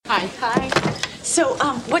Hi. Hi. So,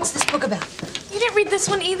 what's this book about? You didn't read this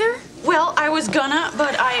one either? Well, I was gonna,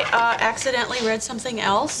 but I, accidentally read something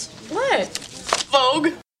else. What? Vogue.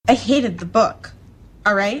 I hated the book,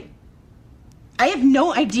 all right? I have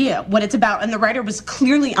no idea what it's about, and the writer was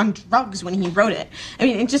clearly on drugs when he wrote it. I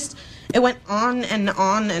mean, it went on and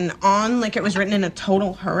on and on like it was written in a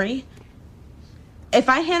total hurry. If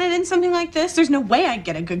I handed in something like this, there's no way I'd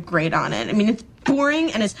get a good grade on it. I mean, it's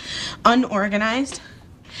boring and it's unorganized,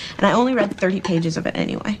 and I only read 30 pages of it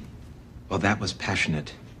anyway. Well, that was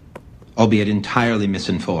passionate, albeit entirely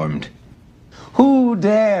misinformed. Who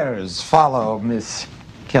dares follow Miss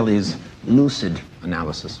Kelly's lucid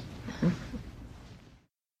analysis?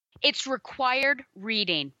 It's required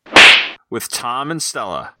reading. With Tom and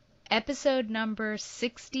Stella. Episode number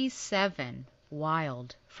 67,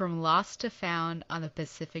 Wild, from Lost to Found on the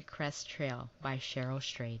Pacific Crest Trail by Cheryl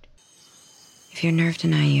Strayed. If your nerve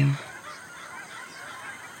deny you,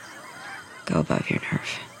 go above your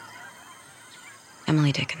nerve.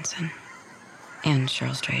 Emily Dickinson and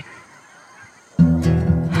Cheryl Strayed. Oh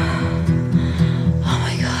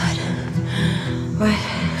my God. What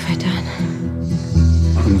have I done?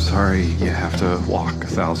 I'm sorry you have to walk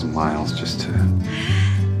 1,000 miles just to...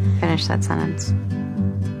 Finish that sentence.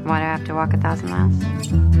 Why do I have to walk 1,000 miles?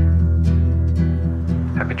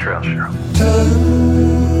 Happy trails, Cheryl.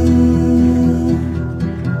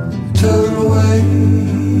 Turn away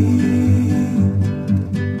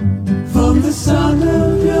from the sound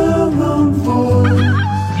of your own voice.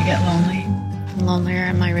 You get lonely? I'm lonelier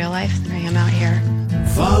in my real life than I am out here.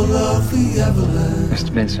 Follow the avalanche. Must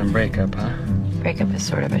have been some breakup, huh? Breakup is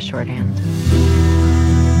sort of a shorthand.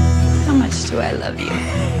 How much do I love you?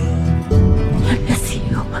 I miss you.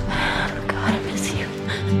 God, I miss you.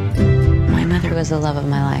 My mother was the love of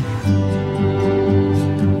my life.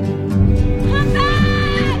 Come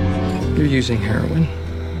back! You're using heroin,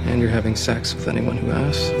 and you're having sex with anyone who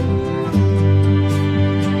asks.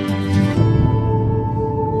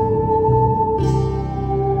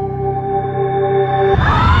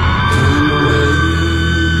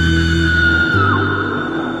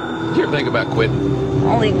 You ever think about quitting?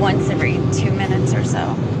 Only once every 2 minutes or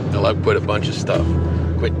so. Well, I've quit a bunch of stuff.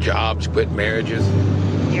 Quit jobs, quit marriages.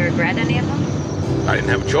 You regret any of them? I didn't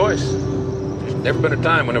have a choice. There's never been a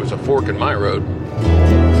time when there was a fork in my road.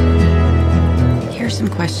 Here are some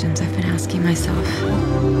questions I've been asking myself.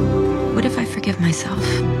 What if I forgive myself?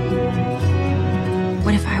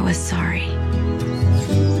 What if I was sorry?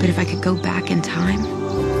 But if I could go back in time,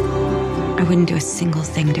 I wouldn't do a single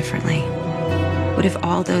thing differently. What if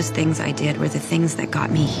all those things I did were the things that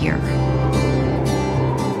got me here?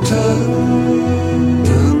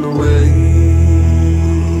 Turn away.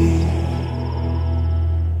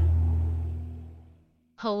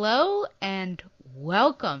 Hello and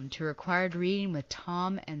welcome to Required Reading with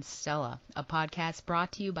Tom and Stella, a podcast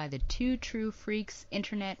brought to you by the Two True Freaks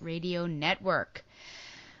Internet Radio Network.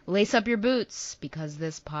 Lace up your boots, because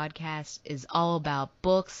this podcast is all about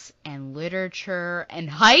books and literature and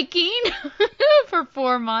hiking for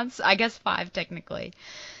 4 months, I guess 5 technically.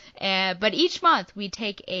 But each month we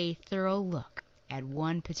take a thorough look at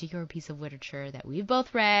one particular piece of literature that we've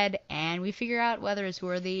both read, and we figure out whether it's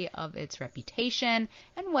worthy of its reputation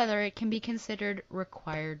and whether it can be considered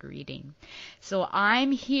required reading. So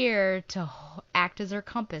I'm here to act as our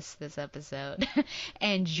compass this episode.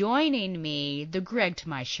 And joining me, the Greg to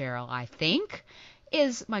my Cheryl, I think,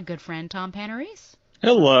 is my good friend Tom Panarese.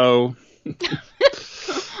 Hello.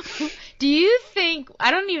 Do you think,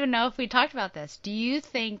 I don't even know if we talked about this, do you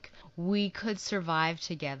think we could survive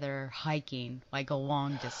together hiking, like a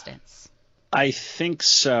long distance? I think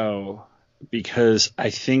so, because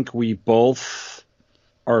I think we both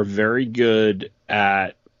are very good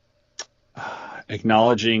at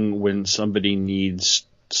acknowledging when somebody needs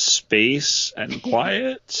space and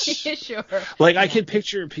quiet. Sure. Like, I can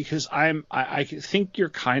picture, because I think you're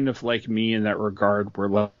kind of like me in that regard, where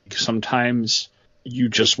like sometimes you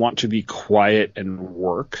just want to be quiet and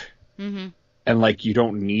work. Mm-hmm. And like, you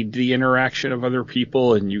don't need the interaction of other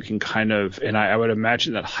people, and you can kind of, and I would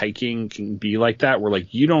imagine that hiking can be like that, where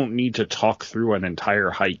like you don't need to talk through an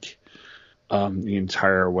entire hike the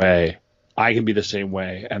entire way. I can be the same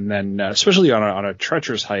way. And then especially on a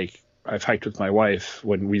treacherous hike, I've hiked with my wife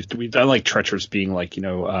when we've done like treacherous being like, you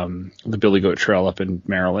know, the Billy Goat Trail up in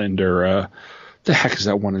Maryland, or the heck is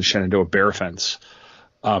that one in Shenandoah, Bear Fence.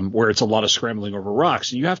 Where it's a lot of scrambling over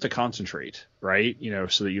rocks, and you have to concentrate, right? You know,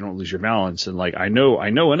 so that you don't lose your balance. And like, I know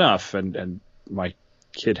enough, and my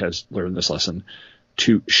kid has learned this lesson,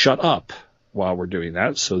 to shut up while we're doing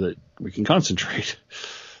that so that we can concentrate.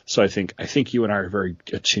 So I think you and I are very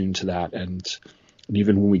attuned to that. And And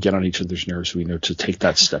even when we get on each other's nerves, we know to take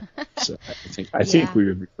that step. So I think we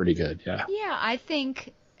would be pretty good. Yeah. Yeah, I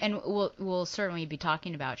think, and we'll certainly be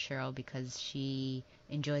talking about Cheryl because she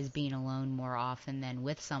enjoys being alone more often than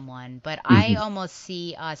with someone. But I almost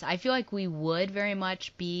see us. I feel like we would very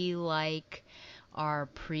much be like our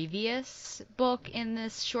previous book in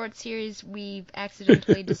this short series we've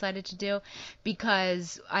accidentally decided to do,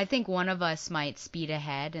 because I think one of us might speed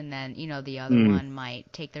ahead and then, the other one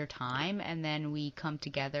might take their time, and then we come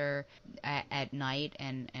together at night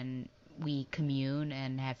and we commune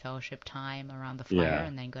and have fellowship time around the fire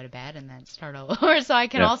and then go to bed and then start all over. So I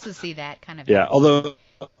can also see that kind of happening. Although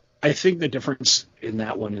I think the difference in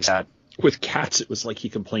that one is that with Cats, it was like he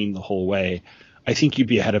complained the whole way. I think you'd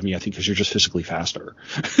be ahead of me, because you're just physically faster.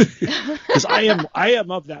 Because I am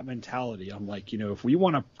of that mentality. I'm like, if we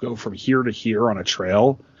want to go from here to here on a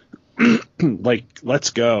trail, like, let's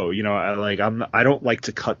go. I don't like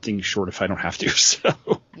to cut things short if I don't have to. So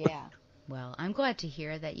yeah. Well, I'm glad to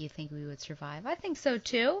hear that you think we would survive. I think so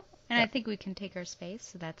too. And I think we can take our space,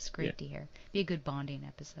 so that's great to hear. Be a good bonding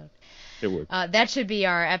episode. It would. That should be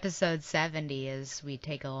our episode 70, is we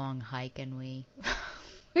take a long hike and we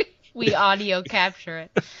we audio capture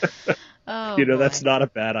it. Oh, that's not a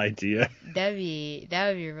bad idea. That would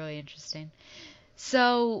be really interesting.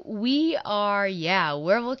 So we're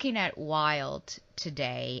looking at Wild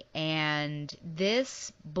today, and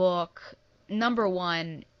this book, number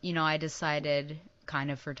one, I decided kind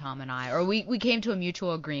of for Tom and I, or we came to a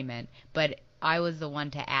mutual agreement, but I was the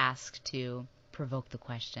one to ask to provoke the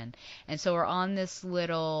question. And so we're on this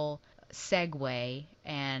little segue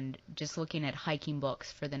and just looking at hiking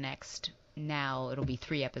books for the next, now it'll be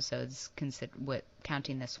 3 episodes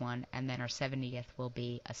counting this one, and then our 70th will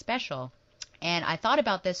be a special. And I thought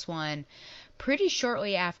about this one pretty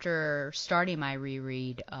shortly after starting my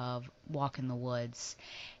reread of Walk in the Woods.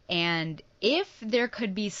 And if there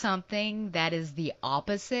could be something that is the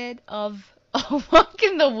opposite of a Walk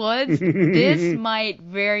in the Woods, this might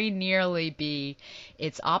very nearly be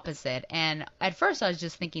its opposite. And at first I was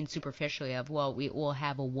just thinking superficially of, we will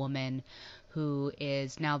have a woman who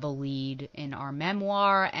is now the lead in our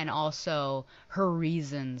memoir, and also her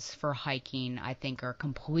reasons for hiking, I think, are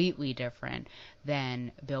completely different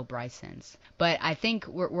than Bill Bryson's. But I think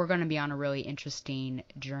we're going to be on a really interesting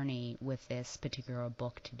journey with this particular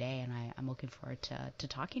book today, and I'm looking forward to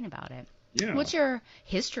talking about it. Yeah. What's your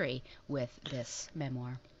history with this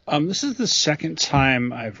memoir? This is the second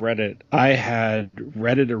time I've read it. I had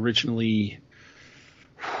read it originally.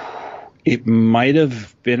 It might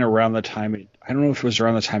have been around the time I don't know if it was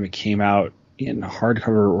around the time it came out in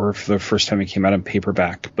hardcover or if the first time it came out in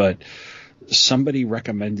paperback, but somebody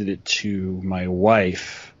recommended it to my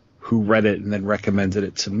wife, who read it and then recommended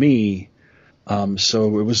it to me.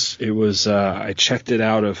 So it was I checked it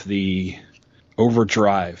out of the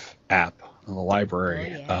Overdrive app in the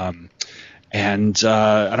library. Oh, yeah. And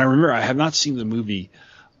I remember I have not seen the movie,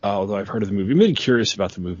 although I've heard of the movie. I'm really curious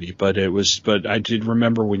about the movie, but I did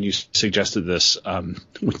remember when you suggested this,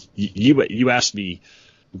 you asked me,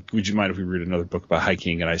 would you mind if we read another book about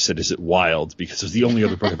hiking? And I said, is it Wild? Because it was the only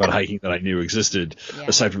other book about hiking that I knew existed,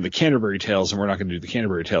 aside from the Canterbury Tales, and we're not going to do the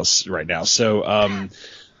Canterbury Tales right now. So,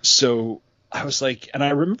 so I was like, and I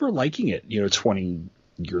remember liking it, 20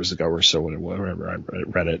 years ago or so, whenever I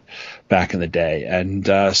read it back in the day.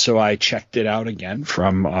 And so I checked it out again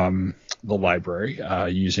from the library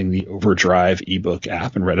using the Overdrive ebook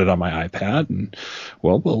app and read it on my iPad. And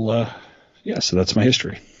so that's my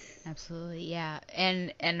history. Absolutely, yeah.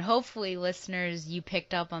 And hopefully, listeners, you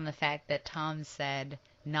picked up on the fact that Tom said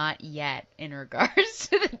not yet in regards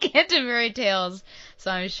to the Canterbury Tales,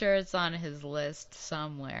 so I'm sure it's on his list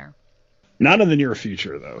somewhere. Not in the near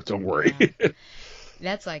future, though. Don't worry. Yeah.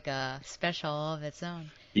 That's like a special all of its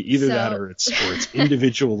own. Either that or it's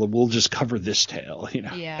individual, and we'll just cover this tale,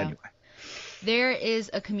 Yeah. Anyway. There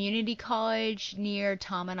is a community college near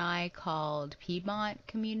Tom and I called Piedmont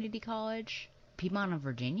Community College. Piedmont of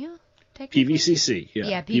Virginia, technically? PVCC, yeah.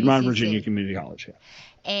 Yeah, PVCC. Piedmont Virginia Community College, yeah.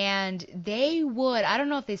 And they would, I don't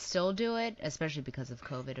know if they still do it, especially because of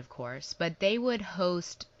COVID, of course, but they would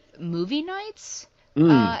host movie nights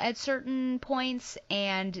at certain points,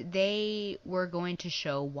 and they were going to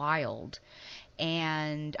show Wild.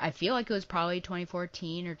 And I feel like it was probably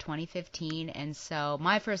 2014 or 2015, and so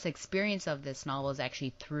my first experience of this novel is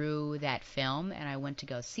actually through that film, and I went to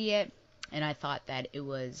go see it, and I thought that it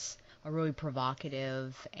was a really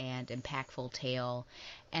provocative and impactful tale.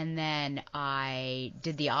 And then I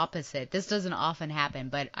did the opposite. This doesn't often happen,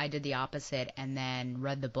 but I did the opposite and then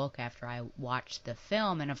read the book after I watched the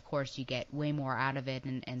film. And of course you get way more out of it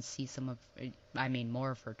and see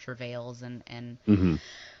more of her travails and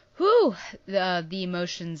whew, the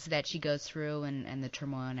emotions that she goes through and the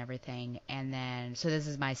turmoil and everything. And then, so this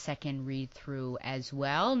is my second read through as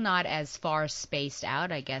well, not as far spaced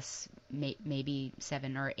out. I guess maybe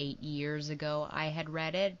 7 or 8 years ago I had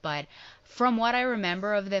read it, but from what I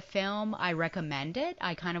remember of the film, I recommend it.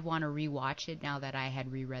 I kind of want to rewatch it now that I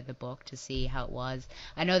had reread the book to see how it was.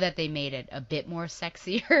 I know that they made it a bit more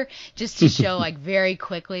sexier just to show like very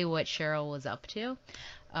quickly what Cheryl was up to.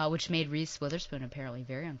 Which made Reese Witherspoon apparently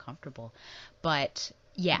very uncomfortable. But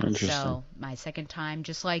yeah, so my second time,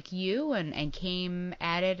 just like you, and came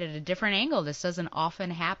at it at a different angle. This doesn't often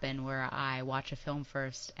happen where I watch a film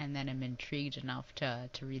first and then am intrigued enough to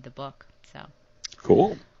read the book. So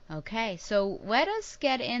cool. Okay, so let us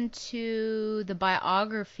get into the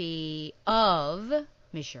biography of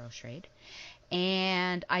Miss Cheryl Strayed.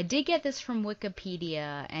 And I did get this from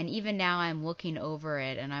Wikipedia, and even now I'm looking over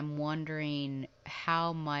it, and I'm wondering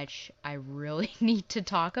how much I really need to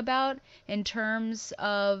talk about in terms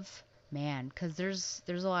of, man, because there's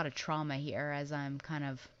a lot of trauma here as I'm kind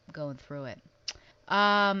of going through it.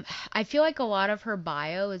 I feel like a lot of her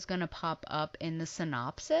bio is going to pop up in the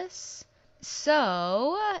synopsis.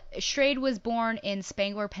 So, Strayed was born in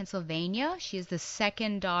Spangler, Pennsylvania. She is the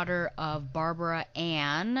second daughter of Barbara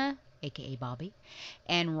Ann, a.k.a. Bobby,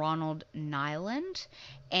 and Ronald Nyland.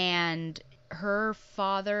 And her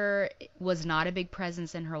father was not a big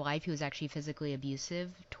presence in her life. He was actually physically abusive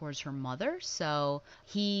towards her mother. So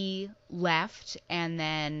he left, and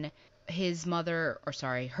then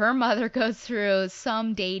her mother goes through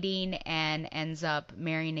some dating and ends up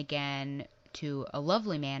marrying again to a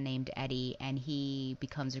lovely man named Eddie, and he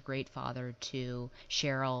becomes a great father to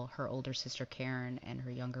Cheryl, her older sister Karen, and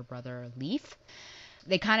her younger brother Leif.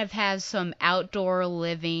 They kind of have some outdoor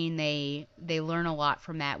living. They learn a lot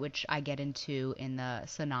from that, which I get into in the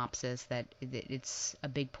synopsis, that it's a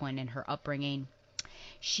big point in her upbringing.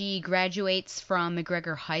 She graduates from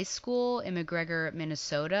McGregor High School in McGregor,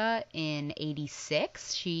 Minnesota in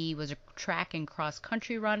 '86. She was a track and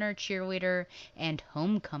cross-country runner, cheerleader, and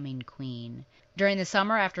homecoming queen. During the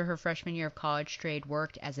summer after her freshman year of college, Strayed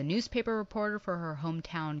worked as a newspaper reporter for her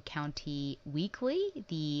hometown county weekly,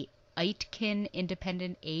 the Aitkin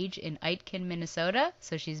Independent Age in Aitkin, Minnesota,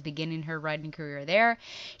 so she's beginning her writing career there.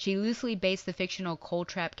 She loosely based the fictional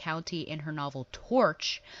Coltrap County in her novel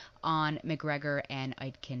Torch on McGregor and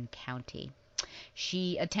Aitkin County.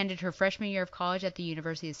 She attended her freshman year of college at the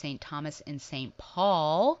University of St. Thomas in St.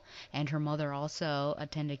 Paul, and her mother also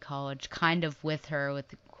attended college, kind of with her, with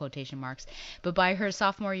quotation marks. But by her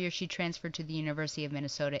sophomore year, she transferred to the University of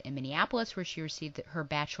Minnesota in Minneapolis, where she received her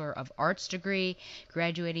Bachelor of Arts degree,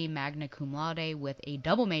 graduating magna cum laude with a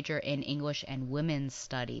double major in English and Women's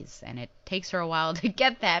Studies. And it takes her a while to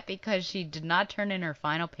get that because she did not turn in her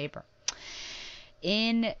final paper.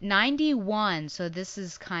 In 91, so this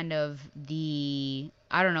is kind of the,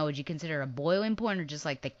 I don't know, would you consider a boiling point or just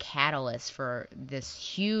like the catalyst for this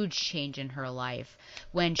huge change in her life?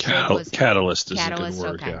 When Strayed was catalyst is a good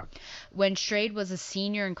word, okay. Yeah. When Strayed was a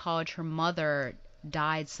senior in college, her mother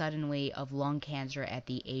died suddenly of lung cancer at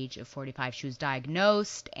the age of 45. She was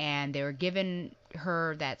diagnosed, and they were given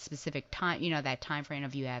her that specific time, that time frame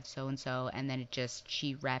of you have so-and-so, and then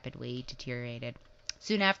she rapidly deteriorated.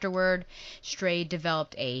 Soon afterward, Strayed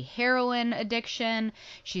developed a heroin addiction.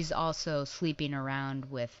 She's also sleeping around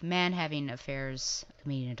with men, having affairs,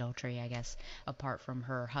 committing adultery, I guess, apart from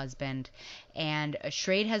her husband. And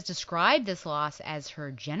Strayed has described this loss as her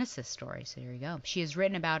genesis story. So here you go. She has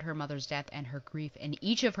written about her mother's death and her grief in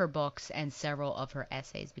each of her books and several of her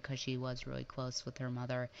essays because she was really close with her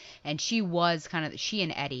mother. And she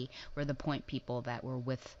and Eddie were the point people that were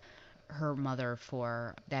with her mother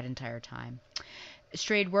for that entire time.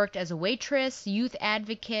 Strayed worked as a waitress, youth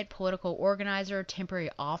advocate, political organizer, temporary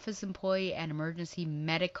office employee, and emergency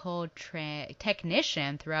medical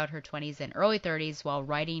technician throughout her 20s and early 30s while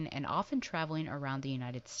writing and often traveling around the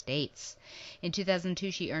United States. In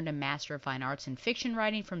 2002, she earned a Master of Fine Arts in Fiction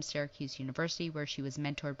Writing from Syracuse University, where she was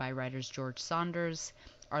mentored by writers George Saunders,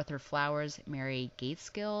 Arthur Flowers, Mary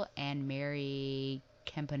Gateskill, and Mary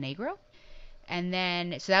Camponegro. And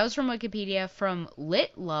then, so that was from Wikipedia. From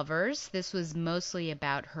Lit Lovers, this was mostly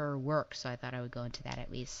about her work, so I thought I would go into that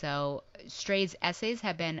at least. So Strayed's essays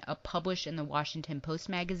have been published in the Washington Post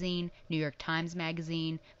magazine, New York Times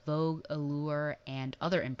magazine, Vogue, Allure, and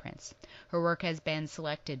other imprints. Her work has been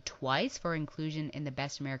selected twice for inclusion in the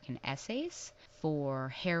Best American Essays for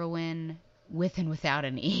Heroine, with and without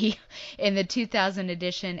an E, in the 2000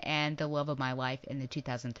 edition, and The Love of My Life in the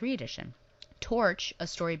 2003 edition. Torch, a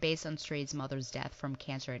story based on Strade's mother's death from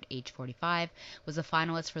cancer at age 45, was a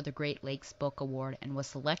finalist for the Great Lakes Book Award and was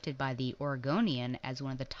selected by the Oregonian as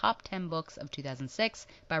one of the top 10 books of 2006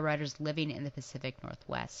 by writers living in the Pacific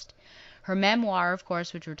Northwest. Her memoir, of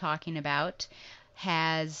course, which we're talking about,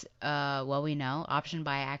 has, we know, optioned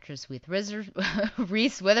by actress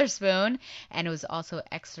Reese Witherspoon, and it was also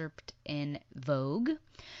excerpted in Vogue.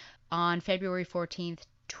 On February 14th,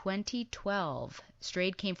 2012,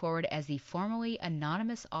 Strade came forward as the formerly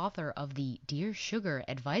anonymous author of the Dear Sugar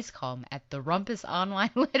advice column at the Rumpus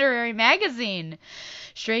Online Literary Magazine.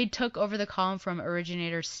 Strade took over the column from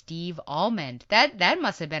originator Steve Almond. That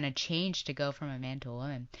must have been a change to go from a man to a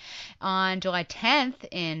woman. On July 10th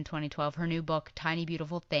in 2012, her new book, Tiny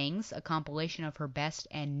Beautiful Things, a compilation of her best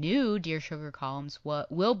and new Dear Sugar columns, was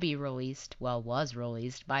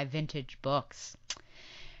released by Vintage Books.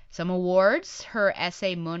 Some awards. Her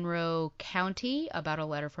essay Monroe County, about a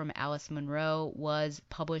letter from Alice Monroe, was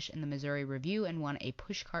published in the Missouri Review and won a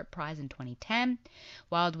Pushcart Prize in 2010.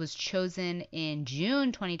 Wild was chosen in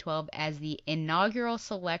June 2012 as the inaugural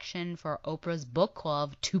selection for Oprah's Book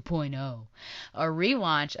Club 2.0, a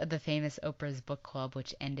relaunch of the famous Oprah's Book Club,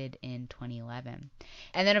 which ended in 2011.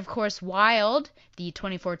 And then, of course, Wild, the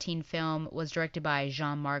 2014 film, was directed by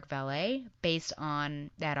Jean-Marc Vallée, based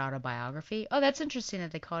on that autobiography. Oh, that's interesting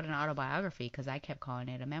that they call it an autobiography, because I kept calling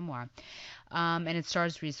it a memoir. And it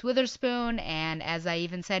stars Reese Witherspoon, and as I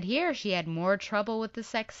even said here, she had more trouble with the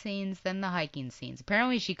sex scenes than the hiking scenes.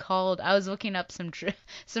 Apparently I was looking up some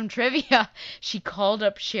trivia, she called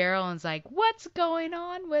up Cheryl and was like, what's going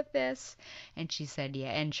on with this? And she said, yeah,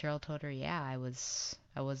 and Cheryl told her, yeah, I was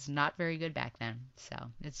not very good back then. So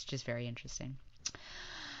it's just very interesting.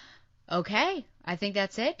 Okay, I think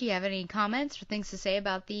that's it. Do you have any comments or things to say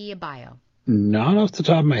about the bio? Not off the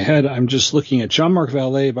top of my head. I'm just looking at Jean-Marc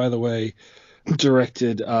Vallée, by the way,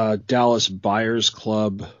 directed Dallas Buyers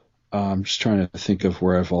Club. I'm just trying to think of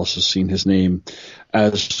where I've also seen his name,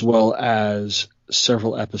 as well as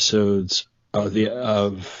several episodes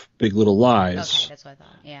of Big Little Lies. Okay, that's what I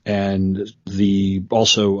thought. Yeah. And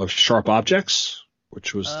also of Sharp Objects,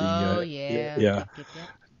 which was yeah. Yep.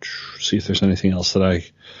 See if there's anything else that I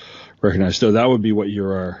recognize. So that would be what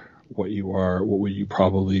you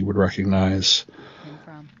probably would recognize.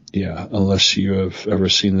 From. Yeah, unless you have ever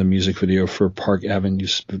seen the music video for Park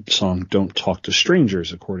Avenue's song "Don't Talk to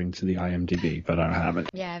Strangers," according to the IMDb, but I haven't.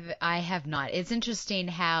 Yeah, I have not. It's interesting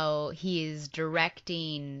how he is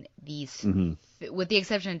directing these, with the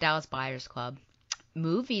exception of Dallas Buyers Club,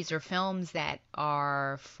 movies or films that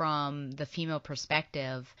are from the female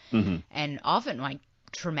perspective, and often like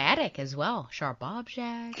traumatic as well. Sharp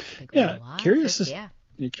Objects. Yeah, curious.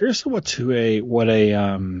 You're curious what a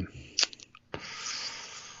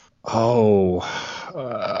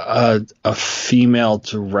female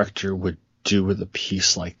director would do with a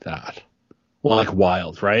piece like that. Well, like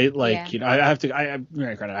Wild, right? Like, I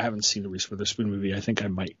haven't seen the Reese Witherspoon movie. I think I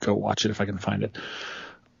might go watch it if I can find it.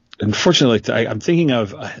 Unfortunately, I'm thinking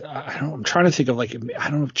of, I'm trying to think of, like, I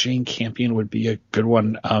don't know if Jane Campion would be a good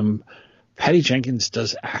one. Patty Jenkins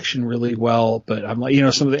does action really well, but I'm like,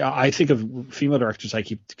 I think of female directors I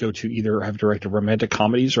keep to go to either have directed romantic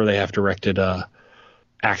comedies or they have directed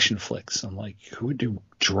action flicks. I'm like, who would do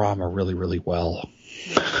drama really, really well?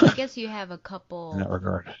 Yeah, I guess you have a couple in that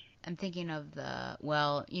regard. I'm thinking of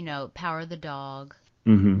Power of the Dog,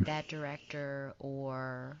 that director,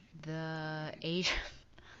 or the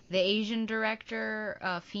Asian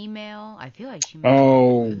director, female. I feel like she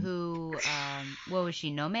who what was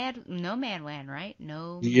she? Nomadland, right?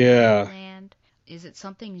 Nomadland. Is it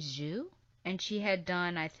something Zhu? And she had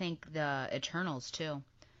done, I think, the Eternals too.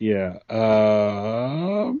 Yeah.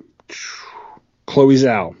 Chloe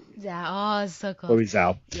Zhao. Oh, so close. Chloe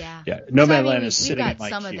Zhao. Yeah. Yeah. Nomadland is sitting we've in my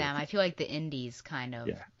got some queue. of them. I feel like the indies kind of.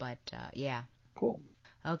 Yeah. But yeah. Cool.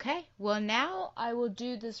 Okay, well now I will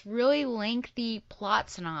do this really lengthy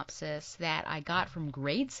plot synopsis that I got from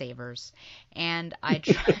Grade Savers, and I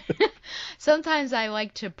try. Sometimes I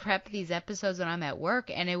like to prep these episodes when I'm at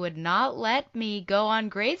work, and it would not let me go on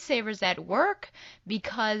Grade Savers at work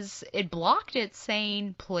because it blocked it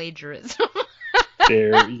saying plagiarism.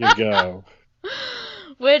 There you go.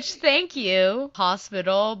 Which, thank you,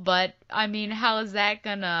 hospital, but I mean, how is that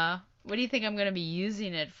gonna... What do you think I'm going to be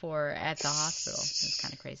using it for at the hospital? It's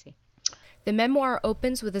kind of crazy. The memoir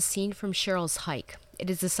opens with a scene from Cheryl's hike. It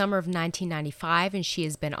is the summer of 1995, and she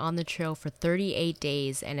has been on the trail for 38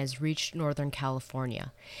 days and has reached Northern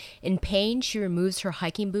California. In pain, she removes her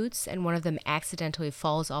hiking boots, and one of them accidentally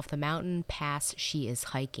falls off the mountain pass she is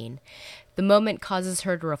hiking. The moment causes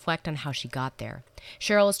her to reflect on how she got there.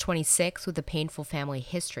 Cheryl is 26 with a painful family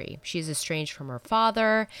history. She is estranged from her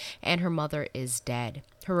father, and her mother is dead.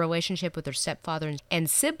 Her relationship with her stepfather and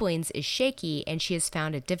siblings is shaky, and she has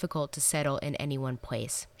found it difficult to settle in any one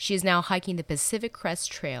place. She is now hiking the Pacific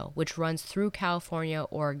Crest Trail, which runs through California,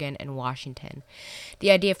 Oregon, and Washington.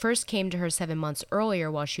 The idea first came to her 7 months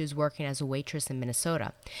earlier while she was working as a waitress in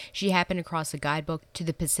Minnesota. She happened across a guidebook to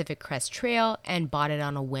the Pacific Crest Trail and bought it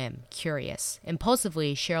on a whim, curious.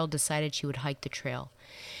 Impulsively, Cheryl decided she would hike the trail.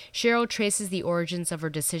 Cheryl traces the origins of her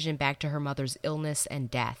decision back to her mother's illness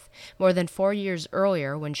and death. More than 4 years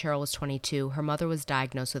earlier, when Cheryl was 22, her mother was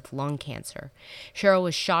diagnosed with lung cancer. Cheryl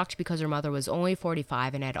was shocked because her mother was only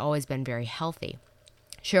 45 and had always been very healthy.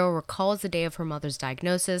 Cheryl recalls the day of her mother's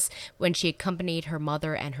diagnosis when she accompanied her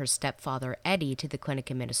mother and her stepfather, Eddie, to the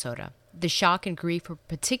clinic in Minnesota. The shock and grief were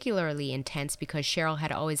particularly intense because Cheryl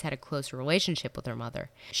had always had a close relationship with her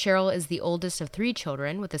mother. Cheryl is the oldest of 3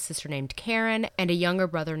 children, with a sister named Karen and a younger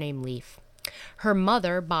brother named Leaf. Her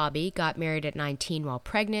mother, Bobby, got married at 19 while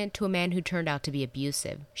pregnant to a man who turned out to be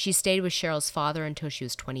abusive. She stayed with Cheryl's father until she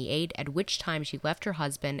was 28, at which time she left her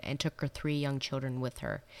husband and took her 3 young children with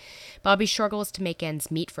her. Bobby struggles to make ends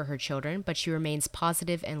meet for her children, but she remains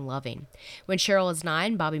positive and loving. When Cheryl is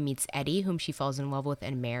 9, Bobby meets Eddie, whom she falls in love with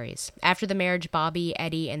and marries. After the marriage, Bobby,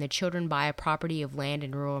 Eddie, and the children buy a property of land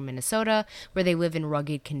in rural Minnesota where they live in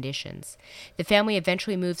rugged conditions. The family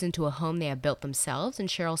eventually moves into a home they have built themselves, and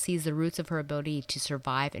Cheryl sees the roots of her ability to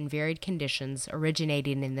survive in varied conditions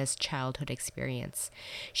originating in this childhood experience.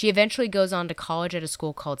 She eventually goes on to college at a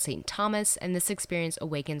school called St. Thomas, and this experience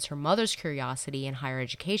awakens her mother's curiosity in higher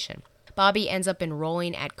education. Bobby ends up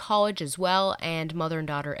enrolling at college as well, and mother and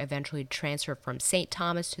daughter eventually transfer from St.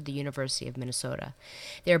 Thomas to the University of Minnesota.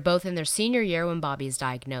 They are both in their senior year when Bobby is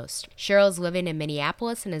diagnosed. Cheryl is living in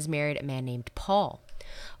Minneapolis and has married a man named Paul.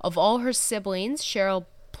 Of all her siblings, Cheryl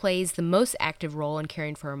plays the most active role in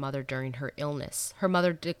caring for her mother during her illness. Her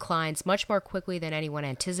mother declines much more quickly than anyone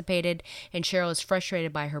anticipated, and Cheryl is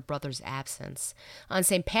frustrated by her brother's absence. On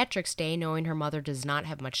St. Patrick's Day, knowing her mother does not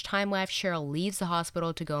have much time left, Cheryl leaves the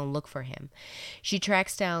hospital to go and look for him. She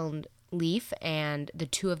tracks down Leaf, and the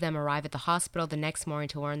 2 of them arrive at the hospital the next morning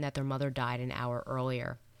to learn that their mother died an hour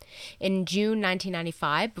earlier. In June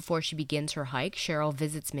 1995, before she begins her hike, Cheryl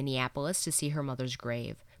visits Minneapolis to see her mother's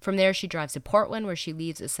grave. From there, she drives to Portland, where she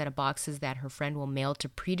leaves a set of boxes that her friend will mail to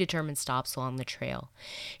predetermined stops along the trail.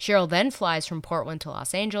 Cheryl then flies from Portland to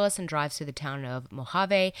Los Angeles and drives to the town of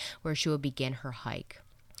Mojave, where she will begin her hike.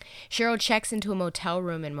 Cheryl checks into a motel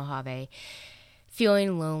room in Mojave,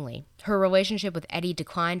 feeling lonely. Her relationship with Eddie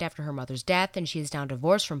declined after her mother's death, and she is now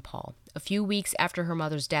divorced from Paul. A few weeks after her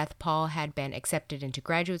mother's death, Paul had been accepted into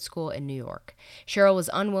graduate school in New York. Cheryl was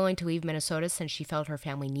unwilling to leave Minnesota since she felt her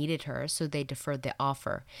family needed her, so they deferred the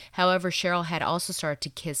offer. However, Cheryl had also started to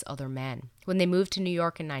kiss other men. When they moved to New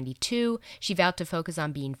York in 92, she vowed to focus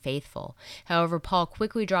on being faithful. However, Paul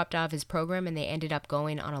quickly dropped out of his program, and they ended up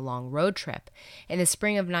going on a long road trip. In the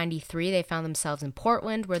spring of 93, they found themselves in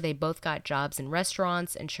Portland, where they both got jobs in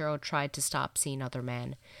restaurants, and Cheryl tried to stop seeing other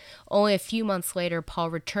men. Only a few months later, Paul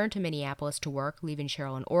returned to Minneapolis to work, leaving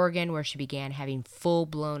Cheryl in Oregon, where she began having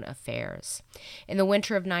full-blown affairs. In the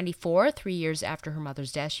winter of 94, 3 years after her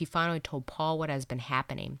mother's death, she finally told Paul what has been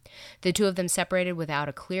happening. The 2 of them separated without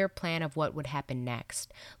a clear plan of what would happen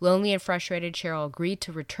next. Lonely and frustrated, Cheryl agreed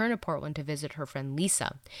to return to Portland to visit her friend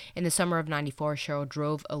Lisa. In the summer of 94, Cheryl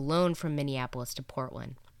drove alone from Minneapolis to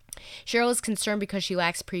Portland. Cheryl is concerned because she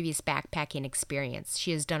lacks previous backpacking experience.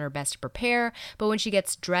 She has done her best to prepare, but when she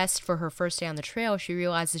gets dressed for her first day on the trail, she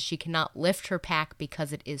realizes she cannot lift her pack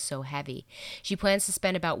because it is so heavy. She plans to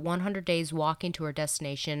spend about 100 days walking to her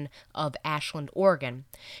destination of Ashland, Oregon.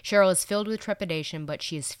 Cheryl is filled with trepidation, but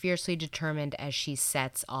she is fiercely determined as she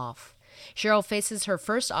sets off. Cheryl faces her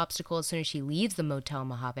first obstacle as soon as she leaves the motel in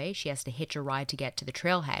Mojave. She has to hitch a ride to get to the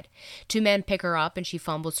trailhead. 2 men pick her up, and she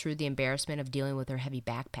fumbles through the embarrassment of dealing with her heavy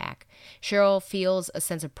backpack. Cheryl feels a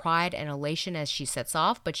sense of pride and elation as she sets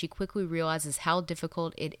off, but she quickly realizes how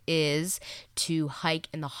difficult it is to hike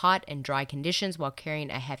in the hot and dry conditions while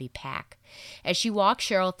carrying a heavy pack. As she walks,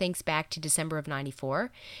 Cheryl thinks back to December of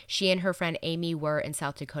 94. She and her friend Amy were in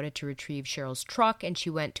South Dakota to retrieve Cheryl's truck, and she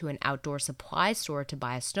went to an outdoor supply store to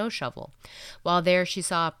buy a snow shovel. While there, she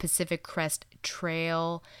saw a Pacific Crest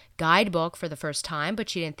Trail guidebook for the first time, but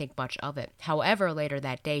she didn't think much of it. However, later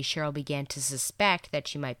that day, Cheryl began to suspect that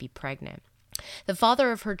she might be pregnant. The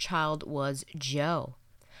father of her child was Joe,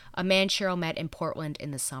 a man Cheryl met in Portland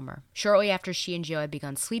in the summer. Shortly after she and Joe had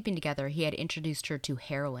begun sleeping together, he had introduced her to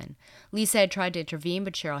heroin. Lisa had tried to intervene,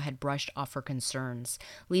 but Cheryl had brushed off her concerns.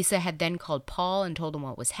 Lisa had then called Paul and told him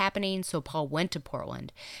what was happening, so Paul went to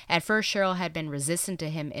Portland. At first, Cheryl had been resistant to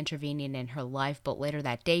him intervening in her life, but later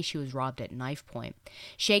that day she was robbed at knife point.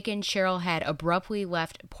 Shaken, Cheryl had abruptly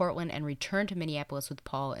left Portland and returned to Minneapolis with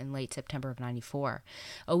Paul in late September of '94.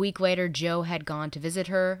 A week later, Joe had gone to visit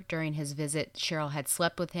her. During his visit, Cheryl had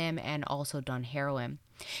slept with him and also done heroin.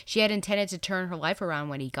 She had intended to turn her life around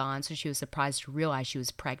when he'd gone, so she was surprised to realize she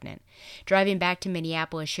was pregnant. Driving back to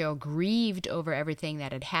Minneapolis, Cheryl grieved over everything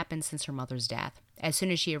that had happened since her mother's death. As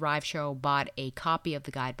soon as she arrived, Cheryl bought a copy of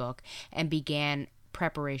the guidebook and began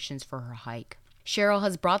preparations for her hike. Cheryl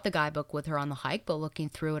has brought the guidebook with her on the hike, but looking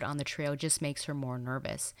through it on the trail just makes her more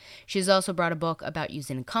nervous. She has also brought a book about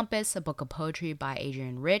using a compass, a book of poetry by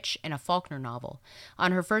Adrienne Rich, and a Faulkner novel.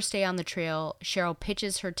 On her first day on the trail, Cheryl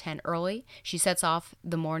pitches her tent early. She sets off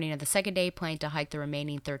the morning of the second day, planning to hike the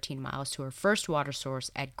remaining 13 miles to her first water source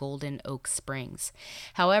at Golden Oak Springs.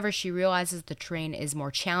 However, she realizes the terrain is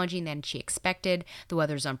more challenging than she expected, the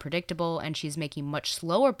weather is unpredictable, and she's making much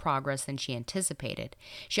slower progress than she anticipated.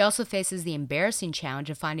 She also faces the embarrassing challenge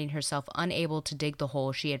of finding herself unable to dig the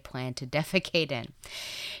hole she had planned to defecate in.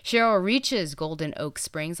 Cheryl reaches Golden Oak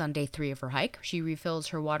Springs on day 3 of her hike. She refills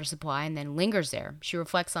her water supply and then lingers there. She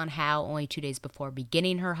reflects on how only 2 days before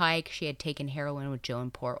beginning her hike, she had taken heroin with Joe in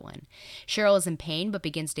Portland. Cheryl is in pain but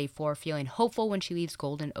begins day 4 feeling hopeful when she leaves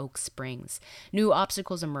Golden Oak Springs. New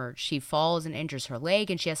obstacles emerge. She falls and injures her leg,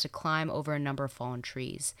 and she has to climb over a number of fallen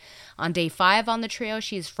trees. On day 5 on the trail,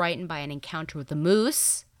 she is frightened by an encounter with a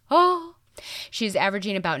moose. She's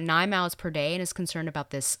averaging about 9 miles per day and is concerned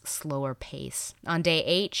about this slower pace. On day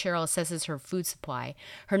 8, Cheryl assesses her food supply.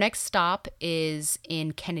 Her next stop is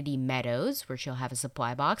in Kennedy Meadows, where she'll have a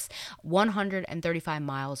supply box, 135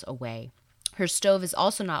 miles away. Her stove is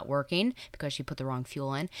also not working because she put the wrong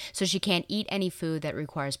fuel in, so she can't eat any food that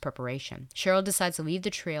requires preparation. Cheryl decides to leave the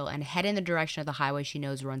trail and head in the direction of the highway she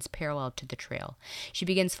knows runs parallel to the trail. She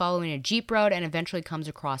begins following a jeep road and eventually comes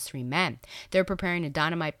across 3 men. They're preparing to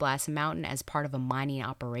dynamite blast a mountain as part of a mining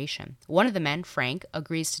operation. One of the men, Frank,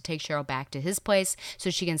 agrees to take Cheryl back to his place so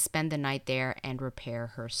she can spend the night there and repair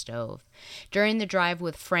her stove. During the drive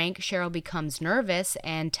with Frank, Cheryl becomes nervous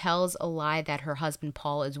and tells a lie that her husband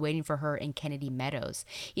Paul is waiting for her in Kennedy Meadows,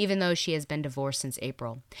 even though she has been divorced since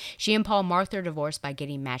April. She and Paul mark their divorce by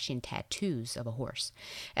getting matching tattoos of a horse.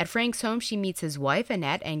 At Frank's home, she meets his wife,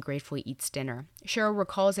 Annette, and gratefully eats dinner. Cheryl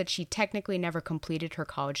recalls that she technically never completed her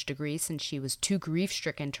college degree since she was too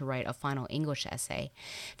grief-stricken to write a final English essay.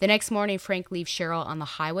 The next morning, Frank leaves Cheryl on the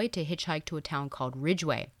highway to hitchhike to a town called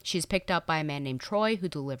Ridgeway. She's picked up by a man named Troy who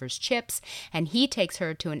delivers chips, and he takes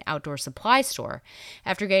her to an outdoor supply store.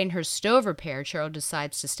 After getting her stove repaired, Cheryl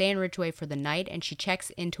decides to stay in Ridgeway for the night, and she checks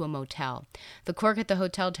into a motel. The clerk at the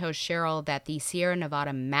hotel tells Cheryl that the Sierra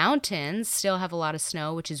Nevada mountains still have a lot of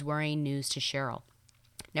snow, which is worrying news to Cheryl.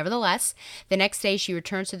 Nevertheless, the next day she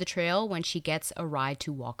returns to the trail when she gets a ride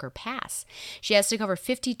to Walker Pass. She has to cover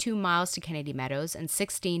 52 miles to Kennedy Meadows and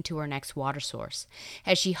 16 to her next water source.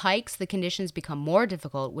 As she hikes, the conditions become more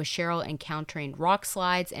difficult, with Cheryl encountering rock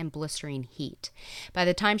slides and blistering heat. By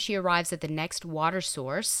the time she arrives at the next water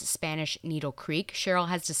source, Spanish Needle Creek, Cheryl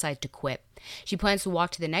has decided to quit. She plans to walk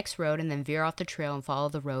to the next road and then veer off the trail and follow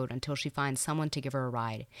the road until she finds someone to give her a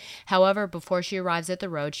ride. However, before she arrives at the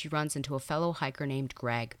road, she runs into a fellow hiker named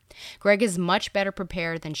Greg. Greg is much better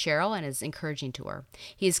prepared than Cheryl and is encouraging to her.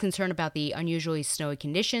 He is concerned about the unusually snowy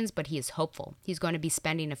conditions, but he is hopeful. He's going to be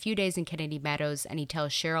spending a few days in Kennedy Meadows, and he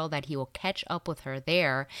tells Cheryl that he will catch up with her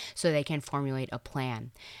there so they can formulate a plan.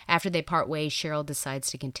 After they part ways, Cheryl decides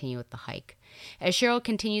to continue with the hike. As Cheryl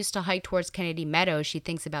continues to hike towards Kennedy Meadows, she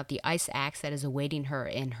thinks about the ice axe that is awaiting her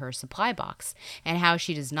in her supply box and how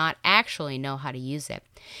she does not actually know how to use it.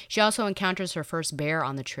 She also encounters her first bear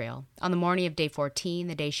on the trail. On the morning of day 14,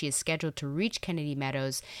 the day she is scheduled to reach Kennedy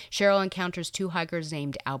Meadows, Cheryl encounters 2 hikers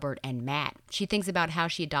named Albert and Matt. She thinks about how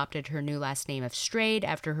she adopted her new last name of Strayed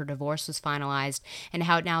after her divorce was finalized and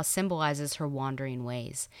how it now symbolizes her wandering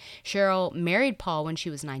ways. Cheryl married Paul when she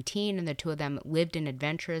was 19, and the two of them lived an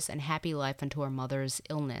adventurous and happy life until her mother's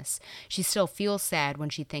illness. She still feels sad when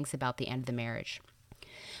she thinks about the end of the marriage.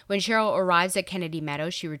 When Cheryl arrives at Kennedy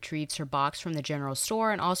Meadows, she retrieves her box from the general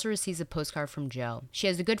store and also receives a postcard from Joe. She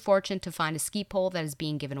has the good fortune to find a ski pole that is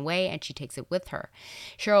being given away, and she takes it with her.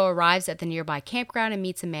 Cheryl arrives at the nearby campground and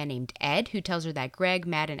meets a man named Ed, who tells her that Greg,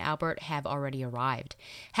 Matt, and Albert have already arrived.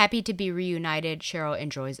 Happy to be reunited, Cheryl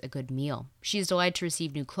enjoys a good meal. She is delighted to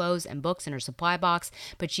receive new clothes and books in her supply box,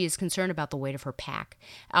 but she is concerned about the weight of her pack.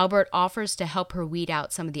 Albert offers to help her weed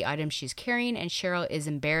out some of the items she's carrying, and Cheryl is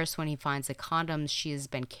embarrassed when he finds the condoms she has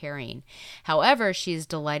been carrying. However, she is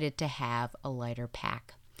delighted to have a lighter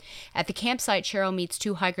pack. At the campsite, Cheryl meets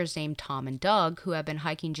two hikers named Tom and Doug, who have been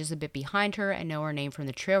hiking just a bit behind her and know her name from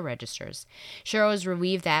the trail registers. Cheryl is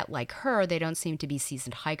relieved that, like her, they don't seem to be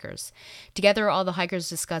seasoned hikers. Together, all the hikers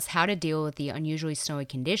discuss how to deal with the unusually snowy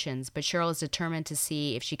conditions, but Cheryl is determined to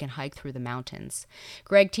see if she can hike through the mountains.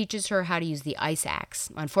 Greg teaches her how to use the ice axe.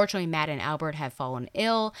 Unfortunately, Matt and Albert have fallen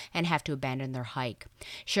ill and have to abandon their hike.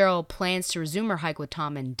 Cheryl plans to resume her hike with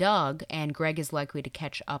Tom and Doug, and Greg is likely to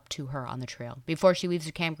catch up to her on the trail. Before she leaves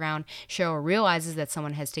the campground, Cheryl realizes that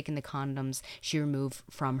someone has taken the condoms she removed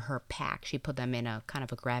from her pack. She put them in a kind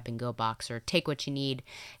of a grab-and-go box, or take what you need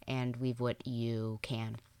and leave what you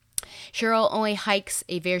can. Cheryl only hikes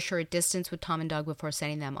a very short distance with Tom and Doug before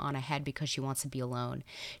sending them on ahead because she wants to be alone.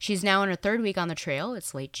 She's now in her third week on the trail.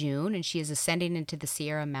 It's late June, and she is ascending into the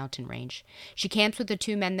Sierra mountain range. She camps with the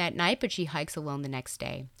two men that night, but she hikes alone the next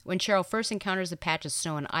day. When Cheryl first encounters a patch of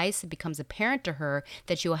snow and ice, it becomes apparent to her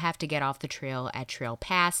that she will have to get off the trail at Trail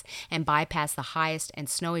Pass and bypass the highest and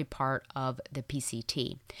snowy part of the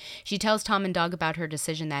PCT. She tells Tom and Doug about her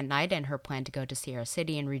decision that night and her plan to go to Sierra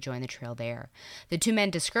City and rejoin the trail there. The two men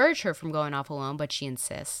discourage her from going off alone, but she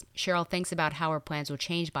insists. Cheryl thinks about how her plans will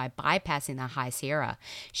change by bypassing the High Sierra.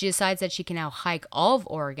 She decides that she can now hike all of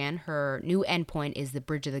Oregon. Her new endpoint is the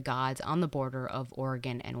Bridge of the Gods on the border of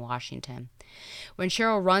Oregon and Washington. When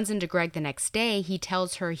Cheryl runs into Greg the next day, he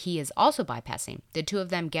tells her he is also bypassing. The two of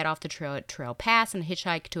them get off the trail at Trail Pass and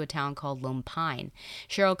hitchhike to a town called Lone Pine.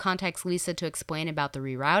 Cheryl contacts Lisa to explain about the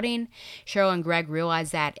rerouting. Cheryl and Greg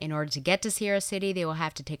realize that in order to get to Sierra City, they will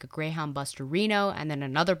have to take a Greyhound bus to Reno and then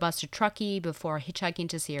another bus to Truckee before hitchhiking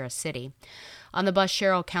to Sierra City. On the bus,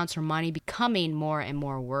 Cheryl counts her money, becoming more and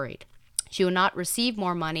more worried. She will not receive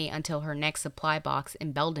more money until her next supply box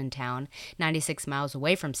in Belden Town, 96 miles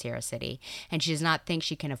away from Sierra City, and she does not think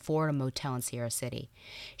she can afford a motel in Sierra City.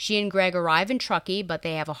 She and Greg arrive in Truckee, but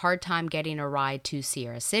they have a hard time getting a ride to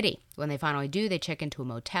Sierra City. When they finally do, they check into a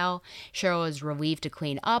motel. Cheryl is relieved to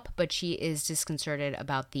clean up, but she is disconcerted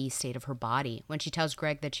about the state of her body. When she tells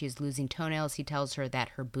Greg that she is losing toenails, he tells her that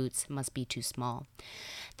her boots must be too small.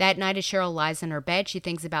 That night, as Cheryl lies in her bed, she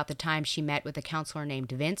thinks about the time she met with a counselor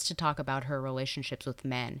named Vince to talk about her relationships with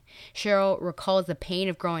men. Cheryl recalls the pain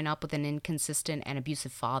of growing up with an inconsistent and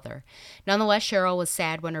abusive father. Nonetheless, Cheryl was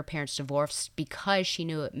sad when her parents divorced because she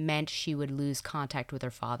knew it meant she would lose contact with her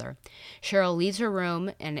father. Cheryl leaves her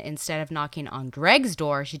room, and instead of knocking on Greg's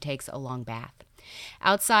door, she takes a long bath.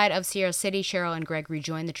 Outside of Sierra City, Cheryl and Greg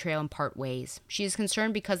rejoin the trail and part ways. She is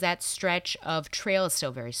concerned because that stretch of trail is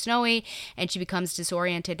still very snowy, and she becomes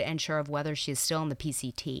disoriented and unsure of whether she is still in the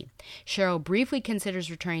PCT. Cheryl briefly considers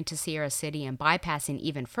returning to Sierra City and bypassing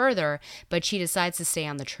even further, but she decides to stay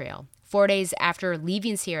on the trail. 4 days after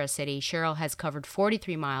leaving Sierra City, Cheryl has covered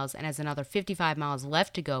 43 miles and has another 55 miles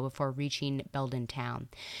left to go before reaching Belden Town.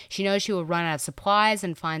 She knows she will run out of supplies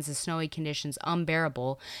and finds the snowy conditions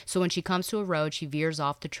unbearable, so when she comes to a road, she veers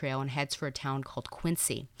off the trail and heads for a town called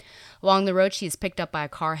Quincy. Along the road, she is picked up by a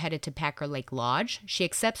car headed to Packer Lake Lodge. She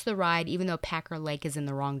accepts the ride even though Packer Lake is in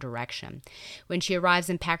the wrong direction. When she arrives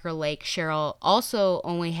in Packer Lake, Cheryl also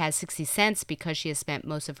only has 60 cents because she has spent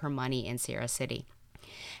most of her money in Sierra City.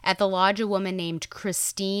 At the lodge, a woman named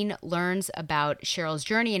Christine learns about Cheryl's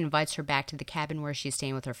journey and invites her back to the cabin where she's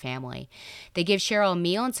staying with her family. They give Cheryl a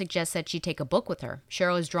meal and suggest that she take a book with her.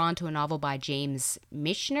 Cheryl is drawn to a novel by James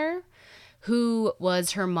Michener, who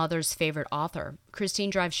was her mother's favorite author. Christine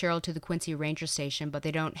drives Cheryl to the Quincy Ranger Station, but they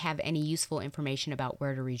don't have any useful information about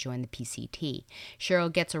where to rejoin the PCT.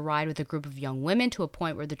 Cheryl gets a ride with a group of young women to a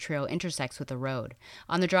point where the trail intersects with the road.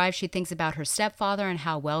 On the drive, she thinks about her stepfather and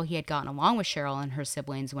how well he had gotten along with Cheryl and her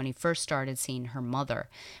siblings when he first started seeing her mother.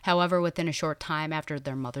 However, within a short time after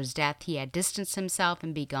their mother's death, he had distanced himself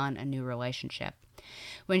and begun a new relationship.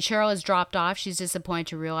 When Cheryl is dropped off, she's disappointed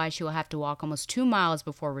to realize she will have to walk almost 2 miles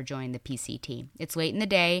before rejoining the PCT. It's late in the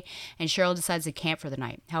day, and Cheryl decides to camp for the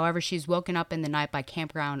night. However, she's woken up in the night by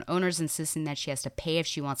campground owners insisting that she has to pay if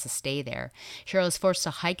she wants to stay there. Cheryl is forced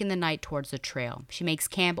to hike in the night towards the trail. She makes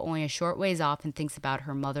camp only a short ways off and thinks about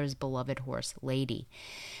her mother's beloved horse, Lady.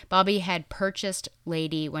 Bobby had purchased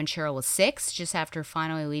Lady when Cheryl was 6, just after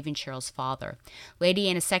finally leaving Cheryl's father. Lady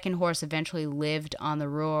and a second horse eventually lived on the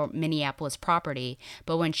rural Minneapolis property,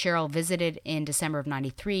 but when Cheryl visited in December of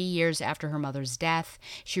 93, years after her mother's death,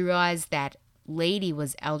 she realized that Lady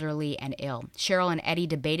was elderly and ill. Cheryl and Eddie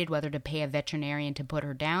debated whether to pay a veterinarian to put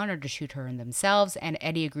her down or to shoot her in themselves, and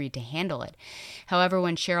Eddie agreed to handle it. However,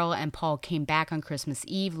 when Cheryl and Paul came back on Christmas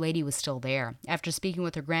Eve, Lady was still there. After speaking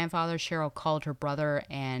with her grandfather, Cheryl called her brother,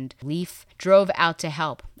 and Leaf drove out to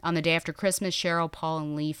help. On the day after Christmas, Cheryl, Paul,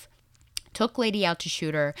 and Leaf took Lady out to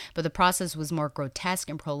shoot her, but the process was more grotesque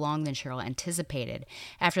and prolonged than Cheryl anticipated.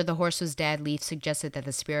 After the horse was dead, Leaf suggested that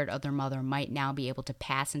the spirit of their mother might now be able to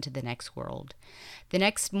pass into the next world. The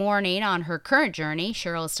next morning, on her current journey,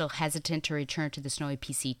 Cheryl is still hesitant to return to the snowy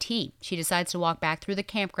PCT. She decides to walk back through the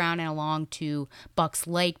campground and along to Bucks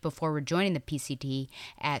Lake before rejoining the PCT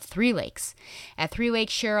at Three Lakes. At Three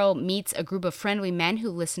Lakes, Cheryl meets a group of friendly men who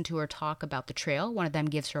listen to her talk about the trail. One of them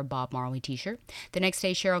gives her a Bob Marley t-shirt. The next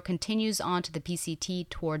day, Cheryl continues on to the PCT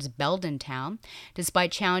towards Belden town.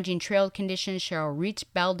 Despite challenging trail conditions, Cheryl reaches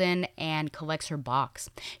Belden and collects her box.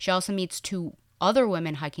 She also meets 2 other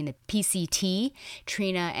women hiking the PCT,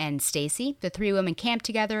 Trina and Stacy. The 3 women camp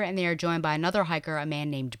together, and they are joined by another hiker, a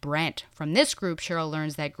man named Brent. From this group, Cheryl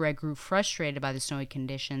learns that Greg grew frustrated by the snowy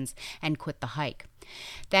conditions and quit the hike.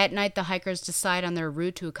 That night, the hikers decide on their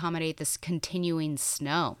route to accommodate this continuing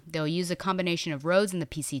snow. They'll use a combination of roads in the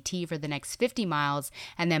PCT for the next 50 miles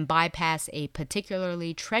and then bypass a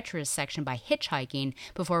particularly treacherous section by hitchhiking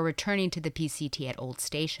before returning to the PCT at Old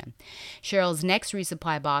Station. Cheryl's next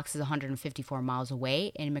resupply box is 154 miles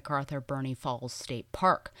away in MacArthur Burney Falls State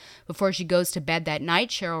Park. Before she goes to bed that night,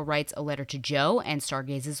 Cheryl writes a letter to Joe and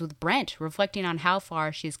stargazes with Brent, reflecting on how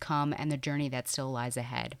far she's come and the journey that still lies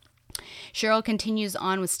ahead. Cheryl continues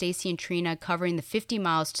on with Stacy and Trina, covering the 50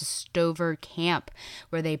 miles to Stover Camp,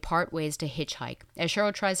 where they part ways to hitchhike. As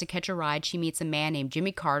Cheryl tries to catch a ride, she meets a man named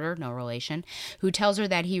Jimmy Carter, no relation, who tells her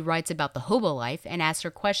that he writes about the hobo life and asks her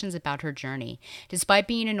questions about her journey. Despite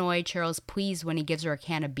being annoyed, Cheryl's pleased when he gives her a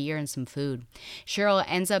can of beer and some food. Cheryl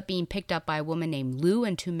ends up being picked up by a woman named Lou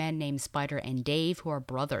and 2 men named Spider and Dave, who are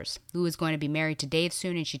brothers. Lou is going to be married to Dave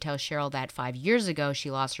soon, and she tells Cheryl that 5 years ago she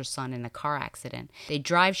lost her son in a car accident. They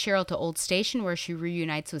drive Cheryl to Old Station, where she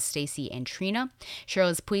reunites with Stacy and Trina. Cheryl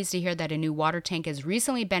is pleased to hear that a new water tank has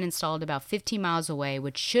recently been installed about 15 miles away,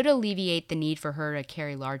 which should alleviate the need for her to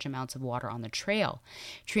carry large amounts of water on the trail.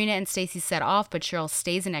 Trina and Stacy set off, but Cheryl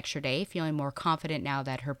stays an extra day, feeling more confident now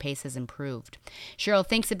that her pace has improved. Cheryl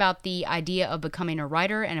thinks about the idea of becoming a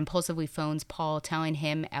writer and impulsively phones Paul, telling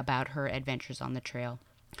him about her adventures on the trail.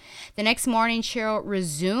 The next morning, Cheryl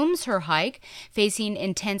resumes her hike, facing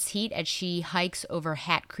intense heat as she hikes over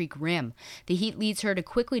Hat Creek Rim. The heat leads her to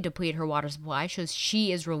quickly deplete her water supply, so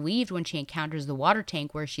she is relieved when she encounters the water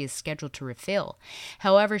tank where she is scheduled to refill.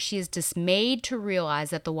 However, she is dismayed to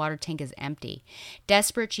realize that the water tank is empty.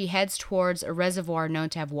 Desperate, she heads towards a reservoir known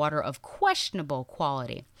to have water of questionable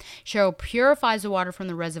quality. Cheryl purifies the water from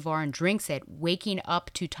the reservoir and drinks it, waking up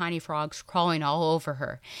to tiny frogs crawling all over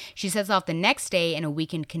her. She sets off the next day in a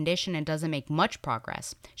weakened condition and doesn't make much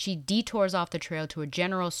progress. She detours off the trail to a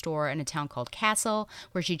general store in a town called Castle,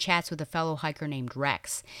 where she chats with a fellow hiker named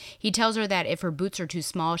Rex. He tells her that if her boots are too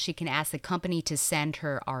small, she can ask the company to send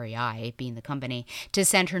her, REI being the company, to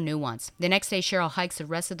send her new ones. The next day, Cheryl hikes the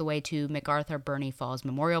rest of the way to MacArthur Burney Falls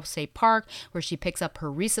Memorial State Park, where she picks up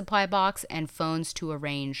her resupply box and phones to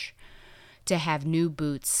arrange to have new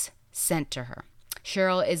boots sent to her.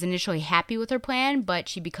 Cheryl is initially happy with her plan, but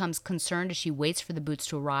she becomes concerned as she waits for the boots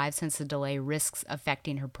to arrive, since the delay risks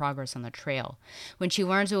affecting her progress on the trail. When she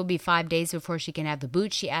learns it will be 5 days before she can have the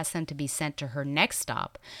boots, she asks them to be sent to her next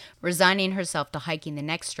stop, resigning herself to hiking the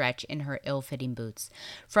next stretch in her ill-fitting boots.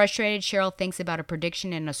 Frustrated, Cheryl thinks about a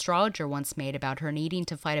prediction an astrologer once made about her needing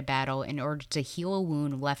to fight a battle in order to heal a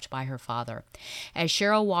wound left by her father. As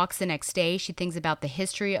Cheryl walks the next day, she thinks about the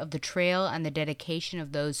history of the trail and the dedication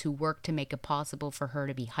of those who work to make it possible for her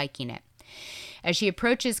to be hiking it. As she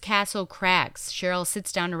approaches Castle Crags, Cheryl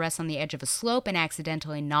sits down to rest on the edge of a slope and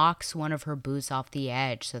accidentally knocks one of her boots off the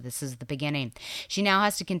edge. So this is the beginning. She now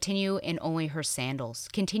has to continue in only her sandals.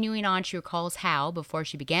 Continuing on, she recalls how, before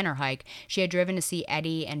she began her hike, she had driven to see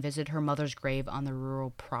Eddie and visit her mother's grave on the rural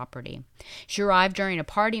property. She arrived during a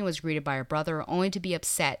party and was greeted by her brother, only to be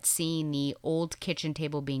upset seeing the old kitchen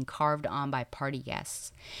table being carved on by party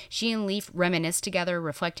guests. She and Leaf reminisce together,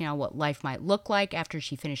 reflecting on what life might look like after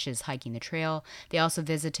she finishes hiking the trail. They also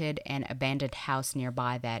visited an abandoned house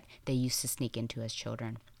nearby that they used to sneak into as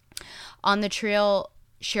children. On the trail,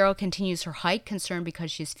 Cheryl continues her hike, concerned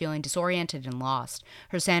because she's feeling disoriented and lost.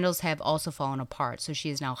 Her sandals have also fallen apart, so she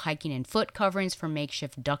is now hiking in foot coverings from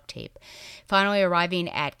makeshift duct tape. Finally arriving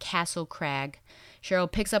at Castle Crag,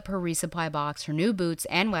 Cheryl picks up her resupply box, her new boots,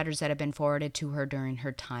 and letters that have been forwarded to her during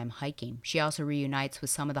her time hiking. She also reunites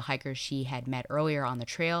with some of the hikers she had met earlier on the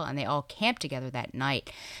trail, and they all camp together that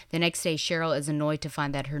night. The next day, Cheryl is annoyed to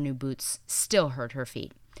find that her new boots still hurt her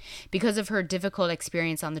feet. Because of her difficult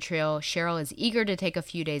experience on the trail, Cheryl is eager to take a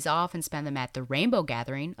few days off and spend them at the Rainbow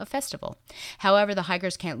Gathering, a festival. However, the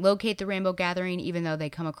hikers can't locate the Rainbow Gathering, even though they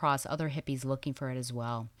come across other hippies looking for it as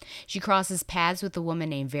well. She crosses paths with a woman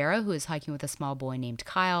named Vera, who is hiking with a small boy named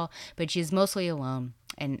Kyle, but she is mostly alone,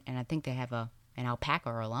 and I think they have an alpaca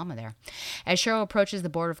or a llama there. As Cheryl approaches the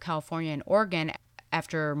border of California and Oregon,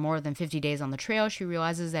 after more than 50 days on the trail, she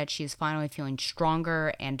realizes that she is finally feeling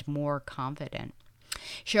stronger and more confident.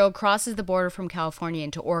 Cheryl crosses the border from California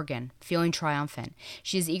into Oregon, feeling triumphant.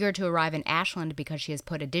 She is eager to arrive in Ashland because she has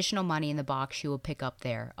put additional money in the box she will pick up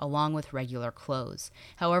there, along with regular clothes.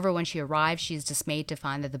 However, when she arrives, she is dismayed to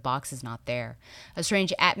find that the box is not there. A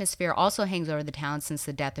strange atmosphere also hangs over the town since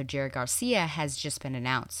the death of Jerry Garcia has just been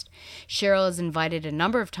announced. Cheryl is invited a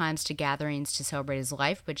number of times to gatherings to celebrate his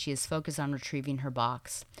life, but she is focused on retrieving her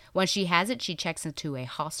box. Once she has it, she checks into a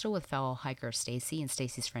hostel with fellow hiker Stacy and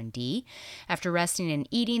Stacy's friend Dee. After resting and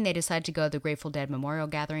eating, they decide to go to the Grateful Dead Memorial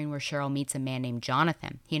Gathering, where Cheryl meets a man named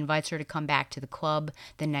Jonathan. He invites her to come back to the club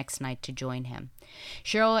the next night to join him.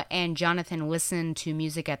 Cheryl and Jonathan listen to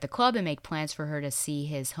music at the club and make plans for her to see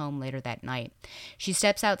his home later that night. She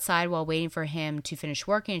steps outside while waiting for him to finish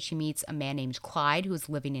working, and she meets a man named Clyde who is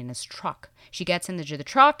living in his truck. She gets into the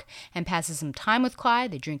truck and passes some time with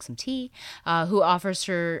Clyde. They drink some tea, who offers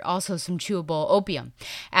her also some chewable opium.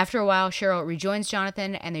 After a while, Cheryl rejoins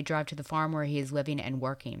Jonathan, and they drive to the farm where he is living and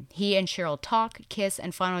working. He and Cheryl talk, kiss,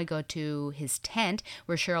 and finally go to his tent,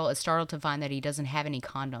 where Cheryl is startled to find that he doesn't have any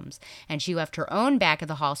condoms. And she left her own back at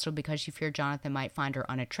the hostel because she feared Jonathan might find her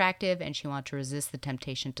unattractive, and she wanted to resist the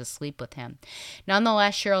temptation to sleep with him.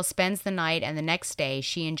 Nonetheless, Cheryl spends the night, and the next day,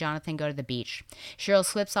 she and Jonathan go to the beach. Cheryl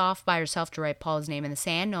slips off by herself to write Paul's name in the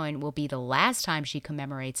sand, knowing it will be the last time she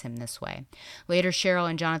commemorates him this way. Later, Cheryl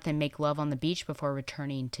and Jonathan make love on the beach before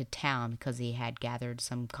returning to town because he had gathered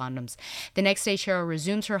some condoms. The next day, Cheryl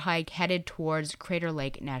resumes her hike, headed towards Crater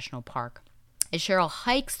Lake National Park. As Cheryl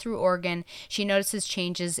hikes through Oregon, she notices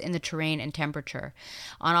changes in the terrain and temperature.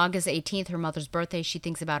 On August 18th, her mother's birthday, she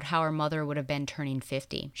thinks about how her mother would have been turning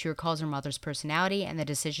 50. She recalls her mother's personality and the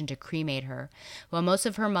decision to cremate her. While most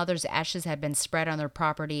of her mother's ashes had been spread on their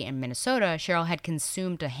property in Minnesota, Cheryl had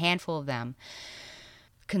consumed a handful of them.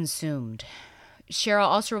 Cheryl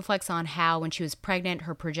also reflects on how, when she was pregnant,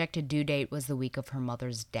 her projected due date was the week of her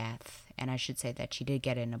mother's death. And I should say that she did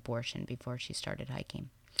get an abortion before she started hiking.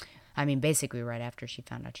 I mean, basically right after she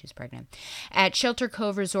found out she was pregnant. At Shelter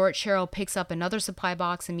Cove Resort, Cheryl picks up another supply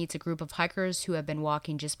box and meets a group of hikers who have been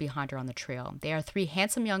walking just behind her on the trail. They are three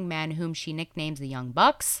handsome young men whom she nicknames the Young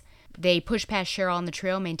Bucks. They push past Cheryl on the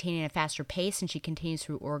trail, maintaining a faster pace, and she continues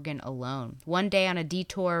through Oregon alone. One day, on a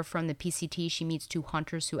detour from the PCT, she meets two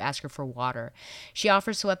hunters who ask her for water. She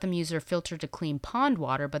offers to let them use her filter to clean pond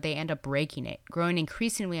water, but they end up breaking it. Growing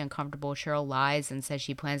increasingly uncomfortable, Cheryl lies and says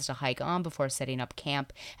she plans to hike on before setting up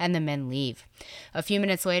camp, and the men leave. A few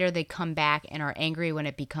minutes later, they come back and are angry when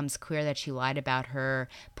it becomes clear that she lied about her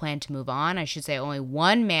plan to move on. I should say only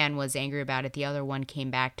one man was angry about it. The other one came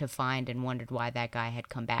back to find and wondered why that guy had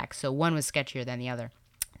come back. So one was sketchier than the other.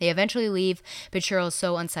 They eventually leave, but Cheryl is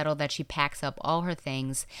so unsettled that she packs up all her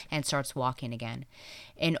things and starts walking again.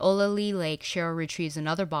 In Olali Lake, Cheryl retrieves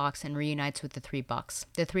another box and reunites with the three bucks.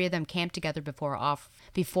 The three of them camp together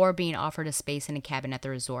before being offered a space in a cabin at the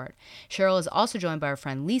resort. Cheryl is also joined by her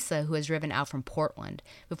friend Lisa, who has driven out from Portland.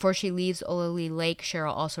 Before she leaves Olali Lake,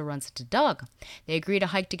 Cheryl also runs into Doug. They agree to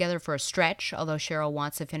hike together for a stretch, although Cheryl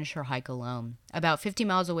wants to finish her hike alone. About 50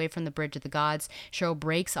 miles away from the Bridge of the Gods, Cheryl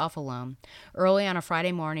breaks off alone. Early on a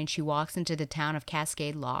Friday morning, she walks into the town of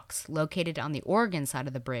Cascade Locks, located on the Oregon side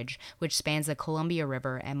of the bridge, which spans the Columbia River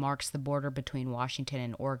River and marks the border between Washington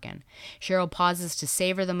and Oregon. Cheryl pauses to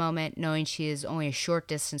savor the moment, knowing she is only a short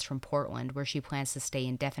distance from Portland, where she plans to stay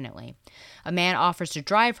indefinitely. A man offers to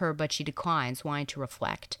drive her, but she declines, wanting to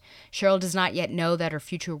reflect. Cheryl does not yet know that her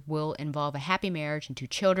future will involve a happy marriage and 2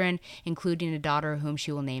 children, including a daughter whom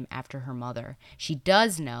she will name after her mother. She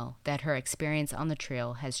does know that her experience on the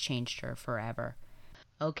trail has changed her forever.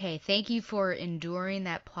 Okay, thank you for enduring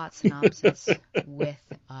that plot synopsis with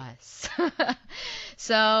us.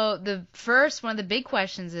 So one of the big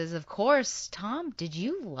questions is, of course, Tom, did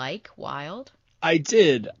you like Wild? I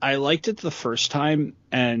did. I liked it the first time,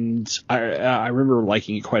 and I remember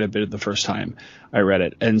liking it quite a bit the first time I read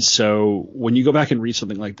it. And so when you go back and read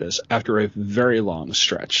something like this after a very long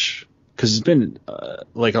stretch, because it's been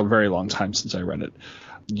like a very long time since I read it,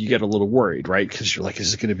 you get a little worried, right? Because you're like,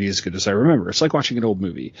 is it going to be as good as I remember? It's like watching an old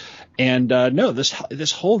movie. And no,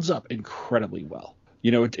 this holds up incredibly well.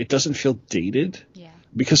 You know, it doesn't feel dated. Yeah.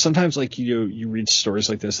 Because sometimes, like, you read stories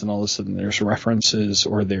like this, and all of a sudden there's references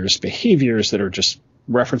or there's behaviors that are just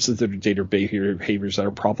references that are dated behaviors that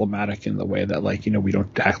are problematic in the way that, like, you know, we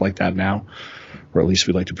don't act like that now, or at least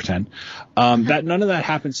we like to pretend. That none of that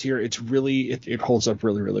happens here. It's really it holds up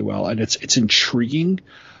really, really well, and it's intriguing.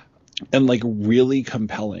 And like really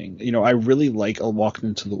compelling. You know, I really like A Walk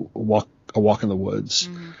in the Woods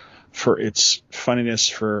for its funniness,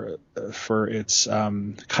 for its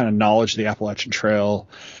kind of knowledge of the Appalachian Trail,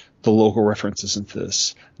 the local references into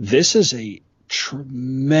this. This is a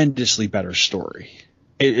tremendously better story.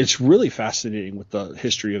 It's really fascinating with the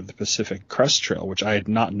history of the Pacific Crest Trail, which I had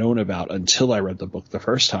not known about until I read the book the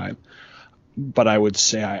first time. But I would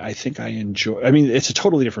say I think I enjoy – I mean, it's a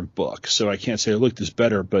totally different book, so I can't say I liked this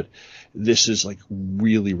better, but this is like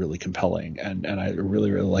really, really compelling, and I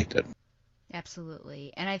really, really liked it.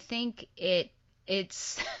 Absolutely. And I think it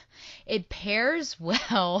pairs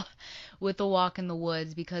well with A Walk in the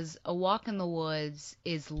Woods, because A Walk in the Woods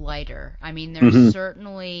is lighter. I mean, there's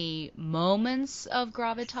certainly moments of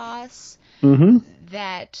gravitas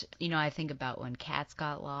that, you know, I think about when cats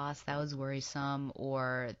got lost, that was worrisome,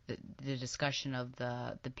 or the discussion of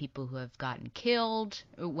the people who have gotten killed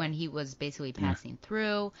when he was basically passing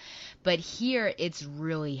through. But here it's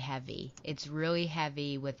really heavy. It's really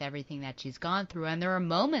heavy with everything that she's gone through. And there are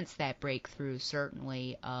moments that break through,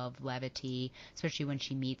 certainly, of levity, especially when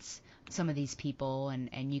she meets some of these people,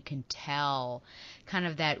 and you can tell kind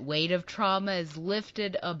of that weight of trauma is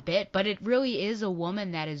lifted a bit, but it really is a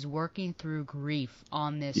woman that is working through grief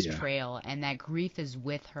on this trail, and that grief is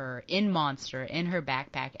with her in Monster, in her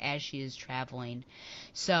backpack as she is traveling.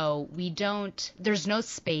 So there's no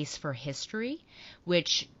space for history,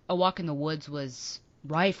 which A Walk in the Woods was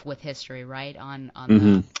rife with history, right, on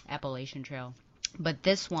the Appalachian Trail. But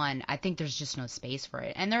this one, I think there's just no space for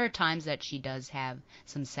it. And there are times that she does have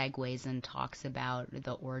some segues and talks about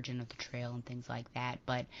the origin of the trail and things like that,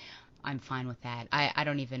 but I'm fine with that. I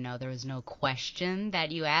don't even know. There was no question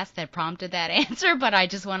that you asked that prompted that answer, but I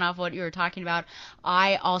just went off what you were talking about.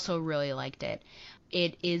 I also really liked it.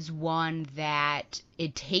 It is one that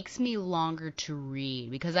it takes me longer to read,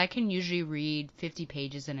 because I can usually read 50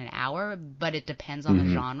 pages in an hour, but it depends on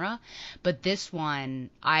the genre. But this one,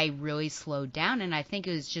 I really slowed down, and I think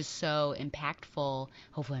it was just so impactful.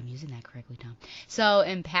 Hopefully I'm using that correctly, Tom. So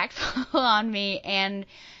impactful on me, and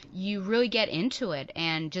you really get into it.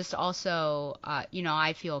 And just also, you know,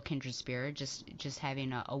 I feel kindred spirit just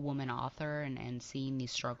having a woman author and seeing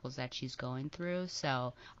these struggles that she's going through.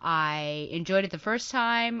 So I enjoyed it the first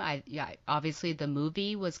time. Obviously the movie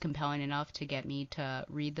was compelling enough to get me to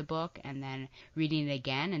read the book, and then reading it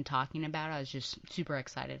again and talking about it, I was just super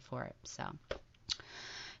excited for it.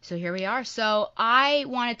 So here we are. So I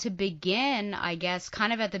wanted to begin, I guess,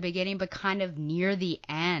 kind of at the beginning, but kind of near the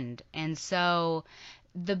end. And so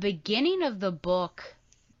the beginning of the book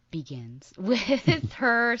begins with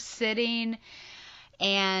her sitting,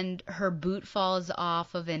 and her boot falls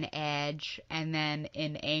off of an edge, and then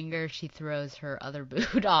in anger she throws her other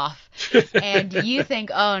boot off. And you think,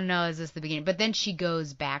 oh no, is this the beginning? But then she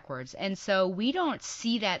goes backwards. And so we don't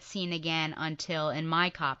see that scene again until, in my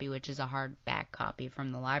copy, which is a hardback copy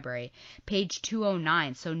from the library, page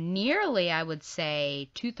 209. So nearly, I would say,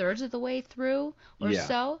 2/3 of the way through or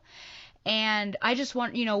so. And I just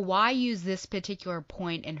want, you know, why use this particular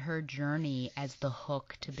point in her journey as the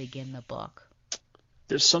hook to begin the book?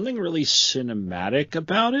 There's something really cinematic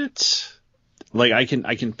about it. Like I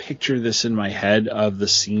can picture this in my head, of the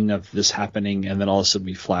scene of this happening, and then all of a sudden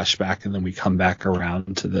we flash back, and then we come back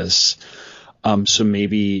around to this. So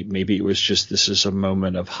maybe it was just, this is a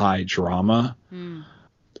moment of high drama,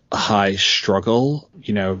 high struggle.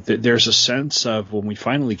 You know, there's a sense of, when we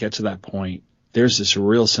finally get to that point, there's this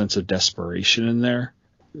real sense of desperation in there.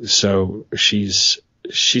 So it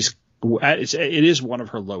is one of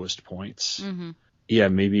her lowest points. Mm-hmm. Yeah,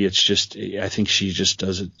 maybe it's just, I think she just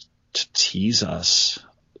does it to tease us,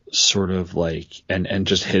 sort of like, and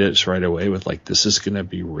just hit us right away with like, this is going to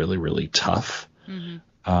be really, really tough.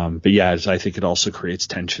 Mm-hmm. But yeah, I think it also creates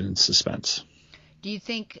tension and suspense. Do you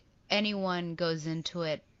think anyone goes into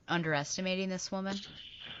it underestimating this woman?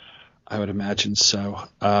 I would imagine so.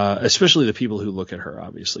 Especially the people who look at her.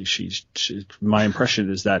 Obviously, my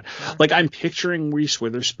impression is that, like, I'm picturing Reese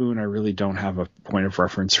Witherspoon. I really don't have a point of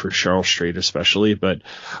reference for Cheryl Strayed, especially, but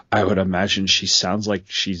I would imagine she sounds like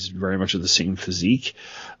she's very much of the same physique,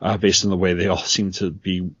 based on the way they all seem to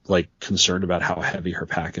be like concerned about how heavy her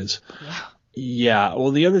pack is. Yeah. Yeah.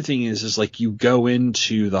 Well, the other thing is like you go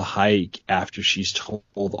into the hike after she's told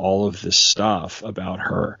all of this stuff about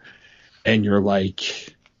her, and you're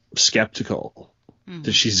like skeptical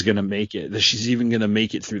that she's going to make it, that she's even going to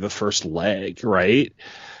make it through the first leg, right?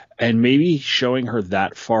 And maybe showing her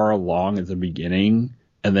that far along at the beginning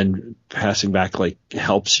and then passing back like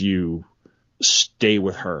helps you stay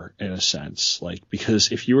with her in a sense. Like,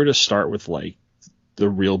 because if you were to start with like the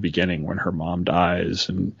real beginning when her mom dies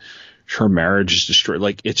and her marriage is destroyed,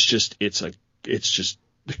 like it's just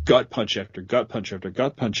gut punch after gut punch after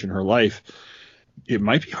gut punch in her life, it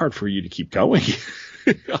might be hard for you to keep going.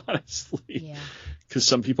 Honestly, yeah. Because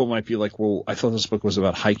some people might be like, well, I thought this book was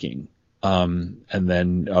about hiking. And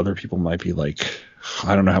then other people might be like,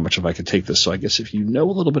 I don't know how much of I could take this. So I guess if you know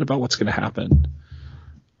a little bit about what's going to happen,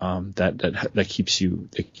 that keeps you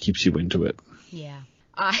into it. Yeah.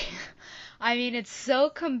 I mean, it's so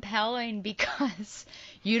compelling because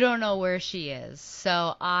you don't know where she is.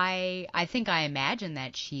 So I think I imagine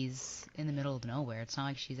that she's in the middle of nowhere. It's not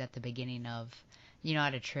like she's at the beginning of,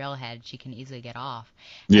 at a trailhead. She can easily get off.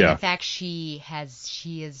 Yeah. And in fact, she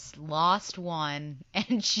has lost one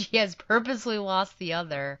and she has purposely lost the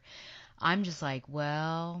other. I'm just like,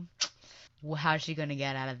 well, how's she going to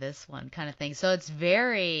get out of this one kind of thing? So it's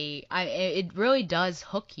it really does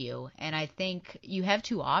hook you. And I think you have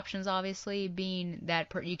two options, obviously, being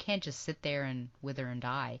that you can't just sit there and wither and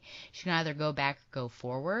die. She can either go back or go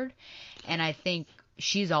forward. And I think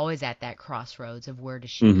she's always at that crossroads of where does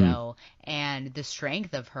she go. And the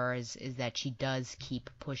strength of her is that she does keep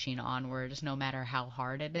pushing onwards no matter how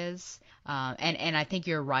hard it is. And I think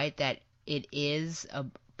you're right that it is a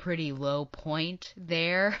pretty low point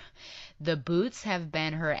there. The boots have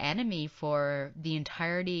been her enemy for the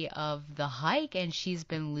entirety of the hike, and she's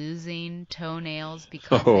been losing toenails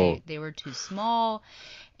because they were too small.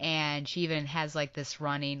 And she even has like this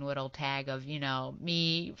running little tag of,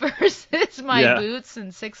 me versus my boots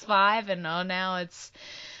and 6'5", and now it's,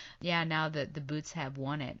 now that the boots have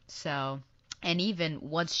won it. So, and even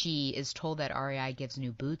once she is told that REI gives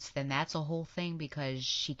new boots, then that's a whole thing because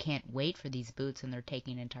she can't wait for these boots and they're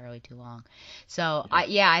taking entirely too long. So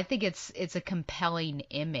I think it's a compelling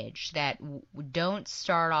image that don't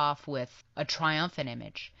start off with a triumphant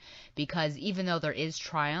image, because even though there is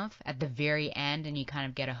triumph at the very end and you kind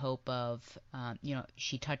of get a hope of,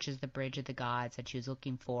 she touches the bridge of the gods that she was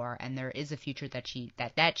looking for, and there is a future that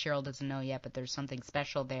Cheryl doesn't know yet, but there's something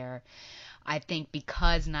special there. I think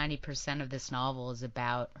because 90% of this novel is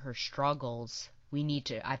about her struggles,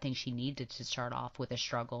 I think she needed to start off with a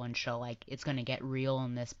struggle and show like it's going to get real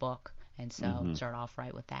in this book. And so start off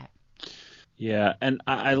right with that. Yeah. And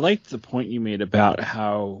I liked the point you made about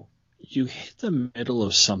how you hit the middle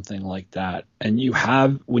of something like that. And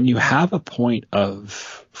when you have a point of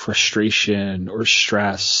frustration or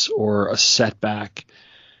stress or a setback,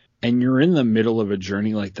 and you're in the middle of a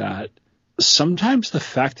journey like that, sometimes the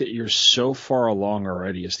fact that you're so far along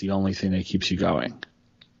already is the only thing that keeps you going.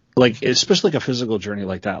 Like, especially like a physical journey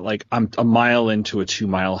like that. Like, I'm a mile into a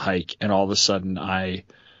 2-mile hike and all of a sudden I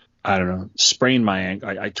don't know, sprained my ankle.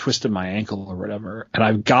 I twisted my ankle or whatever, and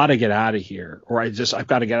I've got to get out of here, or I've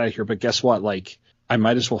got to get out of here. But guess what? Like, I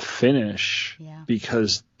might as well finish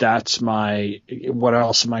because what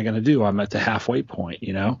else am I going to do? I'm at the halfway point,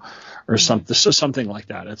 or something like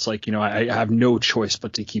that. It's like, I have no choice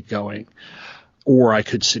but to keep going, or I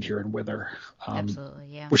could sit here and wither. Absolutely.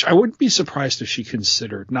 Yeah. Which I wouldn't be surprised if she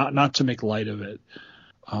considered, not to make light of it.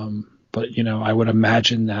 But I would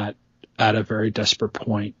imagine that at a very desperate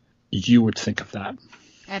point, you would think of that.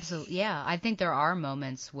 Absolutely. Yeah. I think there are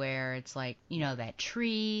moments where it's like, that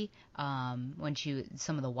tree, when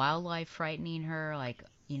some of the wildlife frightening her, like,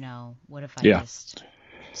 what if I just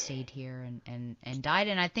stayed here and died.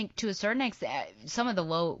 And I think to a certain extent, some of the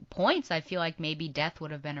low points, I feel like maybe death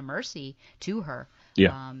would have been a mercy to her.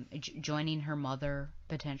 Yeah. Joining her mother,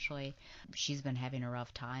 potentially. She's been having a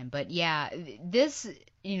rough time. But yeah, this,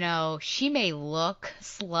 she may look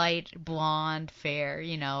slight, blonde, fair,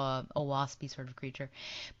 a waspy sort of creature.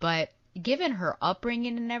 But given her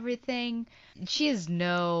upbringing and everything, she is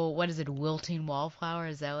no, wilting wallflower?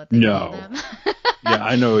 Is that what they call them? Yeah,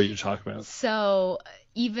 I know what you're talking about. So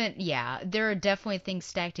there are definitely things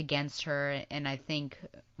stacked against her, and I think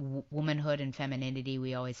womanhood and femininity,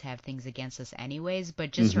 we always have things against us anyways,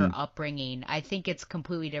 but just her upbringing, I think it's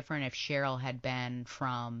completely different if Cheryl had been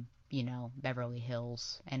from, Beverly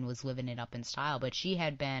Hills and was living it up in style, but she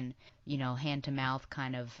had been, hand to mouth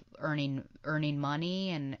kind of earning money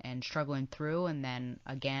and struggling through, and then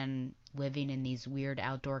again living in these weird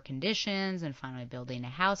outdoor conditions and finally building a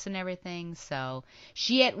house and everything. So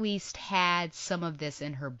she at least had some of this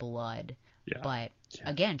in her blood. Yeah. But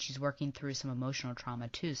again, she's working through some emotional trauma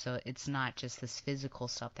too, so it's not just this physical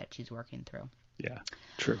stuff that she's working through. Yeah,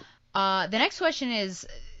 true. The next question is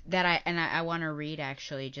that I want to read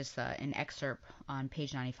actually just an excerpt on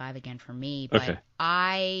page 95 again for me. But okay.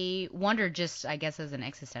 I wonder, just I guess as an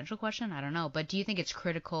existential question, I don't know, but do you think it's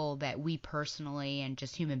critical that we personally and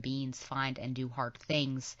just human beings find and do hard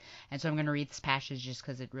things? And so I'm going to read this passage just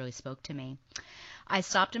because it really spoke to me. I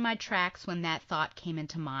stopped in my tracks when that thought came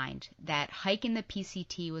into mind, that hiking the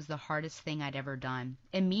PCT was the hardest thing I'd ever done.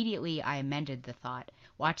 Immediately, I amended the thought.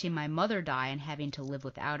 Watching my mother die and having to live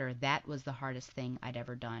without her, that was the hardest thing I'd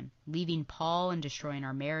ever done. Leaving Paul and destroying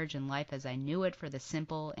our marriage and life as I knew it for the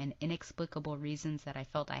simple and inexplicable reasons that I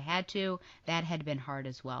felt I had to, that had been hard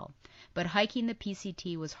as well. But hiking the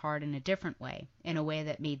PCT was hard in a different way, in a way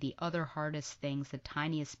that made the other hardest things the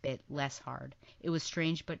tiniest bit less hard. It was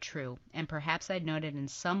strange but true, and perhaps I'd noted in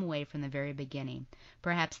some way from the very beginning.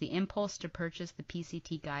 Perhaps the impulse to purchase the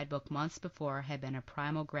PCT guidebook months before had been a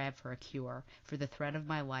primal grab for a cure, for the thread of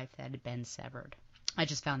my life that had been severed. I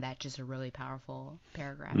just found that just a really powerful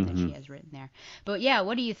paragraph that she has written there. But yeah,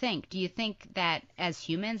 what do you think? Do you think that as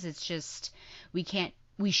humans, it's just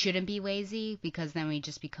we shouldn't be lazy because then we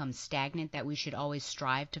just become stagnant, that we should always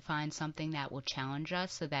strive to find something that will challenge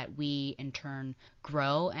us so that we in turn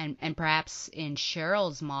grow? And perhaps in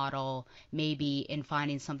Cheryl's model, maybe in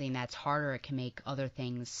finding something that's harder, it can make other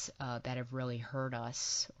things that have really hurt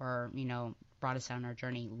us or, brought us down our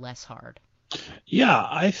journey less hard. Yeah,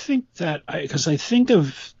 I think that because I think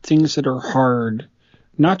of things that are hard,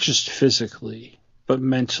 not just physically, but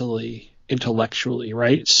mentally, intellectually,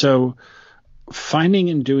 right? So finding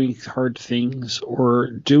and doing hard things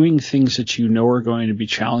or doing things that are going to be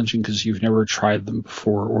challenging because you've never tried them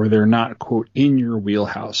before or they're not, quote, in your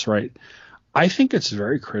wheelhouse, right? I think it's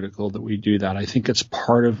very critical that we do that. I think it's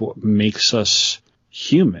part of what makes us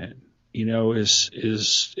human.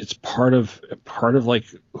 Is part of like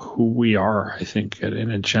who we are, I think,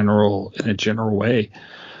 in a general way.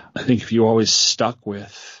 I think if you always stuck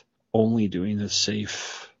with only doing the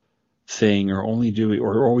safe thing or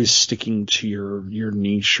always sticking to your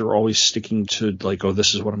niche or always sticking to like, oh,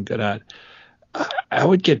 this is what I'm good at, I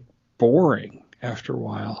would get boring after a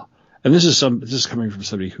while. And this is coming from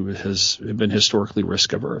somebody who has been historically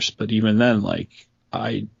risk averse, but even then, like,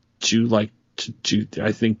 I do like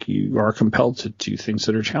I think you are compelled to do things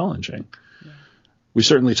that are challenging. Yeah. We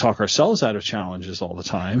certainly talk ourselves out of challenges all the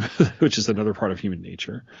time, which is another part of human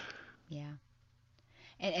nature. Yeah.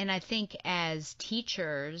 And I think as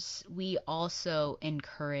teachers, we also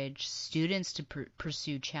encourage students to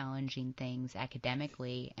pursue challenging things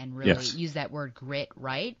academically and really use that word grit,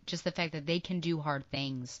 right? Just the fact that they can do hard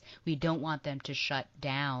things. We don't want them to shut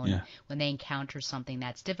down when they encounter something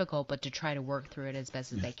that's difficult, but to try to work through it as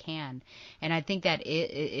best as they can. And I think that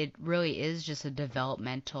it really is just a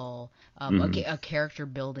developmental, a character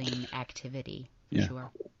building activity. Yeah.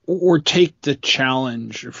 Sure. Or take the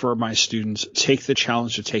challenge for my students, take the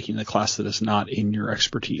challenge of taking the class that is not in your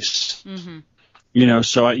expertise. Mm-hmm.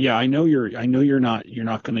 So I know you're not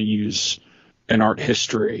going to use an art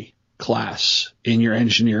history class in your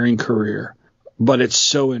engineering career, but it's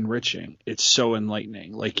so enriching. It's so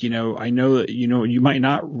enlightening. Like, I know that, you might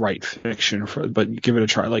not write fiction but give it a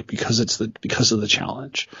try, like, because of the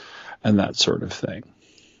challenge and that sort of thing.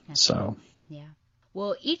 So. Yeah.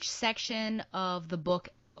 Well, each section of the book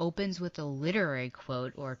opens with a literary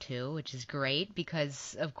quote or two, which is great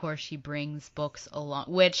because, of course, she brings books along,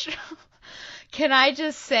 which can I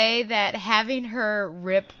just say that having her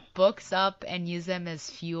rip books up and use them as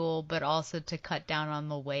fuel, but also to cut down on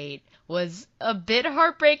the weight was a bit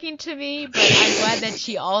heartbreaking to me, but I'm glad that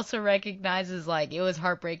she also recognizes, like, it was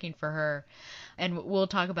heartbreaking for her. and we'll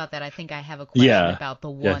talk about that. I think I have a question about the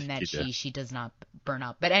one that do. she does not burn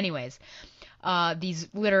up. But anyways, these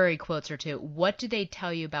literary quotes are too. What do they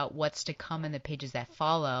tell you about what's to come in the pages that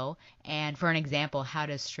follow? And for an example, how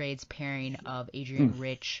does Strade's pairing of Adrienne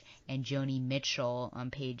Rich and Joni Mitchell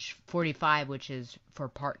on page 45, which is for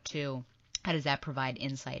part 2, how does that provide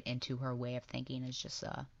insight into her way of thinking? As just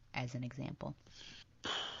as an example.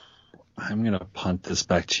 I'm gonna punt this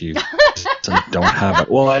back to you. I don't have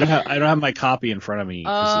it. Well, I don't have my copy in front of me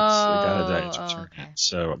because okay.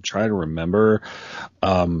 So I'm trying to remember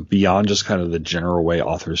beyond just kind of the general way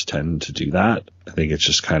authors tend to do that. I think it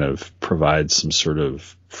just kind of provides some sort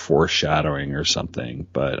of foreshadowing or something,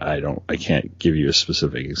 but I can't give you a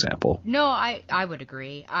specific example. No, I would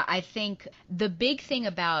agree. I think the big thing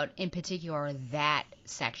about, in particular, that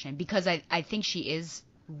section, because I think she is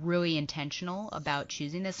really intentional about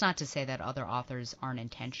choosing this. Not to say that other authors aren't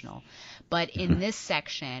intentional, but in this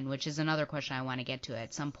section, which is another question I want to get to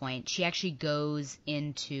at some point, she actually goes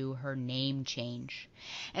into her name change.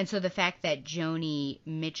 And so the fact that Adrienne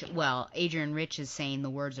Rich is saying the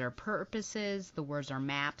words are purposes, the words are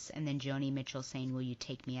maps, and then Joni Mitchell saying, will you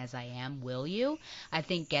take me as I am, will you? I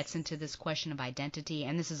think gets into this question of identity.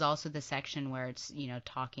 And this is also the section where it's,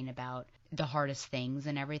 talking about the hardest things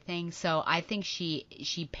and everything. So I think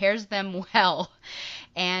she pairs them well,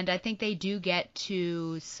 and I think they do get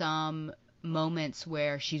to some moments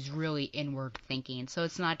where she's really inward thinking. So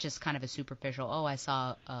it's not just kind of a superficial, I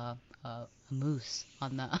saw a moose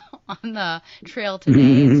on the trail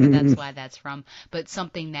today, so that's why that's from, but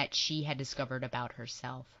something that she had discovered about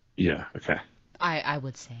herself. Yeah, okay. I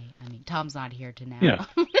would say. I mean, Tom's not here to know. Yeah.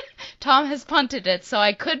 Tom has punted it, so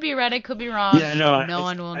I could be right, I could be wrong. Yeah, no, no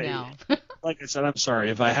one will know. Like I said, I'm sorry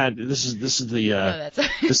if I had. This is this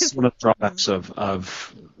is one of the drawbacks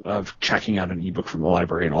of checking out an ebook from the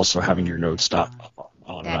library and also having your notes stop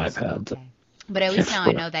on an iPad. Okay. But at least now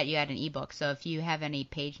I know that you had an ebook. So if you have any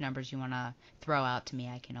page numbers you want to throw out to me,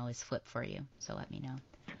 I can always flip for you. So let me know.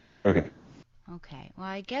 Okay. Okay. Well,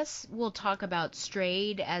 I guess we'll talk about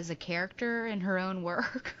Strayed as a character in her own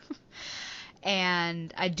work.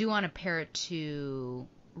 And I do want to pair it to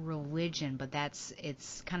religion, but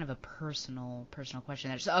it's kind of a personal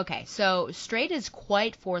question there. So Strayed is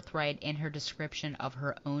quite forthright in her description of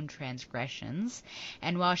her own transgressions,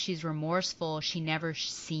 and while she's remorseful, she never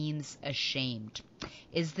seems ashamed.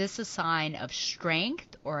 Is this a sign of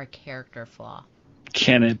strength or a character flaw?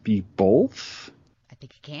 Can it be both? I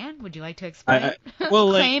think it can. Would you like to explain?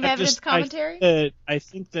 Claim evidence commentary? I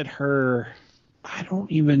think that her. I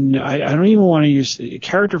don't even want to use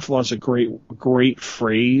character flaw is a great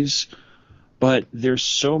phrase, but there's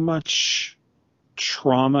so much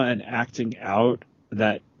trauma and acting out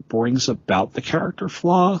that brings about the character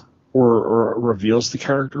flaw or reveals the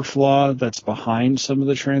character flaw that's behind some of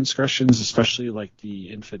the transgressions, especially like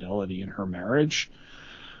the infidelity in her marriage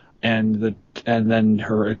and then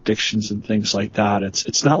her addictions and things like that.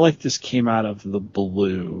 It's not like this came out of the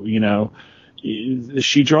blue,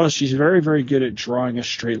 She's very, very good at drawing a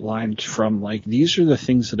straight line from like, these are the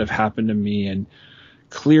things that have happened to me. And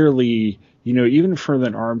clearly, even for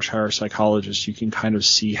an armchair psychologist, you can kind of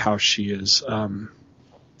see how she is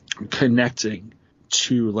connecting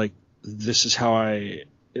to like, this is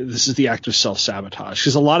the act of self-sabotage,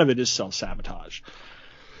 because a lot of it is self-sabotage.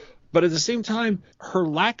 But at the same time, her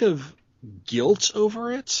lack of guilt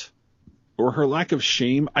over it or her lack of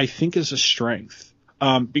shame, I think is a strength.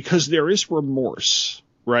 Because there is remorse,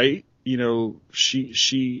 right?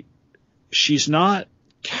 She's not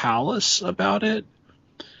callous about it,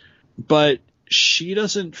 but she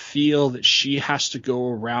doesn't feel that she has to go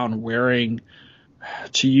around wearing,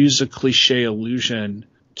 to use a cliche allusion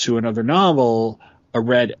to another novel, a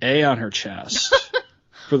red A on her chest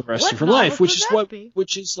for the rest of her life, which is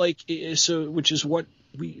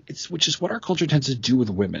what our culture tends to do with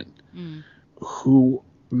women who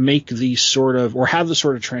make these sort of, or have the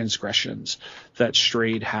sort of transgressions that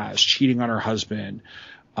Strayed has, cheating on her husband,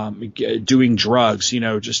 doing drugs,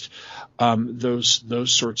 those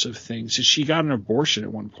sorts of things. She got an abortion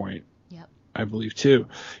at one point, I believe too,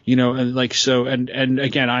 and like, so, and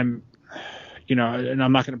again, and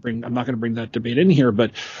I'm not going to bring that debate in here,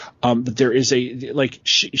 but there is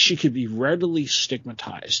she could be readily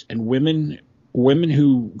stigmatized, and women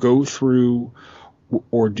who go through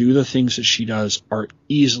or do the things that she does are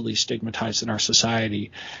easily stigmatized in our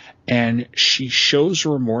society. And she shows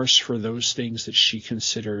remorse for those things that she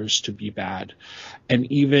considers to be bad, and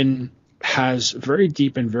even has very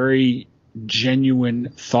deep and very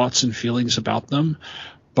genuine thoughts and feelings about them.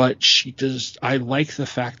 But I like the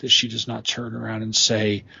fact that she does not turn around and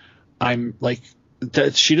say, I'm like,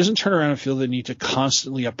 that she doesn't turn around and feel the need to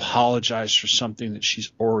constantly apologize for something that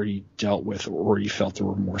she's already dealt with or already felt the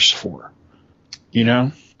remorse for. You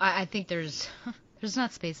know? I think there's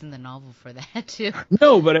not space in the novel for that, too.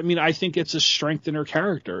 No, but I mean, I think it's a strength in her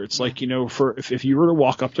character. It's like, you know, if you were to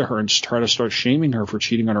walk up to her and try to start shaming her for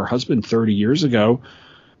cheating on her husband 30 years ago,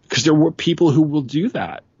 because there were people who will do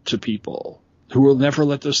that to people, who will never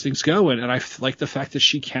let those things go. And I like the fact that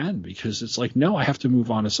she can, because it's like, no, I have to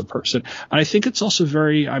move on as a person. And I think it's also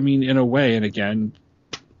very, I mean, in a way, and again,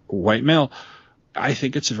 white male, I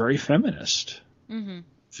think it's very feminist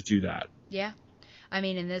to do that. Yeah. I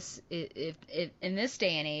mean, in this in this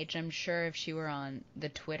day and age, I'm sure if she were on the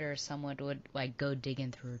Twitter, someone would like go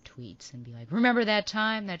digging through her tweets and be like, "Remember that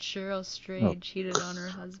time that Cheryl Strayed cheated on her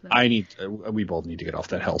husband?" We both need to get off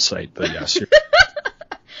that hell site, but yes.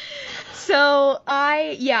 So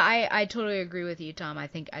I totally agree with you, Tom. I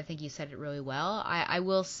think you said it really well. I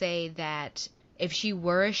will say that if she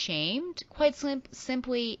were ashamed, quite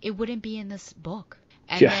simply, it wouldn't be in this book.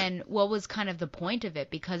 And then what was kind of the point of it?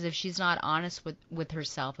 Because if she's not honest with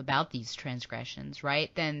herself about these transgressions,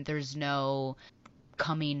 right, then there's no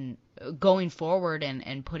going forward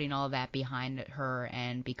and putting all of that behind her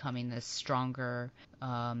and becoming this stronger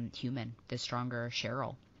human, this stronger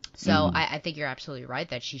Cheryl. So I think you're absolutely right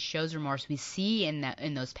that she shows remorse. We see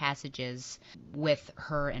in those passages with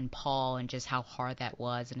her and Paul and just how hard that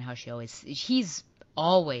was and how he's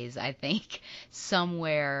always, I think,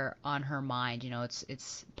 somewhere on her mind. You know,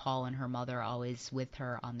 it's Paul and her mother always with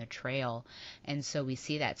her on the trail, and so we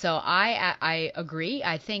see that. So I agree.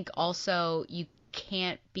 I think also you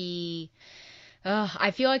can't be.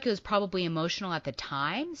 I feel like it was probably emotional at the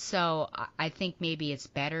time, so I think maybe it's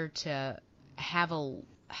better to have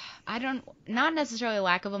not necessarily a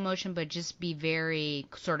lack of emotion, but just be very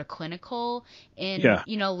sort of clinical in,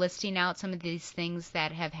 you know, listing out some of these things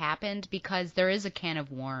that have happened, because there is a can of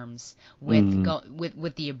worms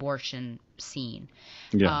with the abortion scene.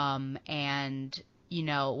 Yeah. And, you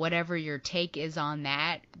know, whatever your take is on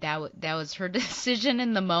that was her decision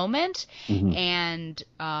in the moment. And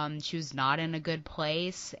she was not in a good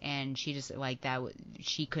place, and she just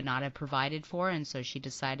she could not have provided for, and so she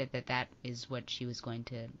decided that is what she was going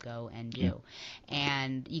to go and do.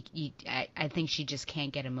 And I think she just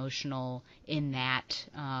can't get emotional in that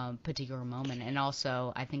particular moment. And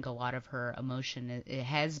also, I think a lot of her emotion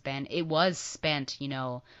it was spent, you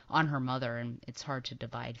know, on her mother, and it's hard to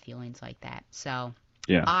divide feelings like that. So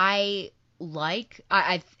I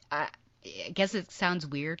guess it sounds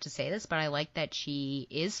weird to say this, but I like that she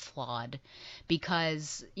is flawed,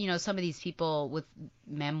 because, you know, some of these people with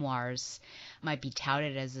memoirs might be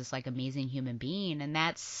touted as this like amazing human being, and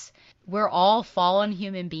we're all fallen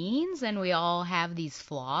human beings and we all have these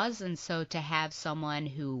flaws. And so to have someone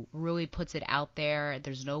who really puts it out there,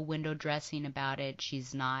 there's no window dressing about it.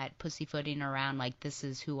 She's not pussyfooting around like, this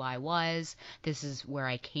is who I was, this is where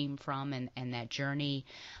I came from, and that journey.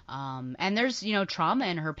 And there's, you know, trauma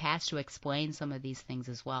in her past to explain some of these things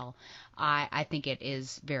as well. I think it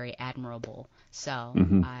is very admirable. So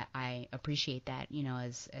I appreciate that, you know,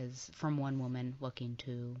 as from one woman looking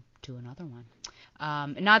to another one.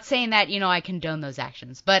 Not saying that, you know, I condone those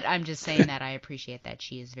actions, but I'm just saying that I appreciate that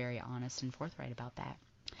she is very honest and forthright about that.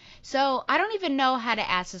 So I don't even know how to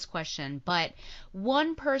ask this question, but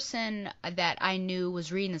one person that I knew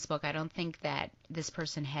was reading this book, I don't think that this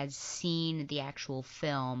person had seen the actual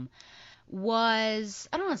film, was,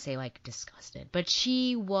 I don't want to say like disgusted, but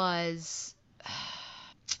she was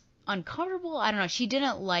uncomfortable. I don't know. She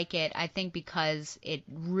didn't like it, I think, because it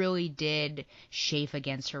really did chafe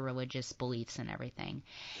against her religious beliefs and everything.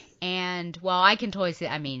 And while I can totally see,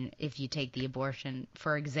 I mean, if you take the abortion,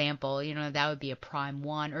 for example, you know, that would be a prime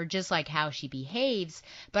one, or just like how she behaves.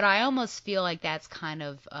 But I almost feel like that's kind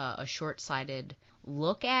of a short-sighted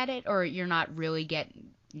look at it, or you're not really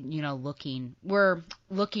we're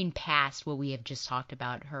looking past what we have just talked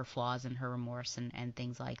about, her flaws and her remorse and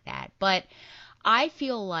things like that. But I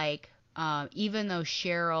feel like even though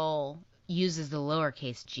Cheryl uses the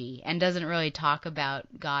lowercase g and doesn't really talk about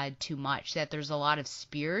God too much, that there's a lot of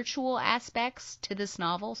spiritual aspects to this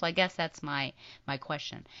novel. So I guess that's my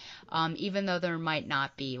question. Even though there might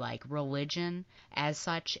not be like religion as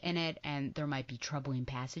such in it, and there might be troubling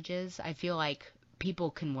passages, I feel like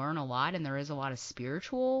people can learn a lot, and there is a lot of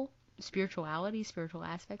spiritual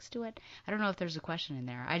aspects to it. I don't know if there's a question in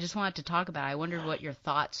there. I just wanted to talk about it. I wondered what your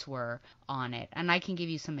thoughts were on it, and I can give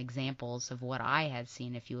you some examples of what I have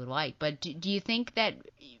seen if you would like. But do you think that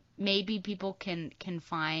maybe people can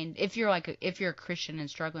find, if you're a Christian and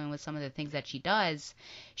struggling with some of the things that she does,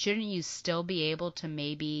 shouldn't you still be able to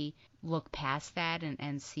maybe look past that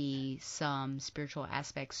and see some spiritual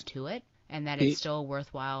aspects to it? and that it's still a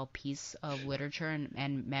worthwhile piece of literature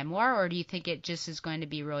and memoir? Or do you think it just is going to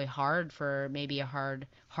be really hard for maybe a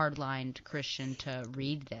hard-lined Christian to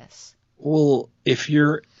read this? Well, if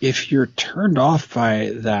you're turned off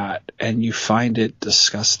by that and you find it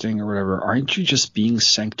disgusting or whatever, aren't you just being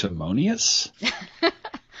sanctimonious?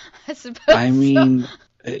 I suppose. I mean,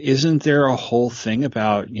 isn't there a whole thing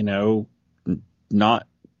about, not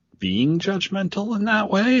being judgmental in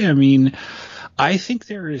that way? I mean, I think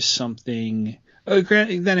there is something.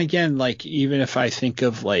 Then again, like, even if I think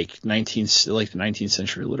of the 19th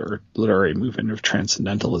century literary movement of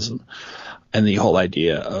transcendentalism and the whole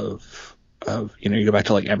idea of you go back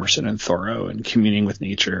to like Emerson and Thoreau and communing with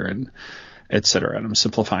nature and et cetera. And I'm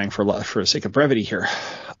simplifying for the sake of brevity here.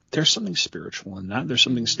 There's something spiritual in that.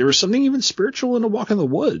 There was something even spiritual in a walk in the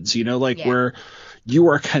woods, where you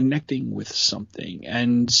are connecting with something.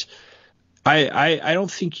 And I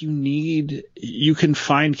don't think you can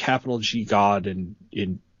find capital G God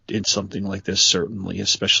in something like this, certainly,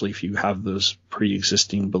 especially if you have those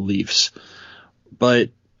pre-existing beliefs. But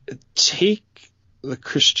take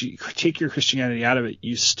your Christianity out of it,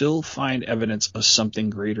 you still find evidence of something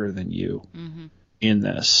greater than you in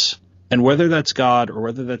this. And whether that's God or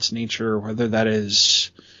whether that's nature, or whether that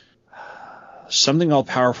is something all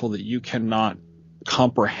powerful that you cannot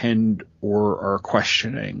comprehend or are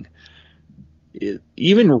questioning,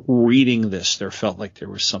 even reading this, there felt like there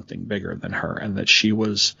was something bigger than her, and that she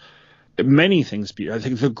was many things. I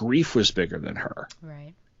think the grief was bigger than her.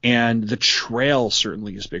 Right. And the trail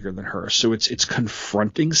certainly is bigger than her. So it's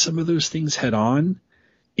confronting some of those things head on.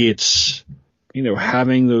 It's,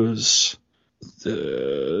 having those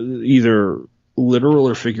either literal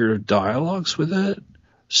or figurative dialogues with it.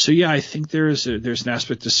 So yeah, I think there's an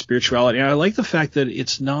aspect of spirituality. And I like the fact that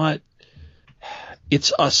it's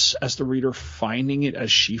us as the reader finding it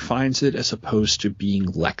as she finds it, as opposed to being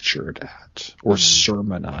lectured at or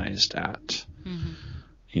sermonized at,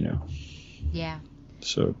 Yeah.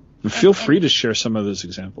 So feel free to share some of those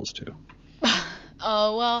examples too.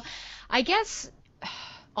 Oh, well, I guess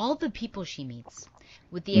all the people she meets,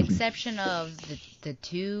 with the exception of the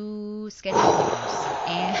two sketchy leaders,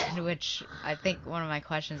 and which I think one of my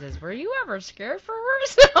questions is, were you ever scared for her?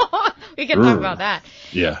 So we can talk about that.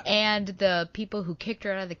 Yeah. And the people who kicked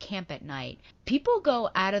her out of the camp at night. People go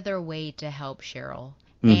out of their way to help Cheryl.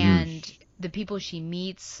 And the people she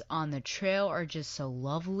meets on the trail are just so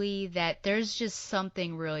lovely that there's just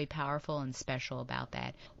something really powerful and special about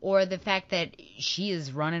that. Or the fact that she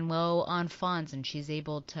is running low on funds and she's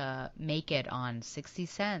able to make it on 60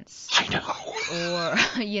 cents. I know.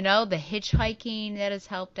 Or, the hitchhiking that has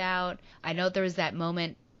helped out. I know there was that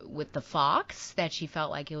moment with the fox that she felt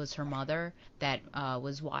like it was her mother that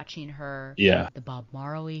was watching her. Yeah. The Bob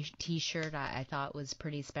Marley t-shirt I thought was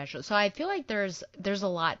pretty special. So I feel like there's a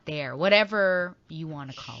lot there, whatever you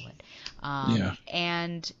want to call it.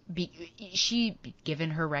 And she, given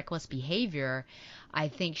her reckless behavior, I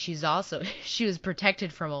think she was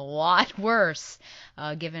protected from a lot worse,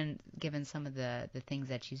 given some of the things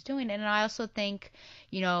that she's doing. And I also think,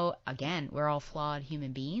 again, we're all flawed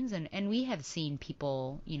human beings, and we have seen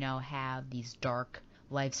people, have these dark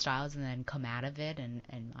lifestyles and then come out of it and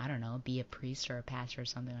I don't know, be a priest or a pastor or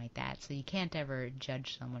something like that. So you can't ever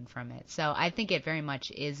judge someone from it. So I think it very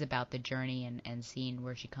much is about the journey and seeing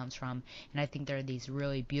where she comes from. And I think there are these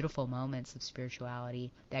really beautiful moments of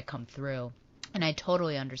spirituality that come through. And I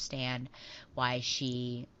totally understand why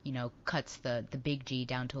she, cuts the big G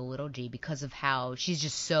down to a little g, because of how she's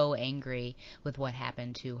just so angry with what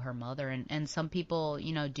happened to her mother. And some people,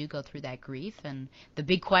 do go through that grief. And the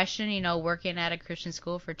big question, working at a Christian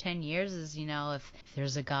school for 10 years is, if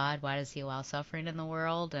there's a God, why does he allow suffering in the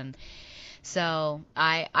world? And so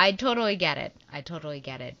I totally get it.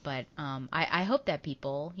 But I hope that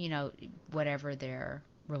people, whatever their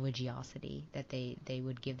religiosity, that they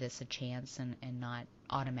would give this a chance and not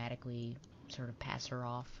automatically sort of pass her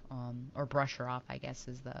off, or brush her off, I guess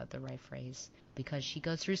is the right phrase, because she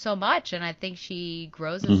goes through so much, and I think she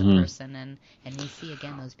grows as a person, and we see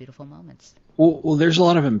again those beautiful moments. Well, there's a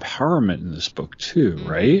lot of empowerment in this book too,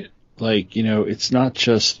 right? Like, it's not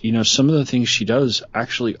just, some of the things she does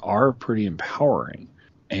actually are pretty empowering.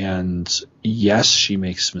 And yes, she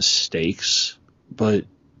makes mistakes, but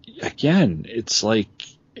again, it's like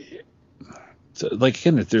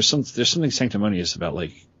again, there's something sanctimonious about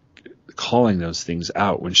like calling those things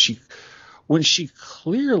out when she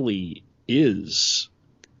clearly is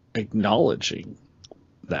acknowledging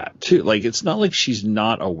that too. Like, it's not like she's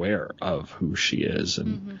not aware of who she is,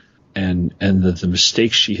 and the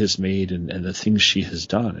mistakes she has made and the things she has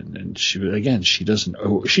done. And she doesn't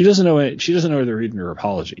owe the reader her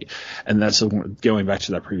apology. And that's going back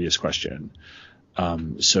to that previous question.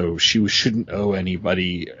 So she shouldn't owe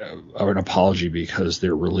anybody an apology because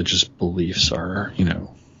their religious beliefs are,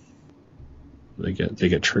 they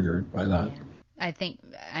get triggered by that.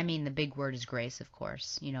 I mean, the big word is grace, of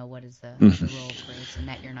course. What is the role of grace, and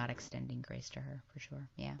that you're not extending grace to her, for sure.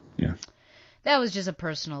 Yeah. Yeah. That was just a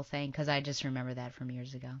personal thing because I just remember that from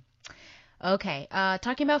years ago. Okay,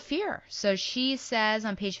 talking about fear. So she says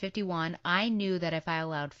on page 51, I knew that if I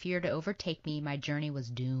allowed fear to overtake me, my journey was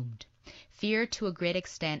doomed. Fear, to a great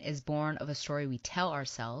extent, is born of a story we tell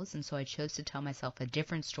ourselves, and so I chose to tell myself a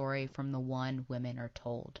different story from the one women are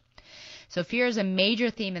told. So fear is a major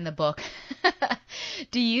theme in the book.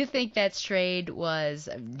 Do you think that Strayed was,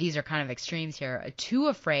 these are kind of extremes here, too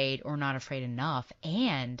afraid or not afraid enough?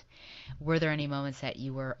 And were there any moments that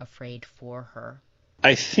you were afraid for her?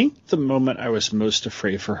 I think the moment I was most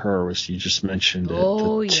afraid for her was, you just mentioned it,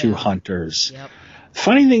 the two hunters. Yep.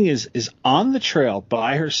 Funny thing is on the trail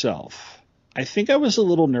by herself, I think I was a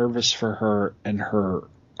little nervous for her and her.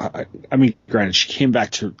 I mean, granted, she came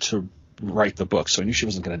back to write the book, so I knew she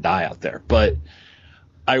wasn't going to die out there. But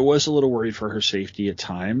I was a little worried for her safety at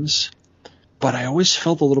times. But I always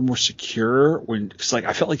felt a little more secure because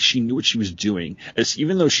I felt like she knew what she was doing,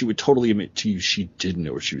 even though she would totally admit to you she didn't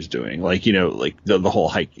know what she was doing. The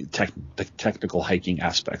whole technical hiking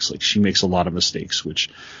aspects. She makes a lot of mistakes, which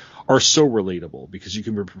are so relatable because you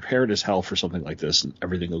can be prepared as hell for something like this and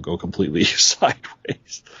everything will go completely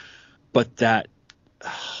sideways. But that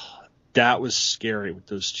was scary with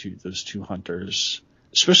those two hunters.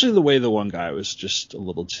 Especially the way the one guy was just a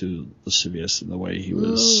little too lascivious in the way he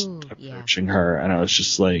was approaching her. And I was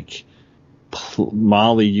just like,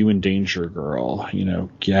 Molly, you in danger, girl.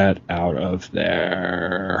 Get out of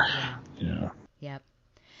there. Yep.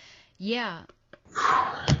 Yeah.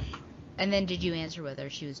 And then did you answer whether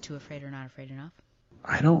she was too afraid or not afraid enough?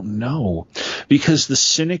 I don't know. Because the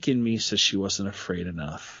cynic in me says she wasn't afraid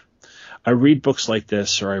enough. I read books like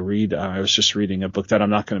this, or I was just reading a book that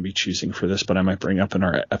I'm not going to be choosing for this, but I might bring up in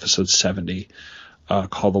our episode 70,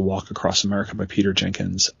 called The Walk Across America by Peter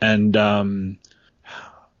Jenkins. And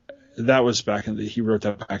that was he wrote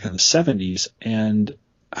that back in the 70s. And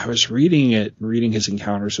I was reading his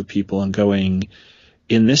encounters with people and going,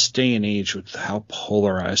 in this day and age with how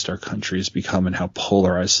polarized our country has become and how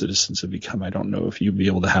polarized citizens have become, I don't know if you'd be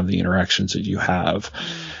able to have the interactions that you have.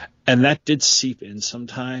 And that did seep in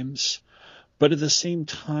sometimes. But at the same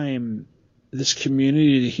time, this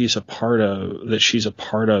community that she's a part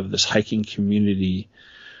of, this hiking community,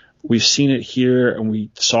 we've seen it here and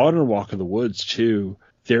we saw it in Walk of the Woods too.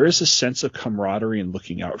 There is a sense of camaraderie and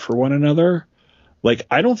looking out for one another.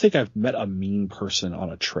 I don't think I've met a mean person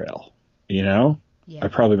on a trail, Yeah. I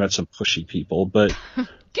probably met some pushy people, but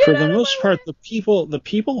for the most part, the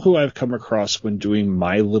people who I've come across when doing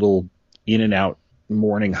my little in and out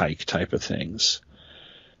morning hike type of things,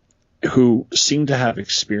 who seem to have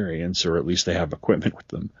experience, or at least they have equipment with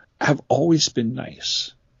them, have always been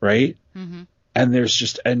nice, right? Mm-hmm. And there's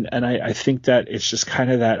just and I think that it's just kind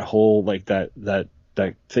of that whole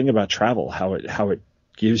that thing about travel, how it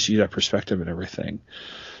gives you that perspective and everything.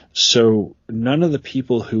 So none of the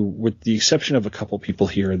people who, with the exception of a couple people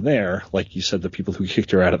here and there, like you said, the people who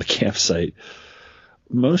kicked her out of the campsite,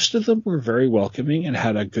 most of them were very welcoming and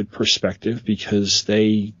had a good perspective because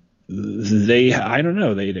they I don't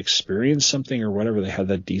know, they'd experienced something or whatever. They had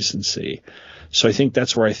that decency. So I think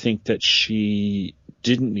that's where I think that she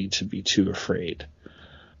didn't need to be too afraid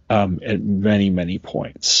at many, many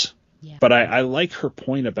points. Yeah. But I like her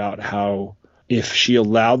point about how if she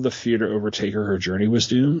allowed the fear to overtake her, her journey was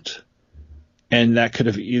doomed. And that could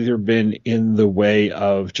have either been in the way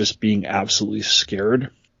of just being absolutely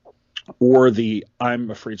scared, or I'm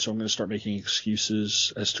afraid, so I'm going to start making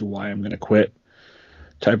excuses as to why I'm going to quit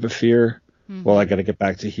type of fear. Mm-hmm. Well, I got to get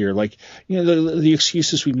back to here. The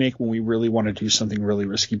excuses we make when we really want to do something really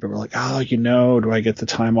risky, but we're like, do I get the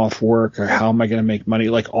time off work, or how am I going to make money?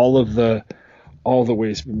 All the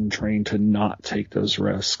ways we've been trained to not take those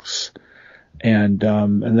risks. And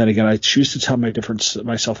then again, I choose to tell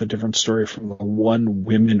myself a different story from the one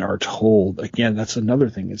women are told. Again, that's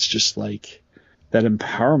another thing. It's just that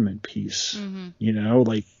empowerment piece,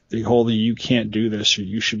 mm-hmm. The whole you can't do this, or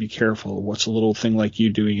you should be careful. What's a little thing like you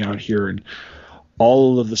doing out here? And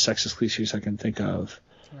all of the sexist cliches I can think of.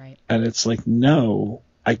 Right. And it's no,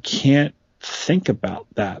 I can't think about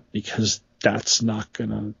that because that's not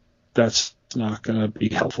gonna be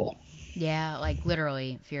helpful. Yeah,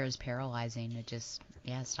 literally, fear is paralyzing. It just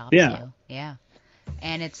stops you. Yeah.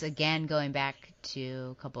 And it's, again, going back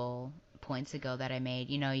to a couple points ago that I made,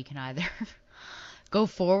 you know, you can either go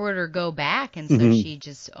forward or go back. And so she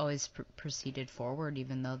just always proceeded forward,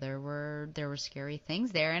 even though there were scary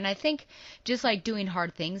things there. And I think just like doing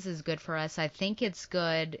hard things is good for us. I think it's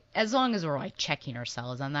good as long as we're like checking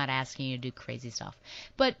ourselves. I'm not asking you to do crazy stuff,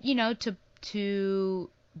 but you know, to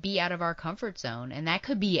be out of our comfort zone. And that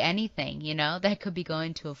could be anything, you know, that could be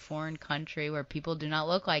going to a foreign country where people do not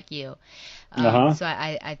look like you. So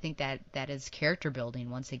I think that is character building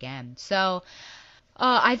once again. So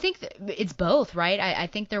I think it's both, right? I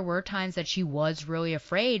think there were times that she was really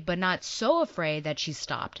afraid, but not so afraid that she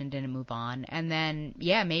stopped and didn't move on. And then,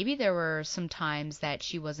 yeah, maybe there were some times that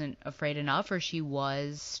she wasn't afraid enough or she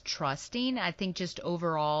was trusting. I think just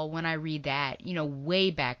overall, when I read that, you know, way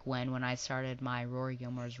back when I started my Rory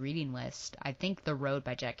Gilmore's reading list, I think The Road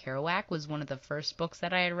by Jack Kerouac was one of the first books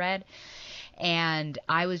that I had read. And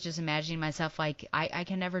I was just imagining myself like, I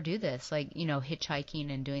can never do this, like, you know,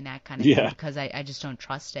 hitchhiking and doing that kind of thing because I just don't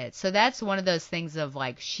trust it. So that's one of those things of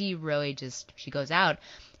like, she really just, she goes out.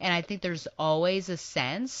 And I think there's always a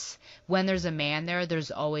sense when there's a man there,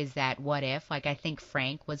 there's always that what if. Like, I think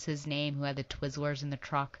Frank was his name, who had the Twizzlers in the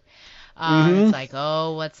truck. It's like,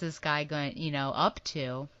 oh, what's this guy going, you know, up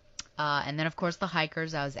to? And then, of course, the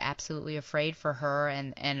hikers. I was absolutely afraid for her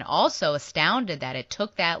and also astounded that it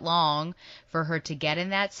took that long for her to get in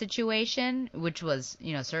that situation, which was,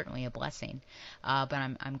 you know, certainly a blessing. But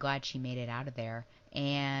I'm glad she made it out of there.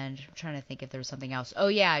 And I'm trying to think if there was something else. Oh,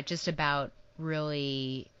 yeah, just about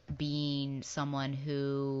really being someone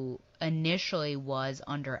who initially was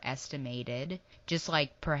underestimated, just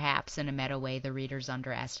like perhaps in a meta way the readers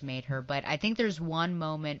underestimate her. But I think there's one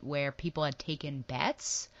moment where people had taken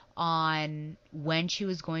bets on when she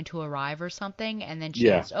was going to arrive or something, and then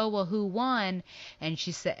she asked, oh, well, who won? And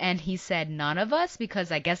she said, and he said, none of us,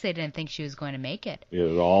 because I guess they didn't think she was going to make it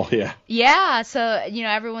at all. Yeah, so you know,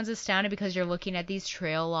 everyone's astounded because you're looking at these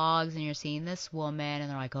trail logs and you're seeing this woman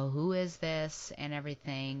and they're like, oh, who is this and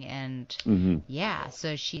everything. And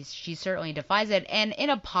so she certainly defies it, and in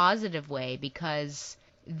a positive way, because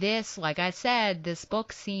this, like I said, this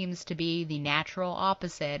book seems to be the natural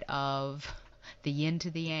opposite of the yin to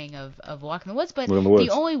the yang of Walk in the Woods. But the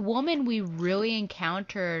only woman we really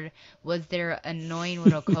encountered was their annoying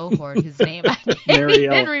little cohort whose name I can't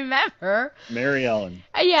even remember. Mary Ellen.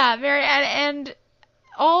 Yeah, Mary Ellen. And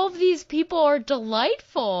all of these people are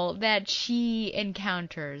delightful that she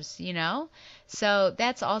encounters, you know? So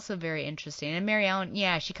that's also very interesting. And Mary Ellen,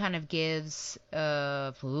 yeah, she kind of gives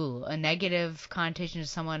a negative connotation to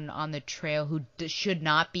someone on the trail who should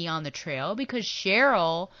not be on the trail, because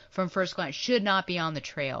Cheryl from First Glance should not be on the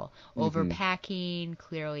trail. Overpacking,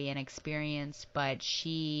 clearly inexperienced, but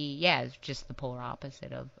she, is just the polar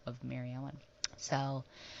opposite of Mary Ellen. So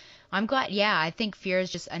I'm glad, I think fear is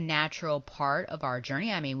just a natural part of our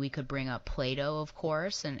journey. I mean, we could bring up Plato, of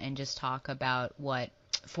course, and just talk about what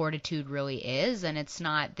fortitude really is, and it's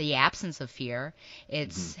not the absence of fear.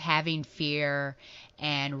 It's having fear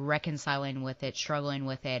and reconciling with it, struggling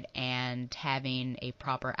with it, and having a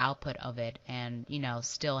proper output of it, and, you know,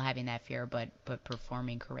 still having that fear, but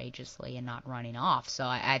performing courageously and not running off. So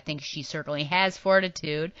I think she certainly has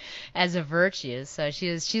fortitude as a virtue. So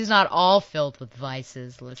she's not all filled with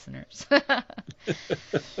vices, listeners.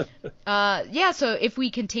 So if we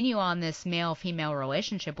continue on this male-female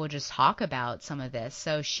relationship, we'll just talk about some of this.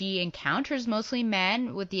 So she encounters mostly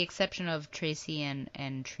men, with the exception of Tracy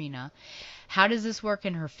and Trina. How does this work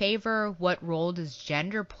in her favor? What role does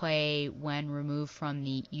gender play when removed from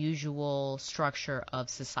the usual structure of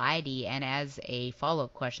society? And as a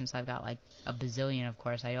follow-up question, so I've got like a bazillion, of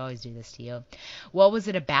course, I always do this to you. What was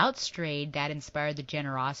it about Strayed that inspired the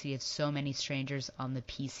generosity of so many strangers on the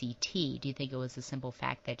PCT? Do you think it was the simple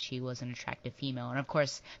fact that she was an attractive female? And of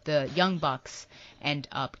course, the Young Bucks end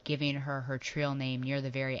up giving her trail name near the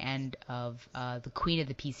very end of the Queen of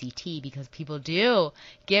the PCT, because people do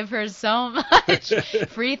give her so much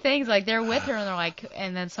free things. Like, they're with her and they're like,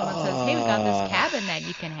 and then someone says, hey, we got this cabin that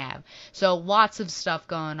you can have. So lots of stuff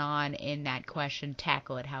going on in that question.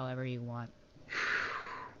 Tackle it however you want.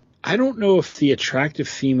 I don't know if the attractive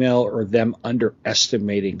female or them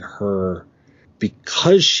underestimating her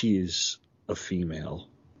because she's a female,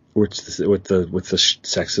 with the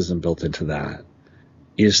sexism built into that,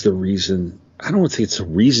 is the reason. I don't think it's the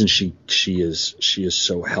reason she is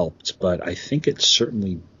so helped, but I think it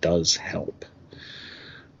certainly does help,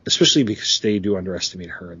 especially because they do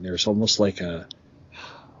underestimate her, and there's almost like a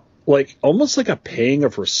paying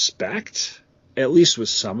of respect, at least with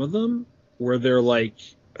some of them, where they're like,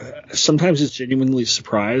 sometimes it's genuinely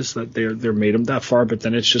surprised that they're made them that far, but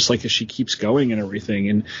then it's just like as she keeps going and everything.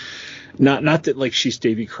 And Not that like she's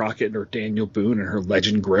Davy Crockett or Daniel Boone and her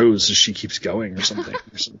legend grows as she keeps going or something,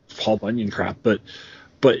 or some Paul Bunyan crap, but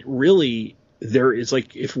really there is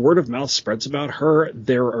like, if word of mouth spreads about her,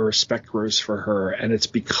 there a respect grows for her, and it's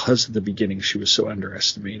because at the beginning she was so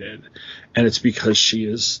underestimated, and it's because she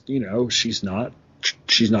is, you know, she's not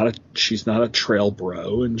a trail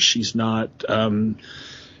bro, and she's not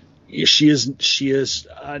she is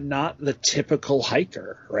not the typical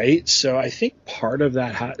hiker, right? So I think part of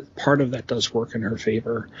that does work in her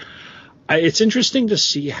favor. It's interesting to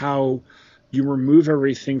see how you remove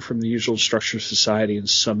everything from the usual structure of society, and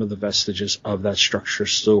some of the vestiges of that structure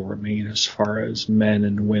still remain as far as men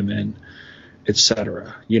and women,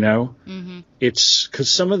 etc. You know, it's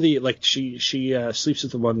because some of the, like, she sleeps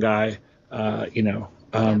with the one guy,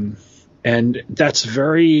 and that's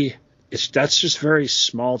just very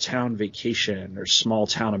small town vacation or small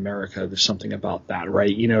town America. There's something about that,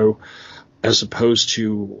 right? You know, as opposed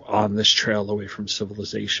to on this trail away from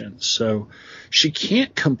civilization. So she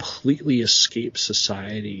can't completely escape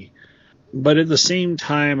society, but at the same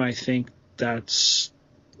time, I kind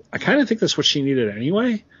of think that's what she needed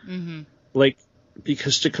anyway. Like,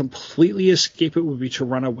 because to completely escape it would be to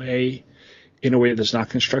run away in a way that's not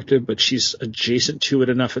constructive, but she's adjacent to it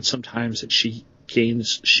enough at some times that she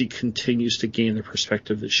continues to gain the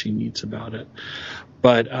perspective that she needs about it.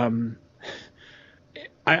 But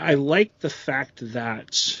I like the fact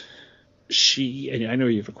that and I know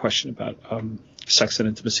you have a question about sex and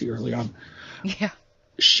intimacy early on. Yeah.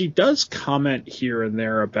 She does comment here and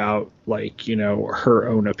there about, like, you know, her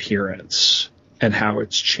own appearance and how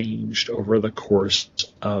it's changed over the course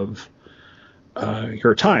of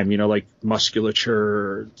her time, you know, like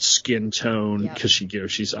musculature, skin tone, because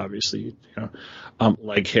she's obviously,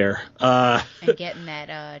 leg hair. And getting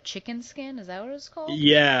that chicken skin, is that what it's called?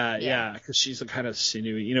 Yeah, because she's a kind of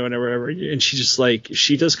sinewy, you know, and whatever. And she just, like,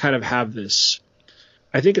 she does kind of have this,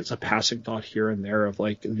 I think it's a passing thought here and there of,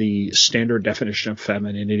 like, the standard definition of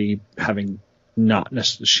femininity having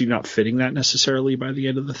she not fitting that necessarily by the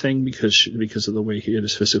end of the thing because of the way it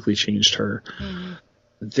has physically changed her.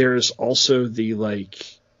 There's also the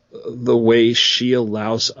way she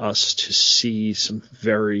allows us to see some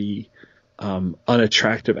very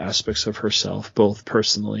unattractive aspects of herself, both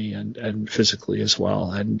personally and physically as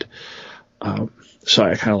well. And so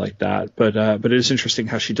I kind of like that. But it is interesting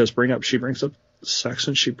how she brings up sex,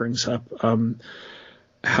 and she brings up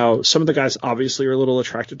how some of the guys obviously are a little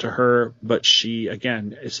attracted to her, but she,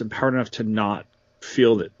 again, is empowered enough to not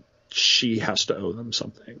feel that she has to owe them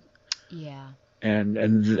something. Yeah.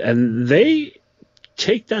 And they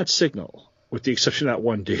take that signal, with the exception of that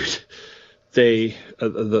one dude. They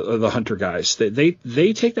the hunter guys.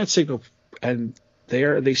 They take that signal, and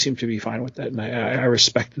they seem to be fine with that, and I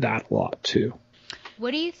respect that a lot too.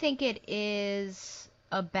 What do you think it is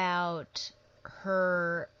about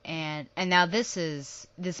her and now this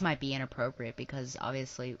might be inappropriate because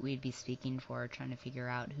obviously we'd be speaking for her, trying to figure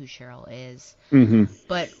out who Cheryl is.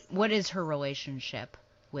 But what is her relationship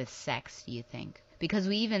with sex, do you think? Because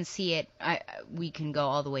we even see it, we can go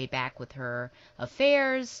all the way back with her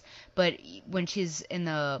affairs, but when she's in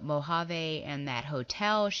the Mojave and that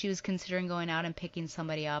hotel, she was considering going out and picking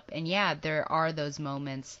somebody up. And yeah, there are those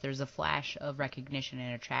moments, there's a flash of recognition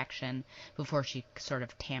and attraction before she sort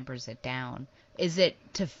of tampers it down. Is it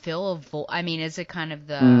to fill a void? I mean, is it kind of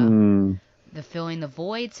the filling the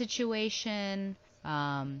void situation?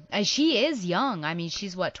 She is young. I mean,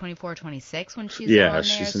 she's what, 24, 26 when she's on there.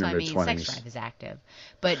 She's in her mid-20s. Sex drive is active.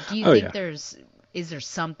 But do you think is there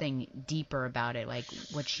something deeper about it, like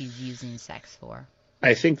what she's using sex for?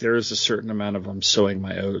 I think there is a certain amount of sowing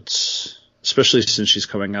my oats, especially since she's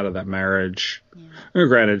coming out of that marriage. Yeah.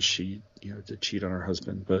 Granted, she did cheat on her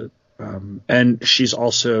husband, but and she's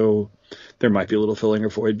also, there might be a little filling her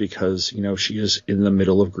void because she is in the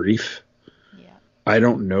middle of grief. Yeah. I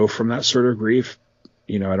don't know from that sort of grief.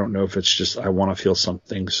 I don't know if it's just, I want to feel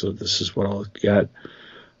something, so this is what I'll get.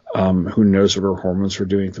 Who knows what her hormones were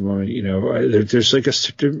doing at the moment? There's like a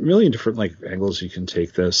million different angles you can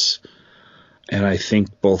take this. And I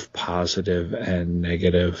think both positive and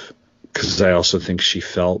negative, because I also think she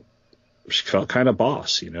felt kind of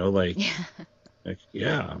boss,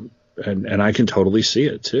 yeah. And I can totally see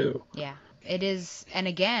it too. Yeah. It is, and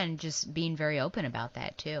again, just being very open about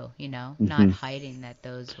that too, not hiding that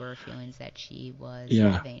those were feelings that she was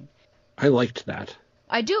having. I liked that.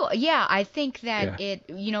 I do, yeah. I think that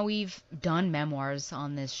we've done memoirs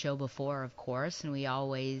on this show before, of course, and we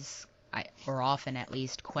always, or often at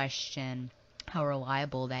least, question how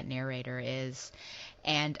reliable that narrator is.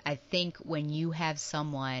 And I think when you have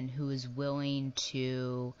someone who is willing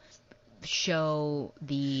to show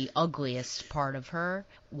the ugliest part of her,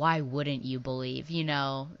 why wouldn't you believe,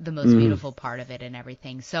 the most beautiful part of it and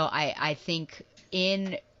everything? So I think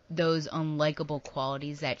in those unlikable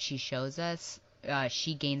qualities that she shows us,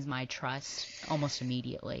 she gains my trust almost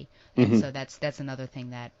immediately. And so that's another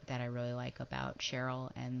thing that I really like about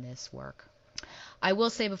Cheryl and this work. I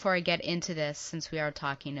will say before I get into this, since we are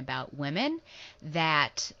talking about women,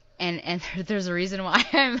 that and there's a reason why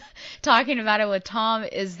I'm talking about it with Tom,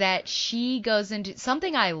 is that she goes into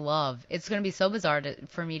something I love. It's going to be so bizarre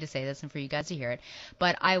for me to say this and for you guys to hear it,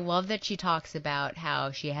 but I love that she talks about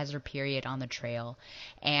how she has her period on the trail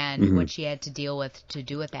and what she had to deal with to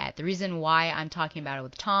do with that. The reason why I'm talking about it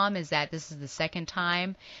with Tom is that this is the second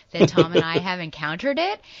time that Tom and I have encountered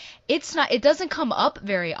it. It doesn't come up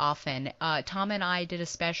very often. Tom and I did a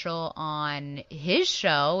special on his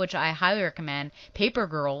show, which I highly recommend, Paper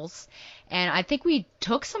Girls. And I think we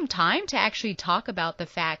took some time to actually talk about the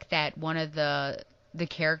fact that one of the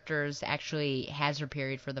characters actually has her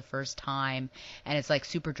period for the first time, and it's like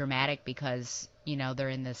super dramatic because they're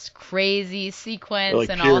in this crazy sequence,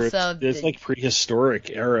 and also it's like prehistoric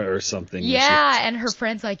era or something. Yeah, and her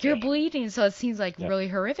friend's like, you're bleeding, so it seems like really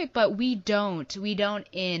horrific. But we don't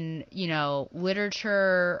in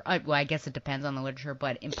literature. Well, I guess it depends on the literature,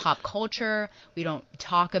 but in pop culture, we don't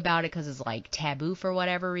talk about it because it's like taboo for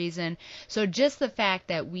whatever reason. So just the fact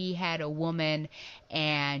that we had a woman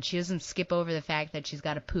and she doesn't skip over the fact that she's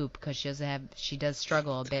got to poop because she does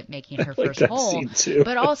struggle a bit making her like first that hole, scene too.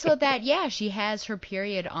 but also that she has her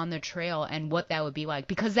period on the trail and what that would be like,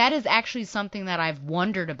 because that is actually something that I've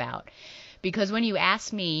wondered about. Because when you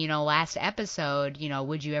asked me, last episode,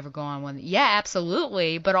 would you ever go on one? Yeah,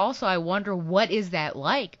 absolutely. But also I wonder, what is that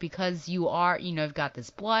like? Because you are, you've got this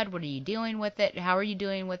blood. What are you dealing with it? How are you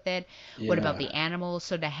dealing with it? Yeah. What about the animals?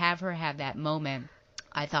 So to have her have that moment,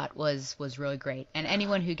 I thought was really great. And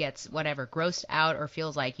anyone who gets grossed out or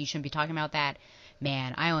feels like you shouldn't be talking about that,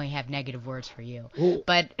 man, I only have negative words for you. Well,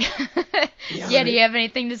 but do you have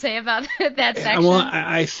anything to say about that section? Well,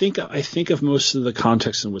 I think of most of the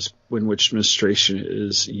context in which menstruation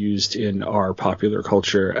is used in our popular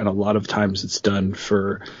culture, and a lot of times it's done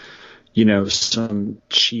for some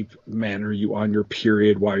cheap manner. You on your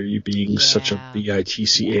period? Why are you being such a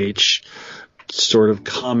bitch sort of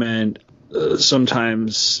comment?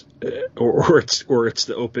 Sometimes, or it's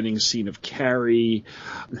the opening scene of Carrie.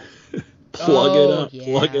 Plug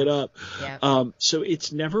it up. Yeah. So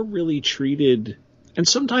it's never really treated, and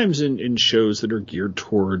sometimes in shows that are geared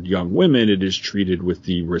toward young women, it is treated with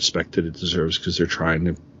the respect that it deserves because they're trying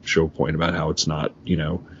to show a point about how it's not,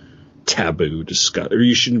 taboo, discuss, or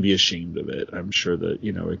you shouldn't be ashamed of it. I'm sure that,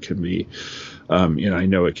 it can be, I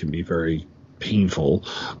know it can be very painful.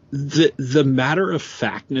 The matter of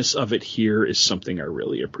factness of it here is something I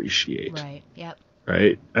really appreciate. Right. Yep.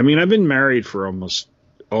 Right. I mean, I've been married for almost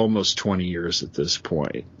 20 years at this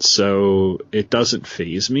point, so it doesn't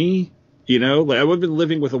faze me. I've been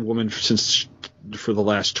living with a woman for the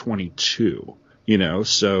last 22.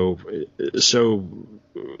 So this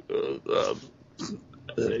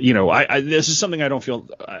is something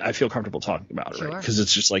I feel comfortable talking about, sure. Right? Because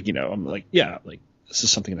it's just like, I'm like, this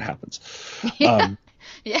is something that happens. Yeah,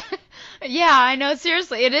 I know.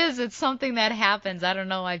 Seriously, it is. It's something that happens. I don't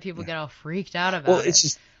know why people get all freaked out about it.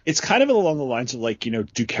 Well, it's kind of along the lines of like,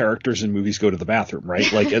 do characters in movies go to the bathroom,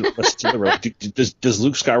 right? Like, does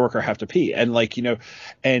Luke Skywalker have to pee? And like,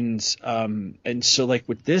 and so like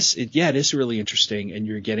with this, it is really interesting, and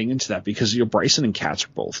you're getting into that because Bryson and Katz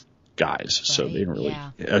are both guys, right, so they didn't really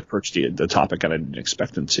approach the topic, and I didn't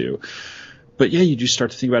expect them to. But yeah, you do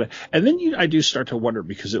start to think about it, and then I do start to wonder,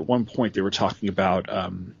 because at one point they were talking about,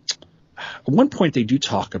 they do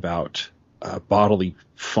talk about bodily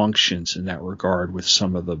functions in that regard with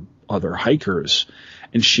some of the other hikers,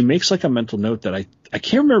 and she makes like a mental note that I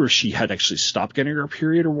can't remember if she had actually stopped getting her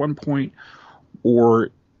period at one point, or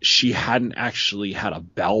she hadn't actually had a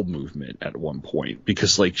bowel movement at one point,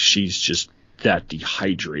 because like she's just that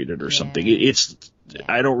dehydrated or something.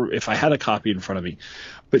 I don't, if I had a copy in front of me,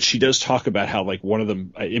 but she does talk about how like one of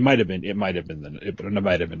them, it might have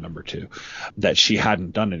been number 2, that she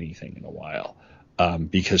hadn't done anything in a while,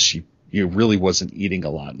 because she really wasn't eating a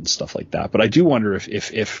lot and stuff like that. But I do wonder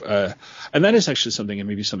if and that is actually something, and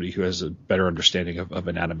maybe somebody who has a better understanding of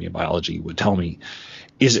anatomy and biology would tell me,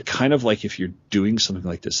 is it kind of like if you're doing something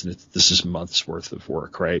like this, and this is months worth of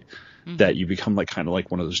work, right? Mm-hmm. That you become like kind of like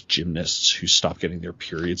one of those gymnasts who stop getting their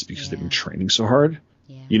periods because they've been training so hard.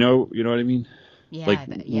 Yeah. You know what I mean? Yeah, like,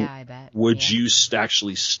 I bet. Would you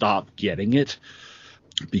actually stop getting it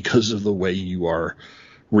because of the way you are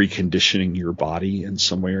reconditioning your body in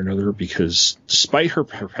some way or another, because despite her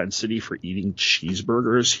propensity for eating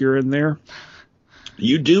cheeseburgers here and there,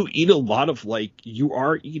 you do eat a lot of, like, you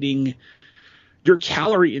are eating, your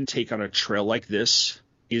calorie intake on a trail like this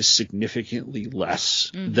is significantly less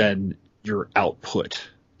than your output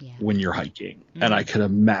when you're hiking. And I can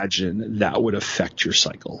imagine that would affect your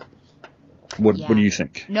cycle. What do you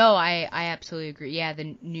think? No, I absolutely agree. Yeah,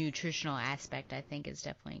 the nutritional aspect, I think, is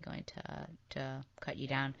definitely going to cut you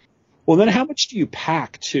down. Well, then how much do you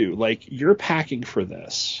pack, too? Like, you're packing for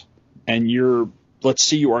this, and let's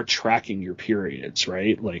say you are tracking your periods,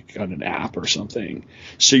 right? Like, on an app or something.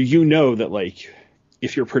 So you know that, like,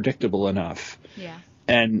 if you're predictable enough. Yeah.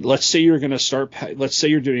 And let's say you're going to start, let's say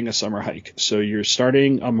you're doing a summer hike. So you're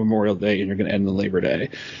starting on Memorial Day and you're going to end on Labor Day.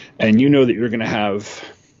 And you know that you're going to have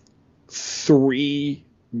 3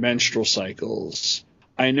 menstrual cycles.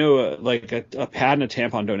 I know a pad and a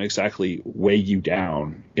tampon don't exactly weigh you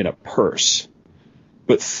down in a purse,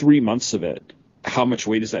 but 3 months of it, how much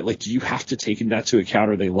weight is that? Like, do you have to take that into account?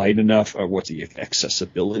 Are they light enough? Or what's the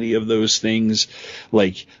accessibility of those things?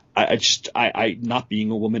 Like, I not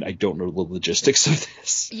being a woman, I don't know the logistics of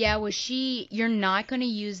this. Yeah, well, you're not going to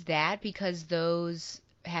use that because those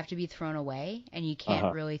have to be thrown away and you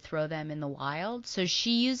can't really throw them in the wild. So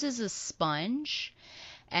she uses a sponge,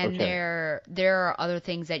 and there are other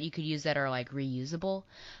things that you could use that are like reusable.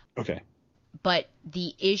 Okay. But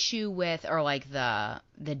the issue with, or like the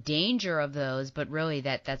danger of those, but really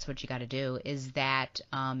that's what you got to do, is that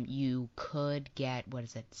you could get,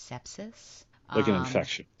 sepsis? Like an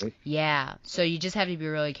infection, right? Yeah. So you just have to be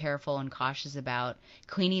really careful and cautious about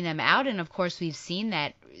cleaning them out. And, of course, we've seen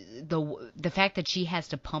that the fact that she has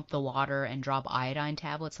to pump the water and drop iodine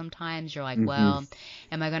tablets sometimes, you're like, well,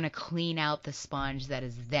 am I going to clean out the sponge that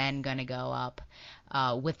is then going to go up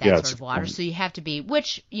with that sort of water? So you have to be,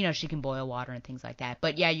 which, she can boil water and things like that.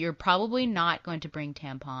 But, yeah, you're probably not going to bring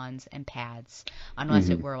tampons and pads unless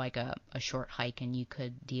it were like a short hike and you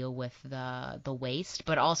could deal with the waste.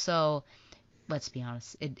 But also, let's be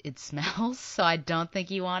honest, it smells, so I don't think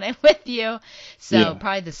you want it with you. So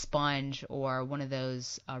probably the sponge or one of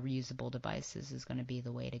those reusable devices is going to be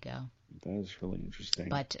the way to go. That is really interesting.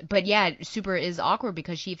 But yeah, Super is awkward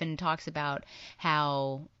because she even talks about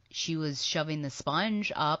how she was shoving the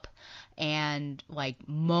sponge up and like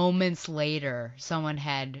moments later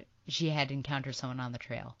she had encountered someone on the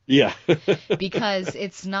trail. Yeah. Because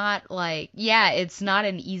it's not it's not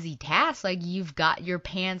an easy task. Like, your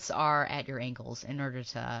pants are at your ankles in order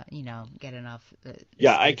to, get enough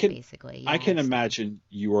space, basically. I can imagine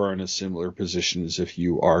you are in a similar position as if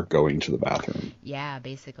you are going to the bathroom. Yeah,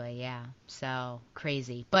 basically, yeah. So,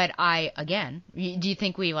 crazy. But do you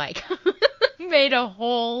think we, made a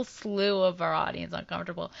whole slew of our audience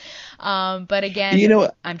uncomfortable? But again,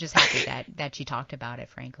 I'm just happy that she talked about it,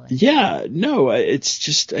 frankly. Yeah, no, it's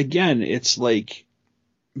just, again, it's like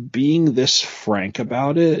being this frank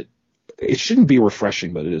about it. It shouldn't be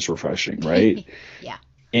refreshing, but it is refreshing, right? Yeah.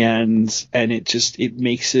 And it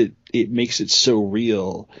makes it so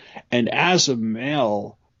real. And as a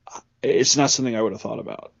male, it's not something I would have thought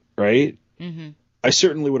about, right? Mm-hmm. I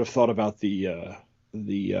certainly would have thought about the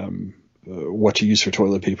what to use for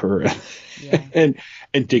toilet paper and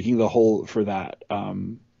digging the hole for that.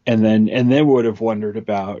 And then would have wondered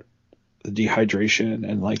about the dehydration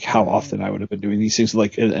and like how often I would have been doing these things,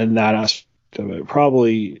 like, and that aspect of it,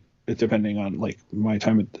 probably depending on like my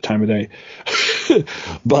time of day.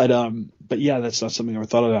 But yeah, that's not something I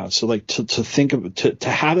thought about. So like to think of, to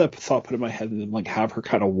have that thought put in my head and then like have her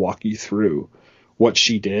kind of walk you through what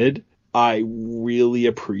she did, I really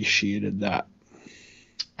appreciated that.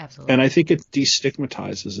 Absolutely. And I think it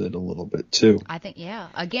destigmatizes it a little bit too. I think, yeah.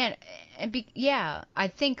 Again, I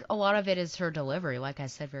think a lot of it is her delivery. Like I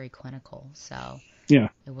said, very clinical. So yeah,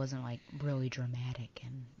 it wasn't like really dramatic,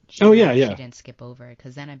 and she didn't skip over it,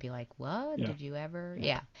 because then I'd be like, what? Yeah. Did you ever?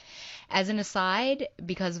 Yeah. As an aside,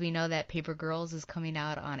 because we know that Paper Girls is coming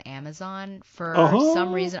out on Amazon, for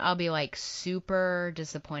some reason I'll be like super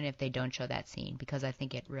disappointed if they don't show that scene, because I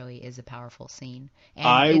think it really is a powerful scene.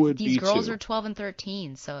 And these girls are 12 and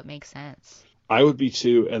 13, so it makes sense. I would be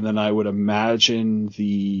too, and then I would imagine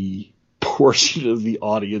the portion of the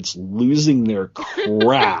audience losing their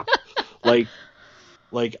crap. like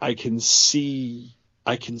I can see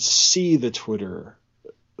the Twitter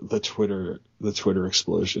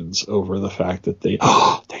explosions over the fact that they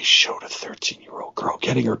showed a 13-year-old girl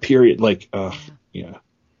getting her period. Like, yeah,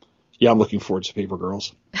 I'm looking forward to Paper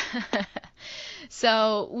Girls.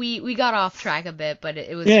 So we got off track a bit, but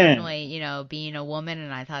it was certainly, being a woman,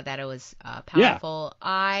 and I thought that it was powerful.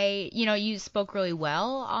 Yeah. You spoke really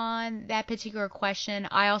well on that particular question.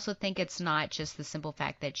 I also think it's not just the simple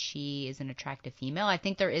fact that she is an attractive female. I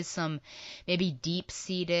think there is some maybe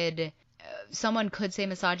deep-seated, someone could say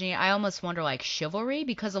misogyny. I almost wonder like chivalry,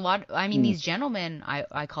 because these gentlemen,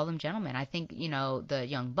 I call them gentlemen. I think, the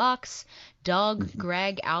Young Bucks, Doug,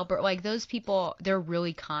 Greg, Albert, like those people, they're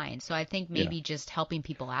really kind. So I think maybe just helping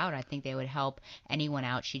people out, I think they would help anyone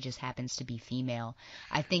out. She just happens to be female.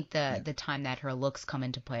 I think the time that her looks come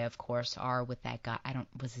into play, of course, are with that guy.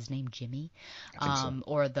 Was his name Jimmy? I think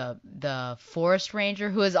so. Or the forest ranger,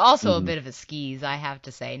 who is also a bit of a skeeze, I have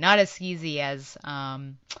to say. Not as skeezy as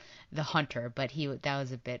the hunter, but that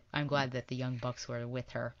was a bit. I'm glad that the Young Bucks were with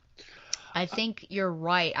her. I think you're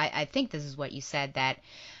right. I think this is what you said, that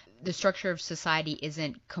the structure of society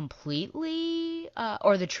isn't completely,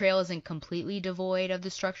 or the trail isn't completely devoid of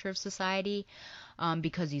the structure of society,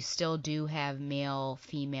 because you still do have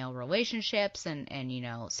male-female relationships and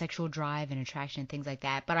sexual drive and attraction and things like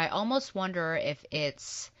that. But I almost wonder if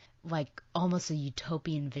it's like almost a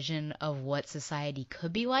utopian vision of what society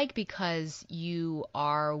could be like, because you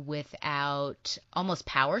are without almost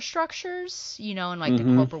power structures, in like the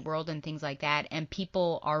corporate world and things like that, and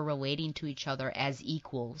people are relating to each other as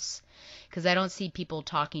equals. Because I don't see people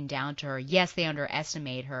talking down to her. Yes, they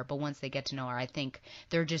underestimate her, but once they get to know her, I think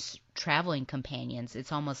they're just traveling companions.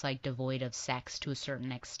 It's almost like devoid of sex to a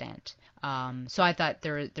certain extent. So I thought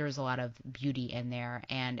there's a lot of beauty in there,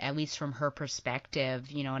 and at least from her perspective,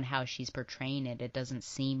 and how she's portraying it, it doesn't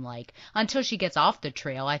seem like, until she gets off the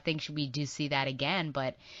trail, I think we do see that again,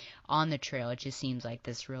 but on the trail, it just seems like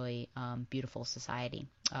this really beautiful society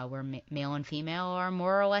where male and female are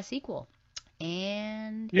more or less equal.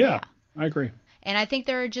 And yeah, I agree. And I think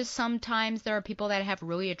there are people that have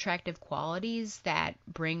really attractive qualities that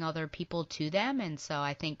bring other people to them. And so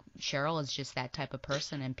I think Cheryl is just that type of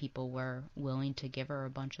person, and people were willing to give her a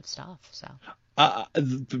bunch of stuff. So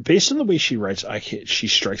based on the way she writes, she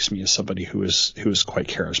strikes me as somebody who is quite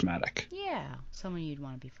charismatic. Yeah, someone you'd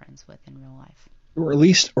want to be friends with in real life.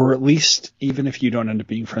 Or at least, even if you don't end up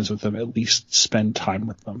being friends with them, at least spend time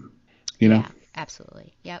with them. Yeah,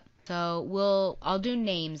 absolutely. Yep. So I'll do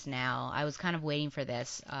names now. I was kind of waiting for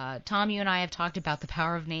this. Tom, you and I have talked about the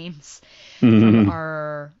power of names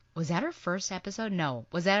from was that our first episode? No.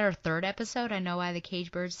 Was that our third episode? I Know Why the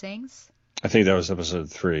Caged Bird Sings? I think that was episode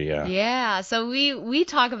 3, yeah. Yeah, so we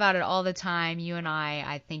talk about it all the time. You and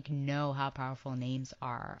I think, know how powerful names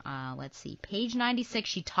are. Let's see. Page 96,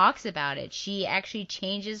 she talks about it. She actually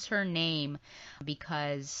changes her name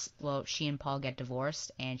because, she and Paul get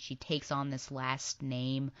divorced, and she takes on this last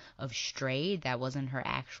name of Strayed. That wasn't her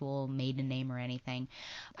actual maiden name or anything.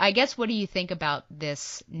 I guess, what do you think about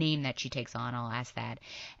this name that she takes on? I'll ask that.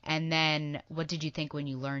 And then, what did you think when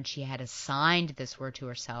you learned she had assigned this word to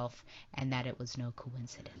herself, and that it was no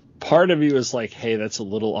coincidence? Part of me was like, hey, that's a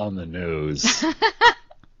little on the nose.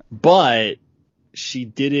 But she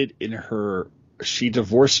did it she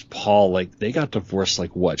divorced Paul, like they got divorced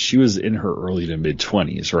like what? She was in her early to mid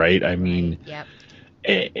 20s, right? I mean, yep.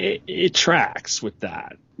 It tracks with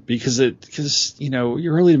that because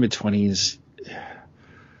your early to mid 20s,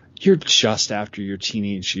 you're just after your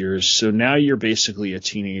teenage years. So now you're basically a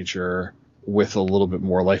teenager with a little bit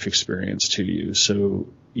more life experience to you. So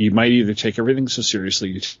you might either take everything so seriously,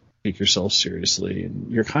 you take yourself seriously,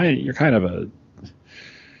 and you're kind of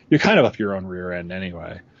up your own rear end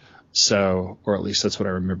anyway. So, or at least that's what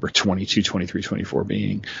I remember 22, 23, 24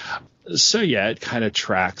 being. So yeah, it kind of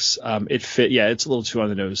tracks. It's a little too on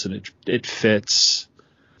the nose, and it fits.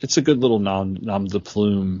 It's a good little nom de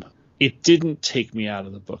plume. It didn't take me out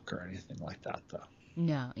of the book or anything like that, though.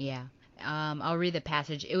 No, yeah. I'll read the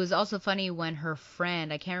passage. It was also funny when her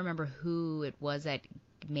friend, I can't remember who it was that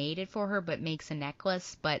made it for her, but makes a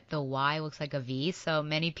necklace, but the Y looks like a V, so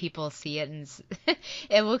many people see it and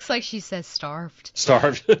it looks like she says starved.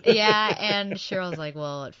 Yeah, and Cheryl's like,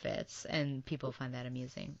 well, it fits, and people find that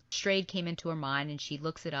amusing. Strayed came into her mind, and she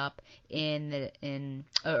looks it up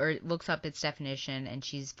looks up its definition, and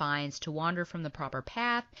she finds to wander from the proper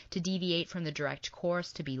path, to deviate from the direct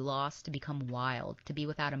course, to be lost, to become wild, to be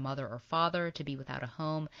without a mother or father, to be without a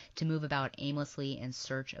home, to move about aimlessly in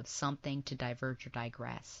search of something, to diverge or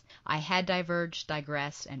digress. I had diverged,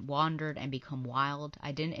 digressed, and wandered and become wild.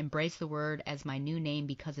 I didn't embrace the word as my new name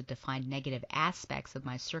because it defined negative aspects of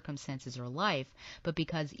my circumstances or life, but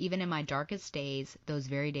because even in my darkest days, those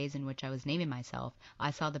very days in which I was naming myself,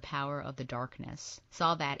 I saw the power of the darkness,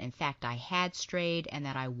 saw that, in fact, I had strayed, and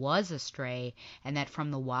that I was a stray, and that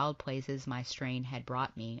from the wild places my straying had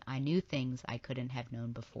brought me, I knew things I couldn't have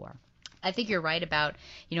known before. I think you're right about,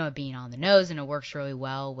 it being on the nose, and it works really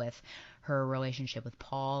well with her relationship with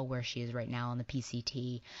Paul, where she is right now on the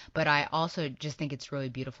PCT. But I also just think it's really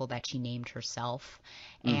beautiful that she named herself.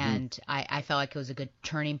 Mm-hmm. And I felt like it was a good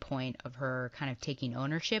turning point of her kind of taking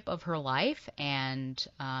ownership of her life. And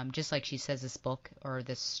just like she says, this book or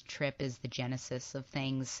this trip is the genesis of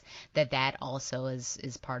things, that also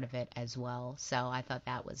is part of it as well. So I thought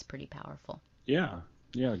that was pretty powerful. Yeah,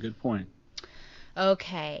 good point.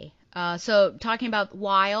 Okay. So talking about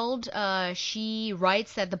Wild, she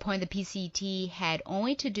writes that the point of the PCT had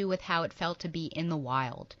only to do with how it felt to be in the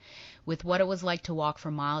wild, with what it was like to walk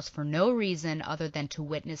for miles for no reason other than to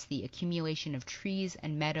witness the accumulation of trees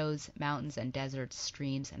and meadows, mountains and deserts,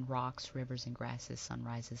 streams and rocks, rivers and grasses,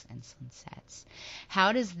 sunrises and sunsets.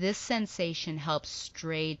 How does this sensation help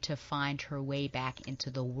Stray to find her way back into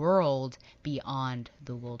the world beyond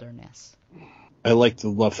the wilderness? I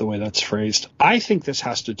love the way that's phrased. I think this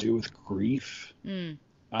has to do with grief.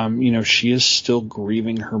 She is still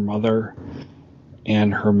grieving her mother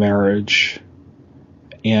and her marriage.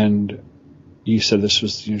 And you said this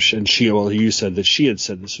was, you said that she had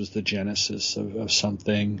said this was the genesis of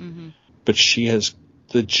something. Mm-hmm. But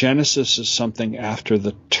the genesis is something after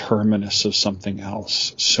the terminus of something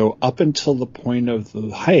else. So up until the point of the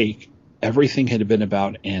hike, everything had been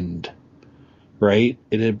about end, right?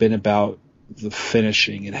 It had been about the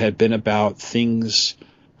finishing. It had been about things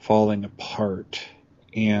falling apart.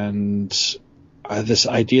 And this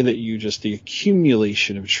idea that the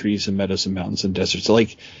accumulation of trees and meadows and mountains and deserts,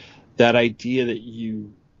 like that idea that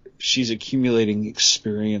she's accumulating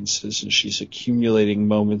experiences and she's accumulating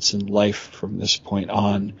moments in life from this point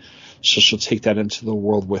on. So she'll take that into the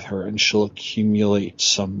world with her and she'll accumulate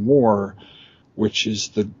some more, which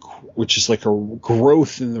is like a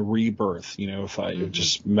growth in the rebirth. If I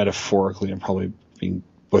just metaphorically, I'm probably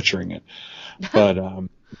butchering it, but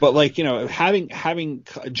like, having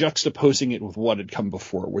juxtaposing it with what had come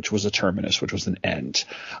before, which was a terminus, which was an end,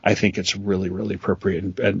 I think it's really, really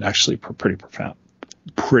appropriate and actually pretty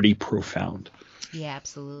profound. Yeah,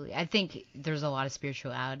 absolutely. I think there's a lot of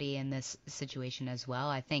spirituality in this situation as well.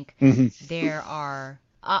 I think there are.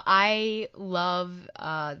 I love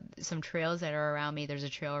some trails that are around me. There's a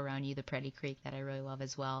trail around you, the Pretty Creek, that I really love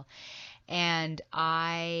as well. And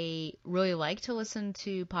I really like to listen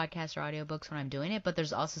to podcasts or audiobooks when I'm doing it, but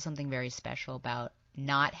there's also something very special about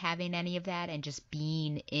not having any of that and just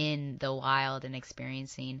being in the wild and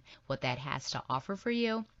experiencing what that has to offer for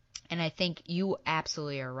you. And I think you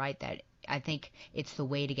absolutely are right that I think it's the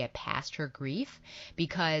way to get past her grief,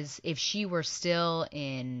 because if she were still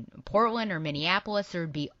in Portland or Minneapolis, there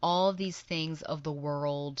would be all of these things of the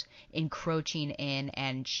world encroaching in,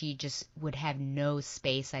 and she just would have no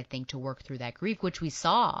space, I think, to work through that grief, which we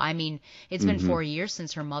saw. I mean, it's been 4 years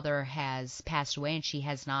since her mother has passed away, and she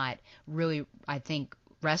has not really, I think,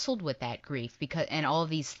 wrestled with that grief, and all of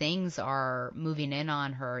these things are moving in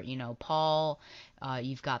on her. Paul,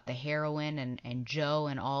 you've got the heroin and Joe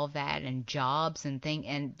and all of that, and jobs and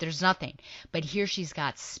and there's nothing. But here she's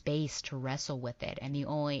got space to wrestle with it, and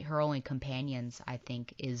her only companions, I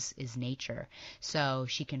think, is nature. So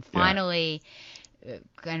she can finally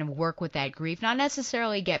kind of work with that grief, not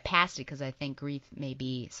necessarily get past it, because I think grief may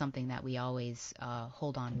be something that we always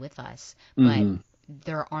hold on with us, but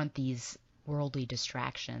there aren't these worldly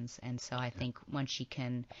distractions. And so I think once she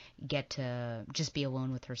can get to just be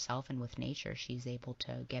alone with herself and with nature, she's able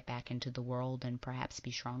to get back into the world and perhaps be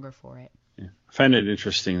stronger for it. Yeah. I find it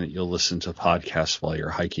interesting that you'll listen to podcasts while you're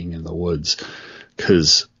hiking in the woods,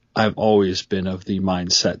 because I've always been of the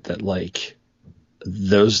mindset that, like,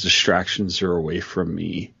 those distractions are away from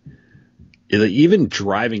me. Even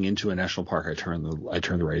driving into a national park, I turn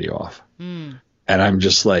the radio off. And I'm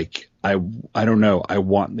just like, I don't know. I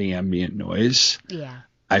want the ambient noise. Yeah.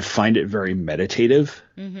 I find it very meditative.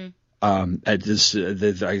 There's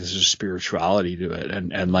a spirituality to it.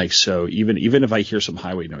 And like, so even if I hear some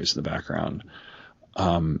highway noise in the background,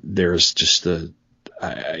 there's just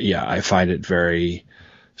I find it very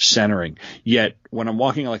centering. Yet when I'm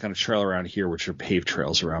walking like on a trail around here, which are paved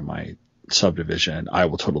trails around my subdivision, I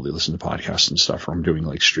will totally listen to podcasts and stuff, or I'm doing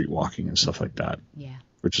like street walking and stuff like that. Yeah.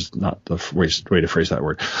 Which is not the way to phrase that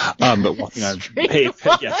word. But walking on paved,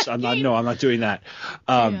 yes, I'm not doing that.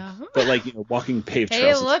 But like, walking paved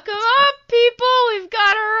trails. Hey, look 'em up, people. We've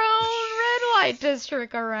got our own red light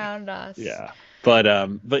district around us. Yeah.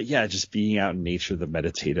 But yeah, just being out in nature, the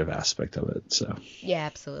meditative aspect of it. So. Yeah,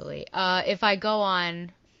 absolutely. If I go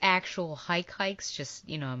on actual hikes, just,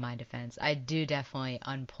 in my defense, I do definitely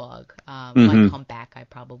unplug. Like humpback, I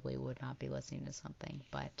probably would not be listening to something,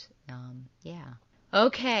 but yeah.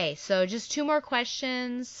 Okay, so just 2 more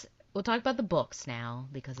questions we'll talk about the books now,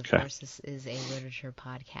 because of course this is a literature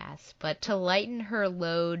podcast. But to lighten her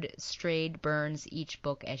load, Strayed burns each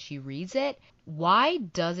book as she reads it. Why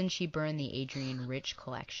doesn't she burn the Adrienne Rich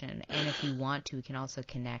collection? And if you want to, we can also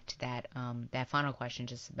connect that that final question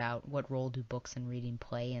just about what role do books and reading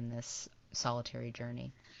play in this solitary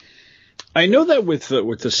journey. I know that with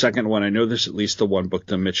the second one, I know there's at least the one book,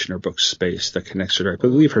 the Michener book Space, that connects her, I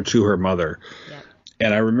believe, her to her mother. Yep.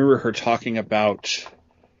 And I remember her talking about,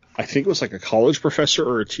 I think it was like a college professor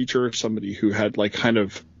or a teacher or somebody who had like kind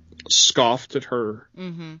of scoffed at her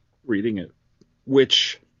reading it,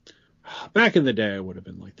 which back in the day I would have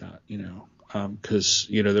been like that, you know, because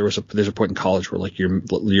there's a point in college where like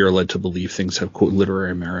you're led to believe things have quote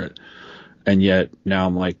literary merit, and yet now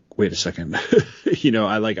I'm like, wait a second,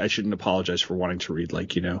 I shouldn't apologize for wanting to read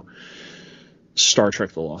like Star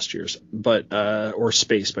Trek: The Lost Years, but or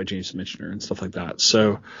Space by James Michener and stuff like that.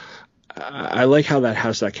 So I like how that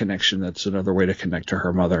has that connection. That's another way to connect to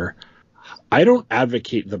her mother. I don't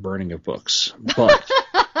advocate the burning of books, but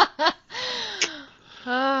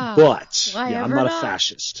I'm not a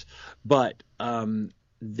fascist. But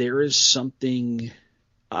there is something,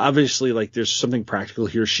 obviously, like there's something practical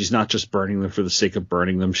here. She's not just burning them for the sake of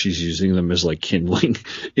burning them. She's using them as like kindling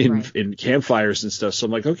in campfires and stuff. So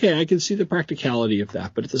I'm like, okay, I can see the practicality of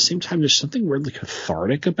that. But at the same time, there's something weirdly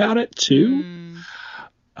cathartic about it too.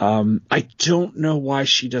 I don't know why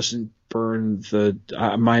she doesn't burn the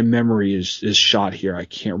my memory is shot here. I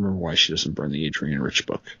can't remember why she doesn't burn the Adrienne Rich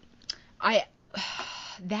book.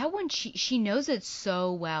 That one, she knows it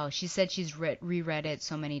so well. She said she's reread it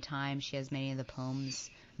so many times. She has many of the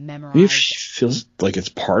poems memorized. Maybe she feels like it's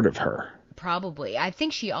part of her. Probably. I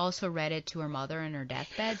think she also read it to her mother in her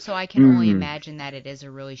deathbed, so I can only imagine that it is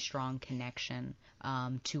a really strong connection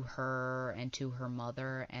to her and to her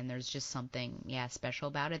mother, and there's just something special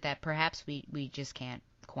about it that perhaps we just can't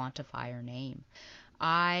quantify or name.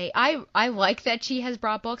 I like that she has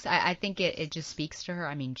brought books. I think it just speaks to her.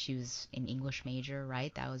 I mean, she was an English major,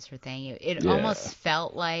 right? That was her thing. It almost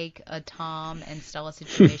felt like a Tom and Stella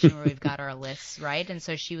situation where we've got our lists, right? And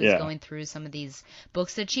so she was going through some of these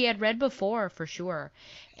books that she had read before, for sure.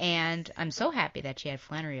 And I'm so happy that she had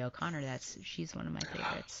Flannery O'Connor. She's one of my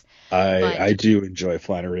favorites. I do enjoy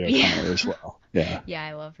Flannery O'Connor as well. Yeah. Yeah,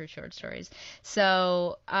 I love her short stories.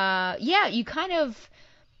 So, you kind of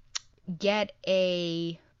get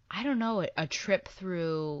a trip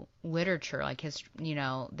through literature, like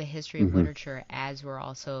the history of literature, as we're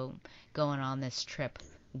also going on this trip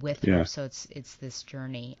with her. So it's this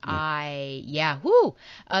journey. The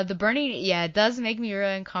burning, it does make me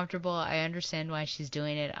really uncomfortable. I understand why she's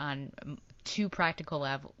doing it on two practical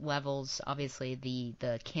levels, obviously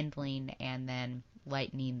the kindling and then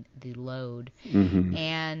lightening the load.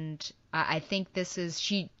 And I think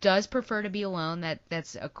she does prefer to be alone.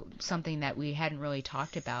 That's something that we hadn't really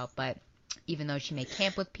talked about, but even though she may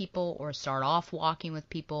camp with people or start off walking with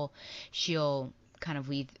people, she'll kind of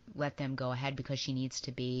let them go ahead because she needs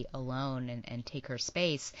to be alone and take her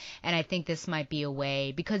space. And I think this might be a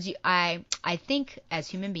way, because I think as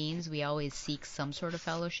human beings we always seek some sort of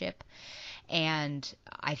fellowship, and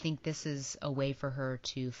I think this is a way for her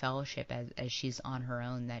to fellowship as she's on her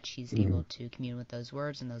own, that she's able to commune with those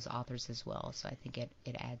words and those authors as well. So I think it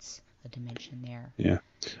adds a dimension there. Yeah.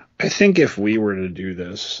 I think if we were to do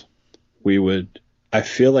this, I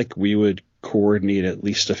feel like we would coordinate at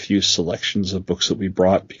least a few selections of books that we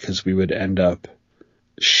brought, because we would end up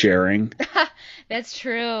sharing. That's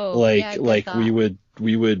true.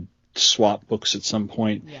 We would swap books at some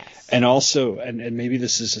point. Yes. And also, and maybe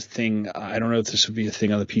this is a thing, I don't know if this would be a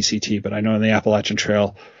thing on the PCT, but I know on the Appalachian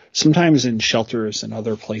Trail, sometimes in shelters and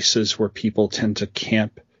other places where people tend to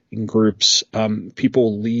camp in groups,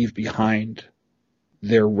 people leave behind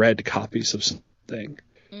their read copies of something.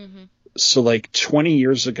 So like 20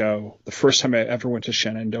 years ago, the first time I ever went to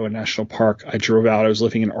Shenandoah National Park, I was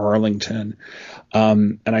living in Arlington,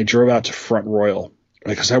 and I drove out to Front Royal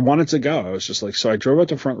because I wanted to go. I was just like, so I drove out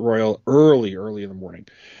to Front Royal early in the morning,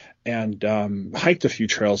 and hiked a few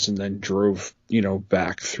trails, and then drove,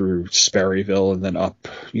 back through Sperryville and then up,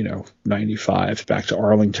 95 back to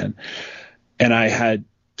Arlington. And I had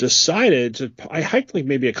decided I hiked like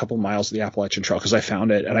maybe a couple miles of the Appalachian Trail because I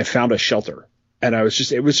found it, and I found a shelter. And it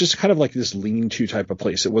was just kind of like this lean-to type of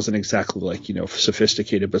place. It wasn't exactly like,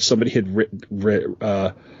 sophisticated, but somebody had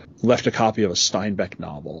left a copy of a Steinbeck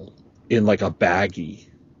novel in like a baggie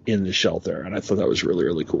in the shelter. And I thought that was really,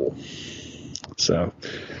 really cool. So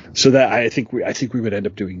that I think we would end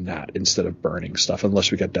up doing that instead of burning stuff, unless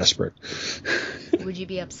we got desperate. Would you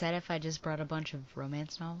be upset if I just brought a bunch of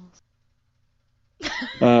romance novels?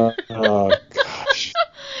 Oh gosh.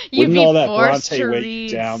 Wouldn't all that forced Bronte to weight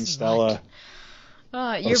read down, smut. Stella?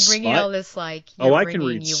 You're bringing smut? all this like Oh, you're I can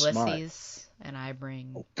bringing read Ulysses, smut. and I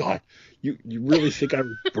bring. Oh God, you really think I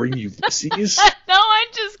would bring Ulysses? No, I'm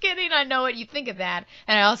just kidding. I know what you think of that,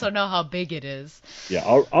 and I also know how big it is. Yeah,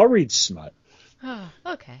 I'll read smut. Oh,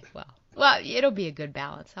 okay, well, it'll be a good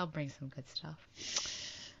balance. I'll bring some good stuff.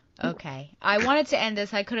 Okay, I wanted to end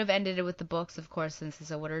this. I could have ended it with the books, of course, since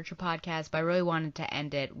it's a literature podcast, but I really wanted to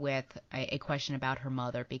end it with a question about her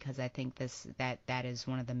mother, because I think that is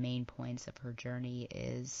one of the main points of her journey,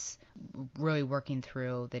 is really working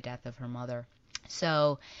through the death of her mother.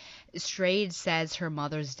 So Strayed says her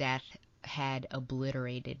mother's death had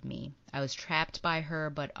obliterated me. I was trapped by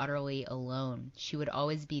her, but utterly alone. She would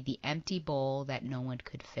always be the empty bowl that no one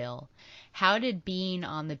could fill. How did being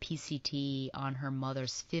on the PCT on her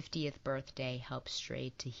mother's 50th birthday help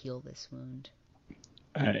Strayed to heal this wound?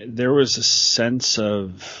 There was a sense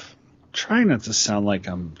of trying not to sound like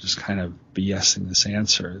I'm just kind of BSing this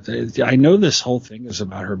answer. I know this whole thing is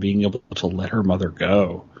about her being able to let her mother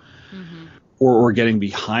go, or getting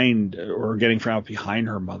behind, or getting out behind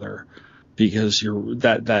her mother. Because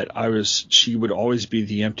she would always be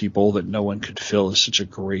the empty bowl that no one could fill is such a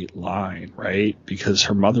great line, right? Because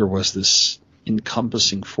her mother was this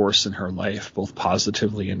encompassing force in her life, both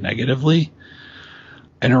positively and negatively.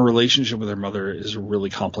 And her relationship with her mother is really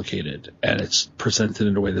complicated, and it's presented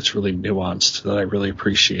in a way that's really nuanced that I really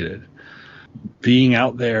appreciated. Being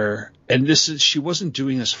out there, and she wasn't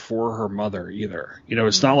doing this for her mother either.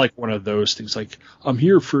 It's not like one of those things like, I'm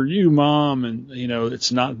here for you, Mom. And,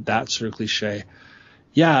 it's not that sort of cliche.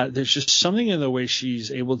 Yeah, there's just something in the way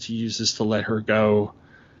she's able to use this to let her go,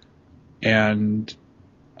 and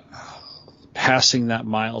passing that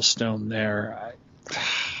milestone there.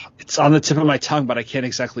 It's on the tip of my tongue, but I can't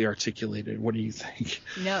exactly articulate it. What do you think?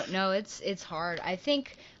 No, it's hard. I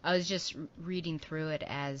think I was just reading through it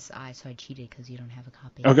so I cheated because you don't have a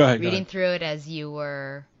copy. Oh, go ahead. Reading through it as you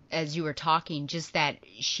were talking, just that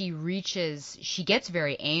she gets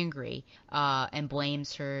very angry, and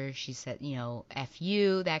blames her. She said, F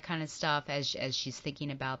you, that kind of stuff, as she's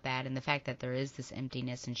thinking about that, and the fact that there is this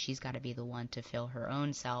emptiness and she's got to be the one to fill her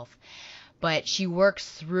own self. But she works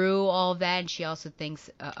through all of that, and she also thinks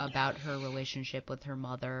about her relationship with her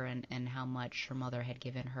mother and how much her mother had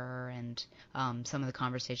given her, and some of the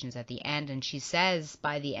conversations at the end. And she says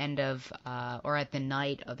by the end of, or at the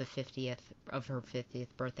night of her 50th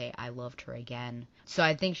birthday, I loved her again. So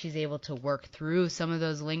I think she's able to work through some of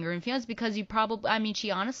those lingering feelings, because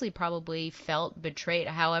she honestly probably felt betrayed,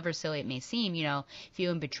 however silly it may seem,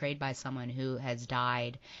 feeling betrayed by someone who has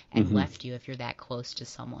died and left you, if you're that close to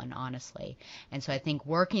someone, honestly. And so I think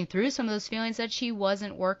working through some of those feelings that she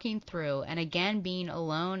wasn't working through, and again, being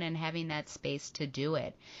alone and having that space to do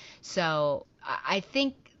it. So I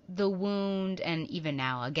think the wound, and even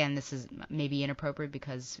now, again, this is maybe inappropriate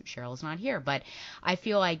because Cheryl's not here, but I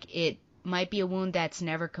feel like it might be a wound that's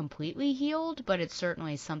never completely healed, but it's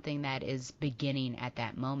certainly something that is beginning at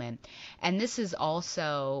that moment. And this is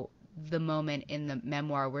also the moment in the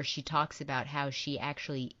memoir where she talks about how she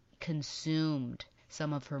actually consumed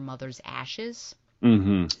some of her mother's ashes,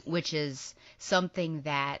 which is something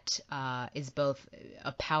that is both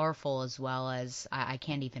a powerful as well as I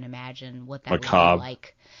can't even imagine what that would be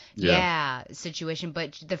like. Yeah, situation.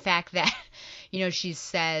 But the fact that, she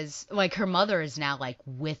says, like, her mother is now, like,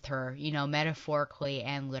 with her, metaphorically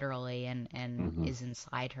and literally, and is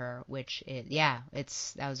inside her, which,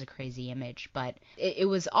 that was a crazy image. But it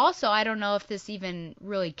was also, I don't know if this even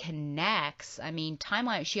really connects. I mean,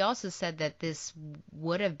 timeline, she also said that this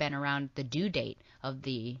would have been around the due date of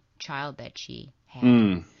the child that she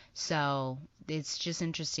had. So it's just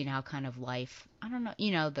interesting how kind of life, I don't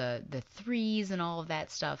know, the threes and all of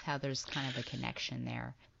that stuff, how there's kind of a connection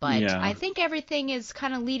there. But I think everything is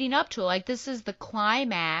kind of leading up to it. Like, this is the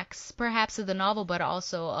climax, perhaps, of the novel, but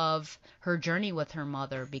also of her journey with her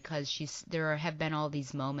mother, because there have been all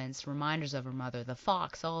these moments, reminders of her mother, the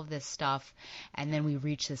fox, all of this stuff, and then we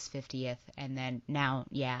reach this 50th, and then now,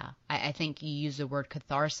 I think you used the word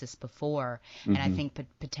catharsis before, and I think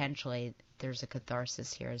potentially there's a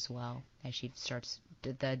catharsis here as well, as she starts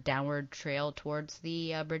the downward trail towards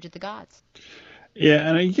the Bridge of the Gods. Yeah,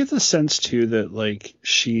 and I get the sense, too, that, like,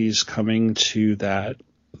 she's coming to the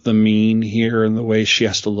mean here, and the way she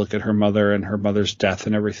has to look at her mother and her mother's death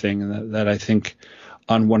and everything, and that I think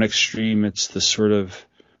on one extreme it's the sort of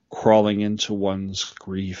crawling into one's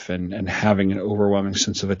grief and having an overwhelming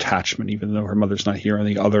sense of attachment, even though her mother's not here. On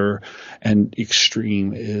the other and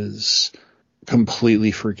extreme is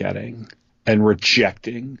completely forgetting and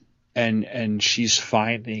rejecting, and she's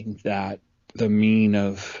finding that the mean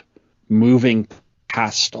of moving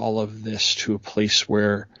past all of this to a place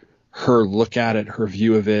where her look at it, her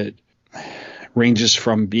view of it, ranges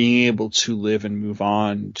from being able to live and move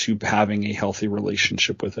on to having a healthy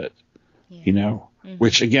relationship with it, you know,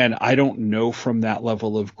 which again, I don't know from that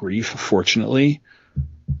level of grief, fortunately,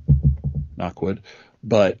 knock wood,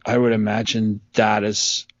 but I would imagine that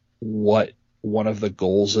is what one of the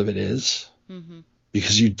goals of it is,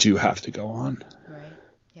 because you do have to go on. Right.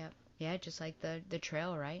 Yep. Yeah. Just like the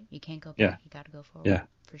trail, right? You can't go back. Yeah. You got to go forward. Yeah.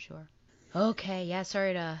 For sure. Okay. Yeah.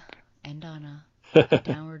 Sorry to end on a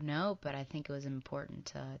downward note, but I think it was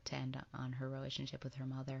important to end on her relationship with her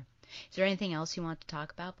mother. Is there anything else you want to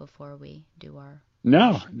talk about before we do our...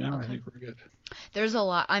 No, okay. I think we're good. There's a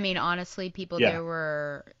lot. I mean, honestly, people, there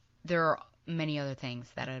are many other things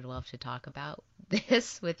that I'd love to talk about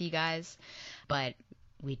this with you guys, but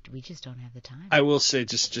we just don't have the time. I will say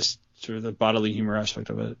just sort of the bodily humor aspect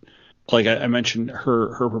of it. Like I mentioned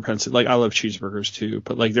her propensity, like I love cheeseburgers too,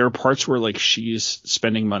 but like there are parts where like she's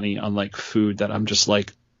spending money on like food that I'm just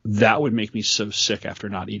like, that would make me so sick after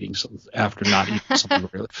not eating something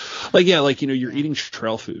really. Like, yeah, like, you know, you're eating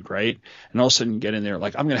trail food, right? And all of a sudden you get in there,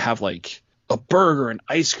 like I'm going to have like a burger and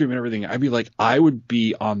ice cream and everything. I'd be like, I would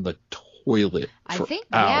be on the toilet for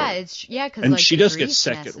hours. Because and like she does get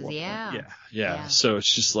sick at one point. Yeah. So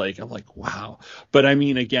it's just like, I'm like, wow. But I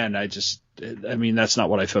mean, again, I mean, that's not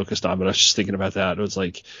what I focused on, but I was just thinking about that. It was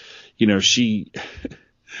like, you know, she's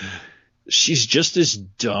just as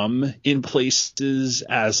dumb in places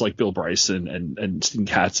as like Bill Bryson and Steve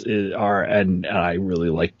Katz are, and I really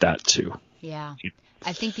like that too. Yeah.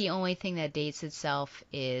 I think the only thing that dates itself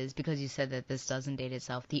is, because you said that this doesn't date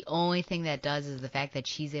itself, the only thing that does is the fact that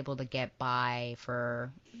she's able to get by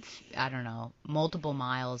for, I don't know, multiple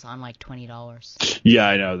miles on like $20. Yeah,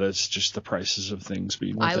 I know. That's just the prices of things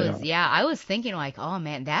being what they are. Yeah, I was thinking like, oh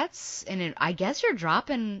man, I guess you're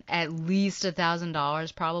dropping at least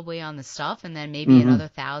 $1,000 probably on the stuff, and then maybe another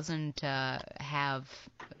 $1,000 to have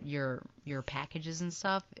your packages and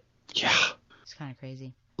stuff. Yeah. It's kind of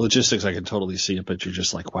crazy. Logistics, I can totally see it, but you're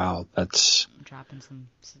just like, wow, that's dropping some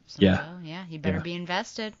yeah. dough. Yeah, you better be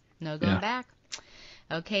invested. No going back.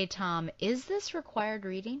 Okay, Tom, is this required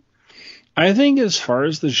reading? I think as far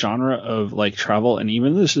as the genre of like travel, and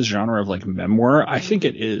even this is genre of like memoir, I think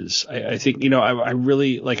it is. I think, you know, I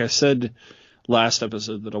really, like I said last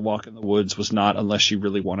episode, that A Walk in the Woods was not unless you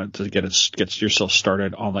really wanted to get yourself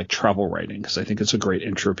started on like travel writing, because I think it's a great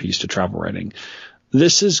intro piece to travel writing.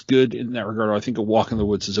 This is good in that regard. I think A Walk in the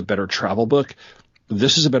Woods is a better travel book.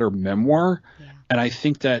 This is a better memoir. Yeah. And I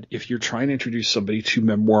think that if you're trying to introduce somebody to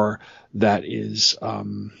memoir that is,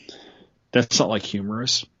 that's not like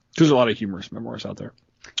humorous. There's a lot of humorous memoirs out there.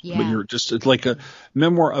 Yeah. But it's like a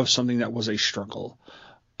memoir of something that was a struggle.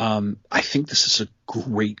 I think this is a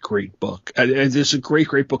great, great book. It's a great,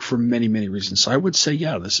 great book for many, many reasons. So I would say,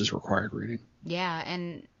 yeah, this is required reading. Yeah.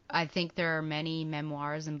 And I think there are many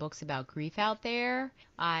memoirs and books about grief out there.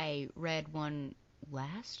 I read one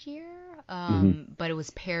last year, but it was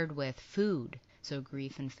paired with food, so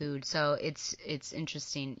grief and food. So it's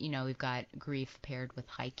interesting. You know, we've got grief paired with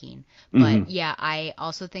hiking. But yeah, I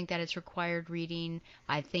also think that it's required reading.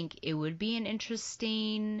 I think it would be an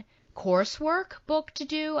interesting coursework book to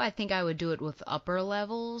do. I think I would do it with upper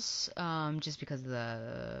levels, just because of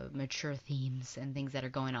the mature themes and things that are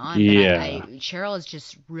going on. Yeah. But Cheryl is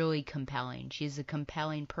just really compelling. She's a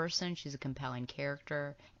compelling person. She's a compelling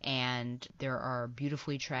character, and there are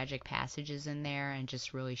beautifully tragic passages in there and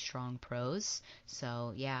just really strong prose.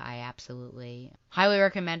 So yeah, I absolutely highly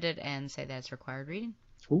recommend it and say that it's required reading.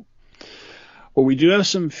 Cool. Well, we do have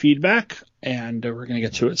some feedback, and we're going to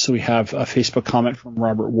get to it. So we have a Facebook comment from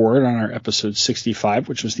Robert Ward on our episode 65,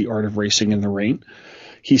 which was The Art of Racing in the Rain.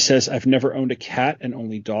 He says, I've never owned a cat and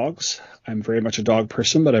only dogs. I'm very much a dog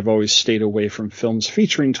person, but I've always stayed away from films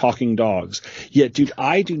featuring talking dogs. Yet, dude,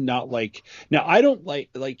 I do not like – now, I don't like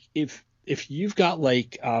if you've got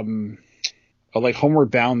like Homeward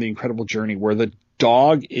Bound, The Incredible Journey, where the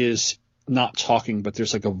dog is not talking, but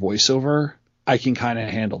there's like a voiceover, I can kind of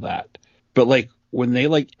handle that. But like when they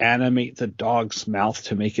like animate the dog's mouth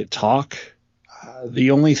to make it talk,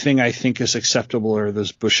 the only thing I think is acceptable are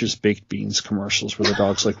those Bush's Baked Beans commercials where the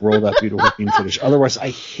dogs like roll that beautiful bean footage. Otherwise,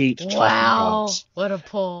 I hate talking dogs. Wow, what a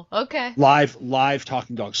pull. Okay. Live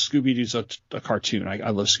talking dogs. Scooby-Doo's a cartoon.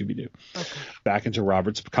 I love Scooby-Doo. Okay. Back into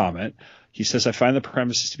Robert's comment. He says, I find the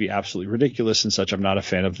premises to be absolutely ridiculous and such. I'm not a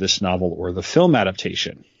fan of this novel or the film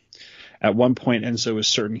adaptation. At one point, Enzo is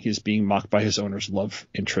certain he is being mocked by his owner's love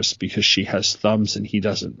interest because she has thumbs and he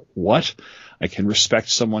doesn't. What? I can respect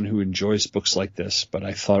someone who enjoys books like this, but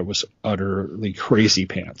I thought it was utterly crazy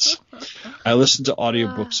pants. I listen to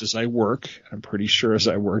audiobooks as I work. I'm pretty sure as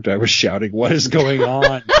I worked, I was shouting, what is going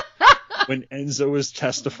on? when Enzo was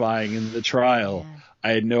testifying in the trial,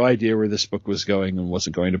 I had no idea where this book was going and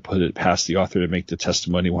wasn't going to put it past the author to make the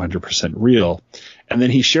testimony 100% real. And then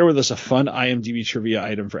he shared with us a fun IMDb trivia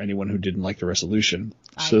item for anyone who didn't like the resolution.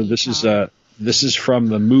 So this is from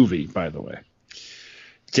the movie, by the way.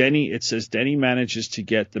 It says Denny manages to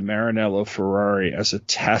get the Maranello Ferrari as a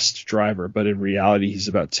test driver, but in reality, he's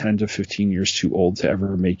about 10 to 15 years too old to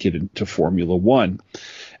ever make it into Formula One.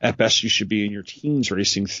 At best, you should be in your teens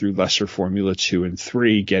racing through lesser Formula 2 and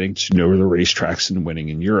 3, getting to know the racetracks and winning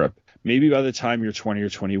in Europe. Maybe by the time you're 20 or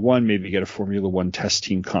 21, maybe get a Formula One test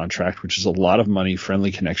team contract, which is a lot of money,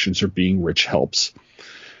 friendly connections, or being rich helps.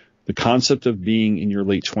 The concept of being in your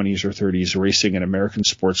late 20s or 30s racing in American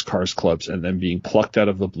sports cars clubs and then being plucked out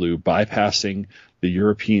of the blue, bypassing the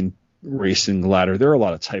European racing ladder. There are a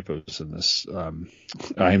lot of typos in this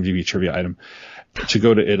IMDb trivia item. To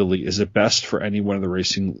go to Italy is at best for anyone in the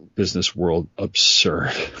racing business world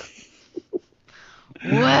absurd.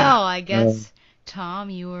 Well, I guess,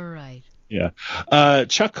 Tom, you were right. Yeah.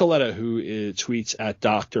 Chuck Coletta, who tweets at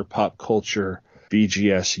Dr. Pop Culture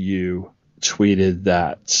BGSU, tweeted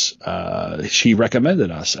that she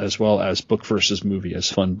recommended us as well as Book versus Movie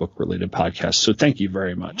as fun book-related podcasts. So thank you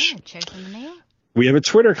very much. Yeah, check in the mail. We have a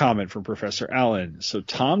Twitter comment from Professor Allen. So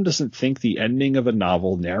Tom doesn't think the ending of a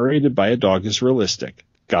novel narrated by a dog is realistic.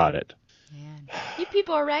 Got it. Man, you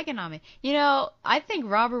people are ragging on me. You know, I think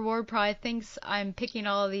Robert Ward probably thinks I'm picking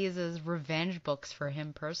all of these as revenge books for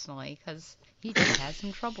him personally, because he just has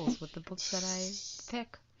some troubles with the books that I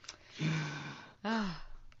pick.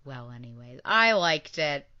 Well, anyways, I liked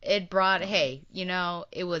it. It brought,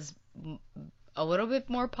 it was a little bit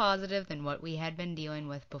more positive than what we had been dealing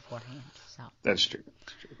with beforehand. So That's true.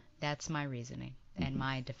 That's my reasoning and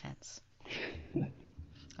my defense.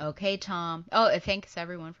 Okay, Tom. Oh, thanks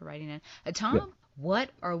everyone for writing in. Tom, what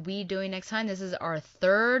are we doing next time? This is our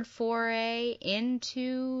third foray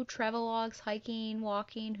into travelogues, hiking,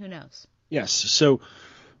 walking, who knows? Yes. So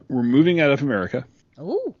we're moving out of America.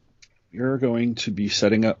 Ooh. You're going to be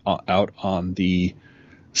setting out on the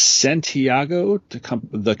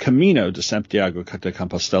the Camino de Santiago de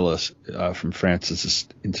Compostela from France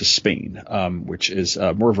into Spain, which is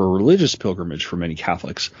more of a religious pilgrimage for many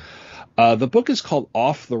Catholics. The book is called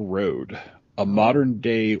Off the Road, a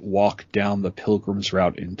modern-day walk down the pilgrim's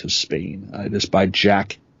route into Spain. It is by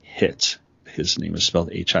Jack Hitt. His name is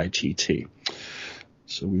spelled Hitt.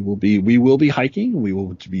 So we will be hiking. We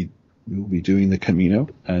will be doing the Camino,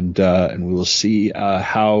 and we will see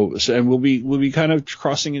how. So, and we'll be kind of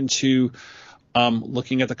crossing into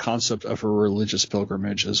looking at the concept of a religious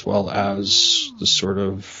pilgrimage as well as the sort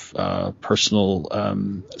of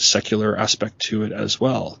personal secular aspect to it as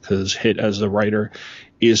well. Because Hitt, as a writer,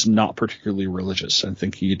 is not particularly religious. I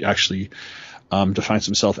think he actually defines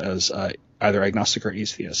himself as either agnostic or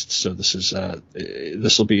atheist. So this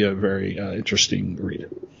will be a very interesting read.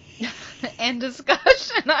 And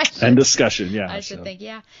discussion. I should think,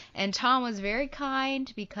 yeah. And Tom was very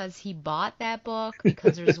kind because he bought that book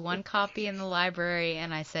because there's one copy in the library.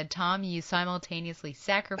 And I said, Tom, you simultaneously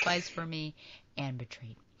sacrificed for me and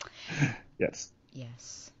betrayed me. Yes.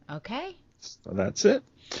 Okay. So that's it.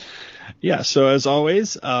 Yeah. So as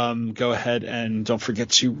always, go ahead and don't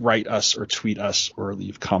forget to write us or tweet us or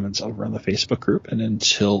leave comments over on the Facebook group. And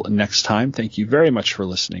until next time, thank you very much for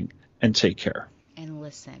listening and take care. And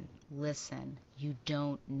listen, you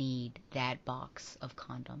don't need that box of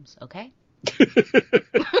condoms, okay?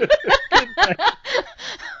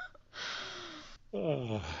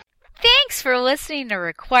 Thanks for listening to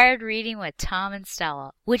Required Reading with Tom and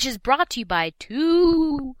Stella, which is brought to you by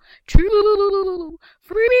Two True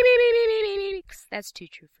Freaks. That's Two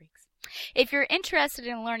True Freaks. If you're interested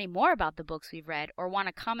in learning more about the books we've read or want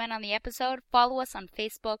to comment on the episode, follow us on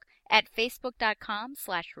Facebook at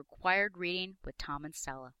facebook.com/requiredreading with Tom and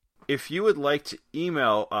Stella. If you would like to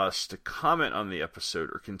email us to comment on the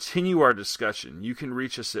episode or continue our discussion, you can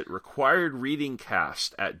reach us at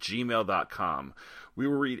requiredreadingcast@gmail.com. We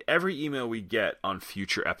will read every email we get on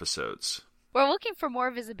future episodes. We're looking for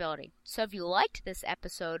more visibility, so if you liked this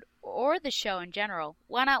episode or the show in general,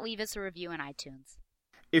 why not leave us a review in iTunes?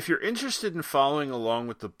 If you're interested in following along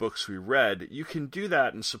with the books we read, you can do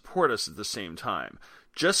that and support us at the same time.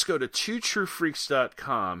 Just go to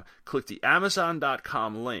twotruefreaks.com, click the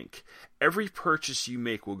Amazon.com link. Every purchase you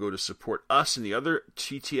make will go to support us and the other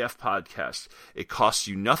TTF podcasts. It costs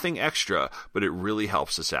you nothing extra, but it really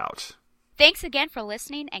helps us out. Thanks again for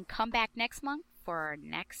listening, and come back next month for our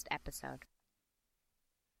next episode.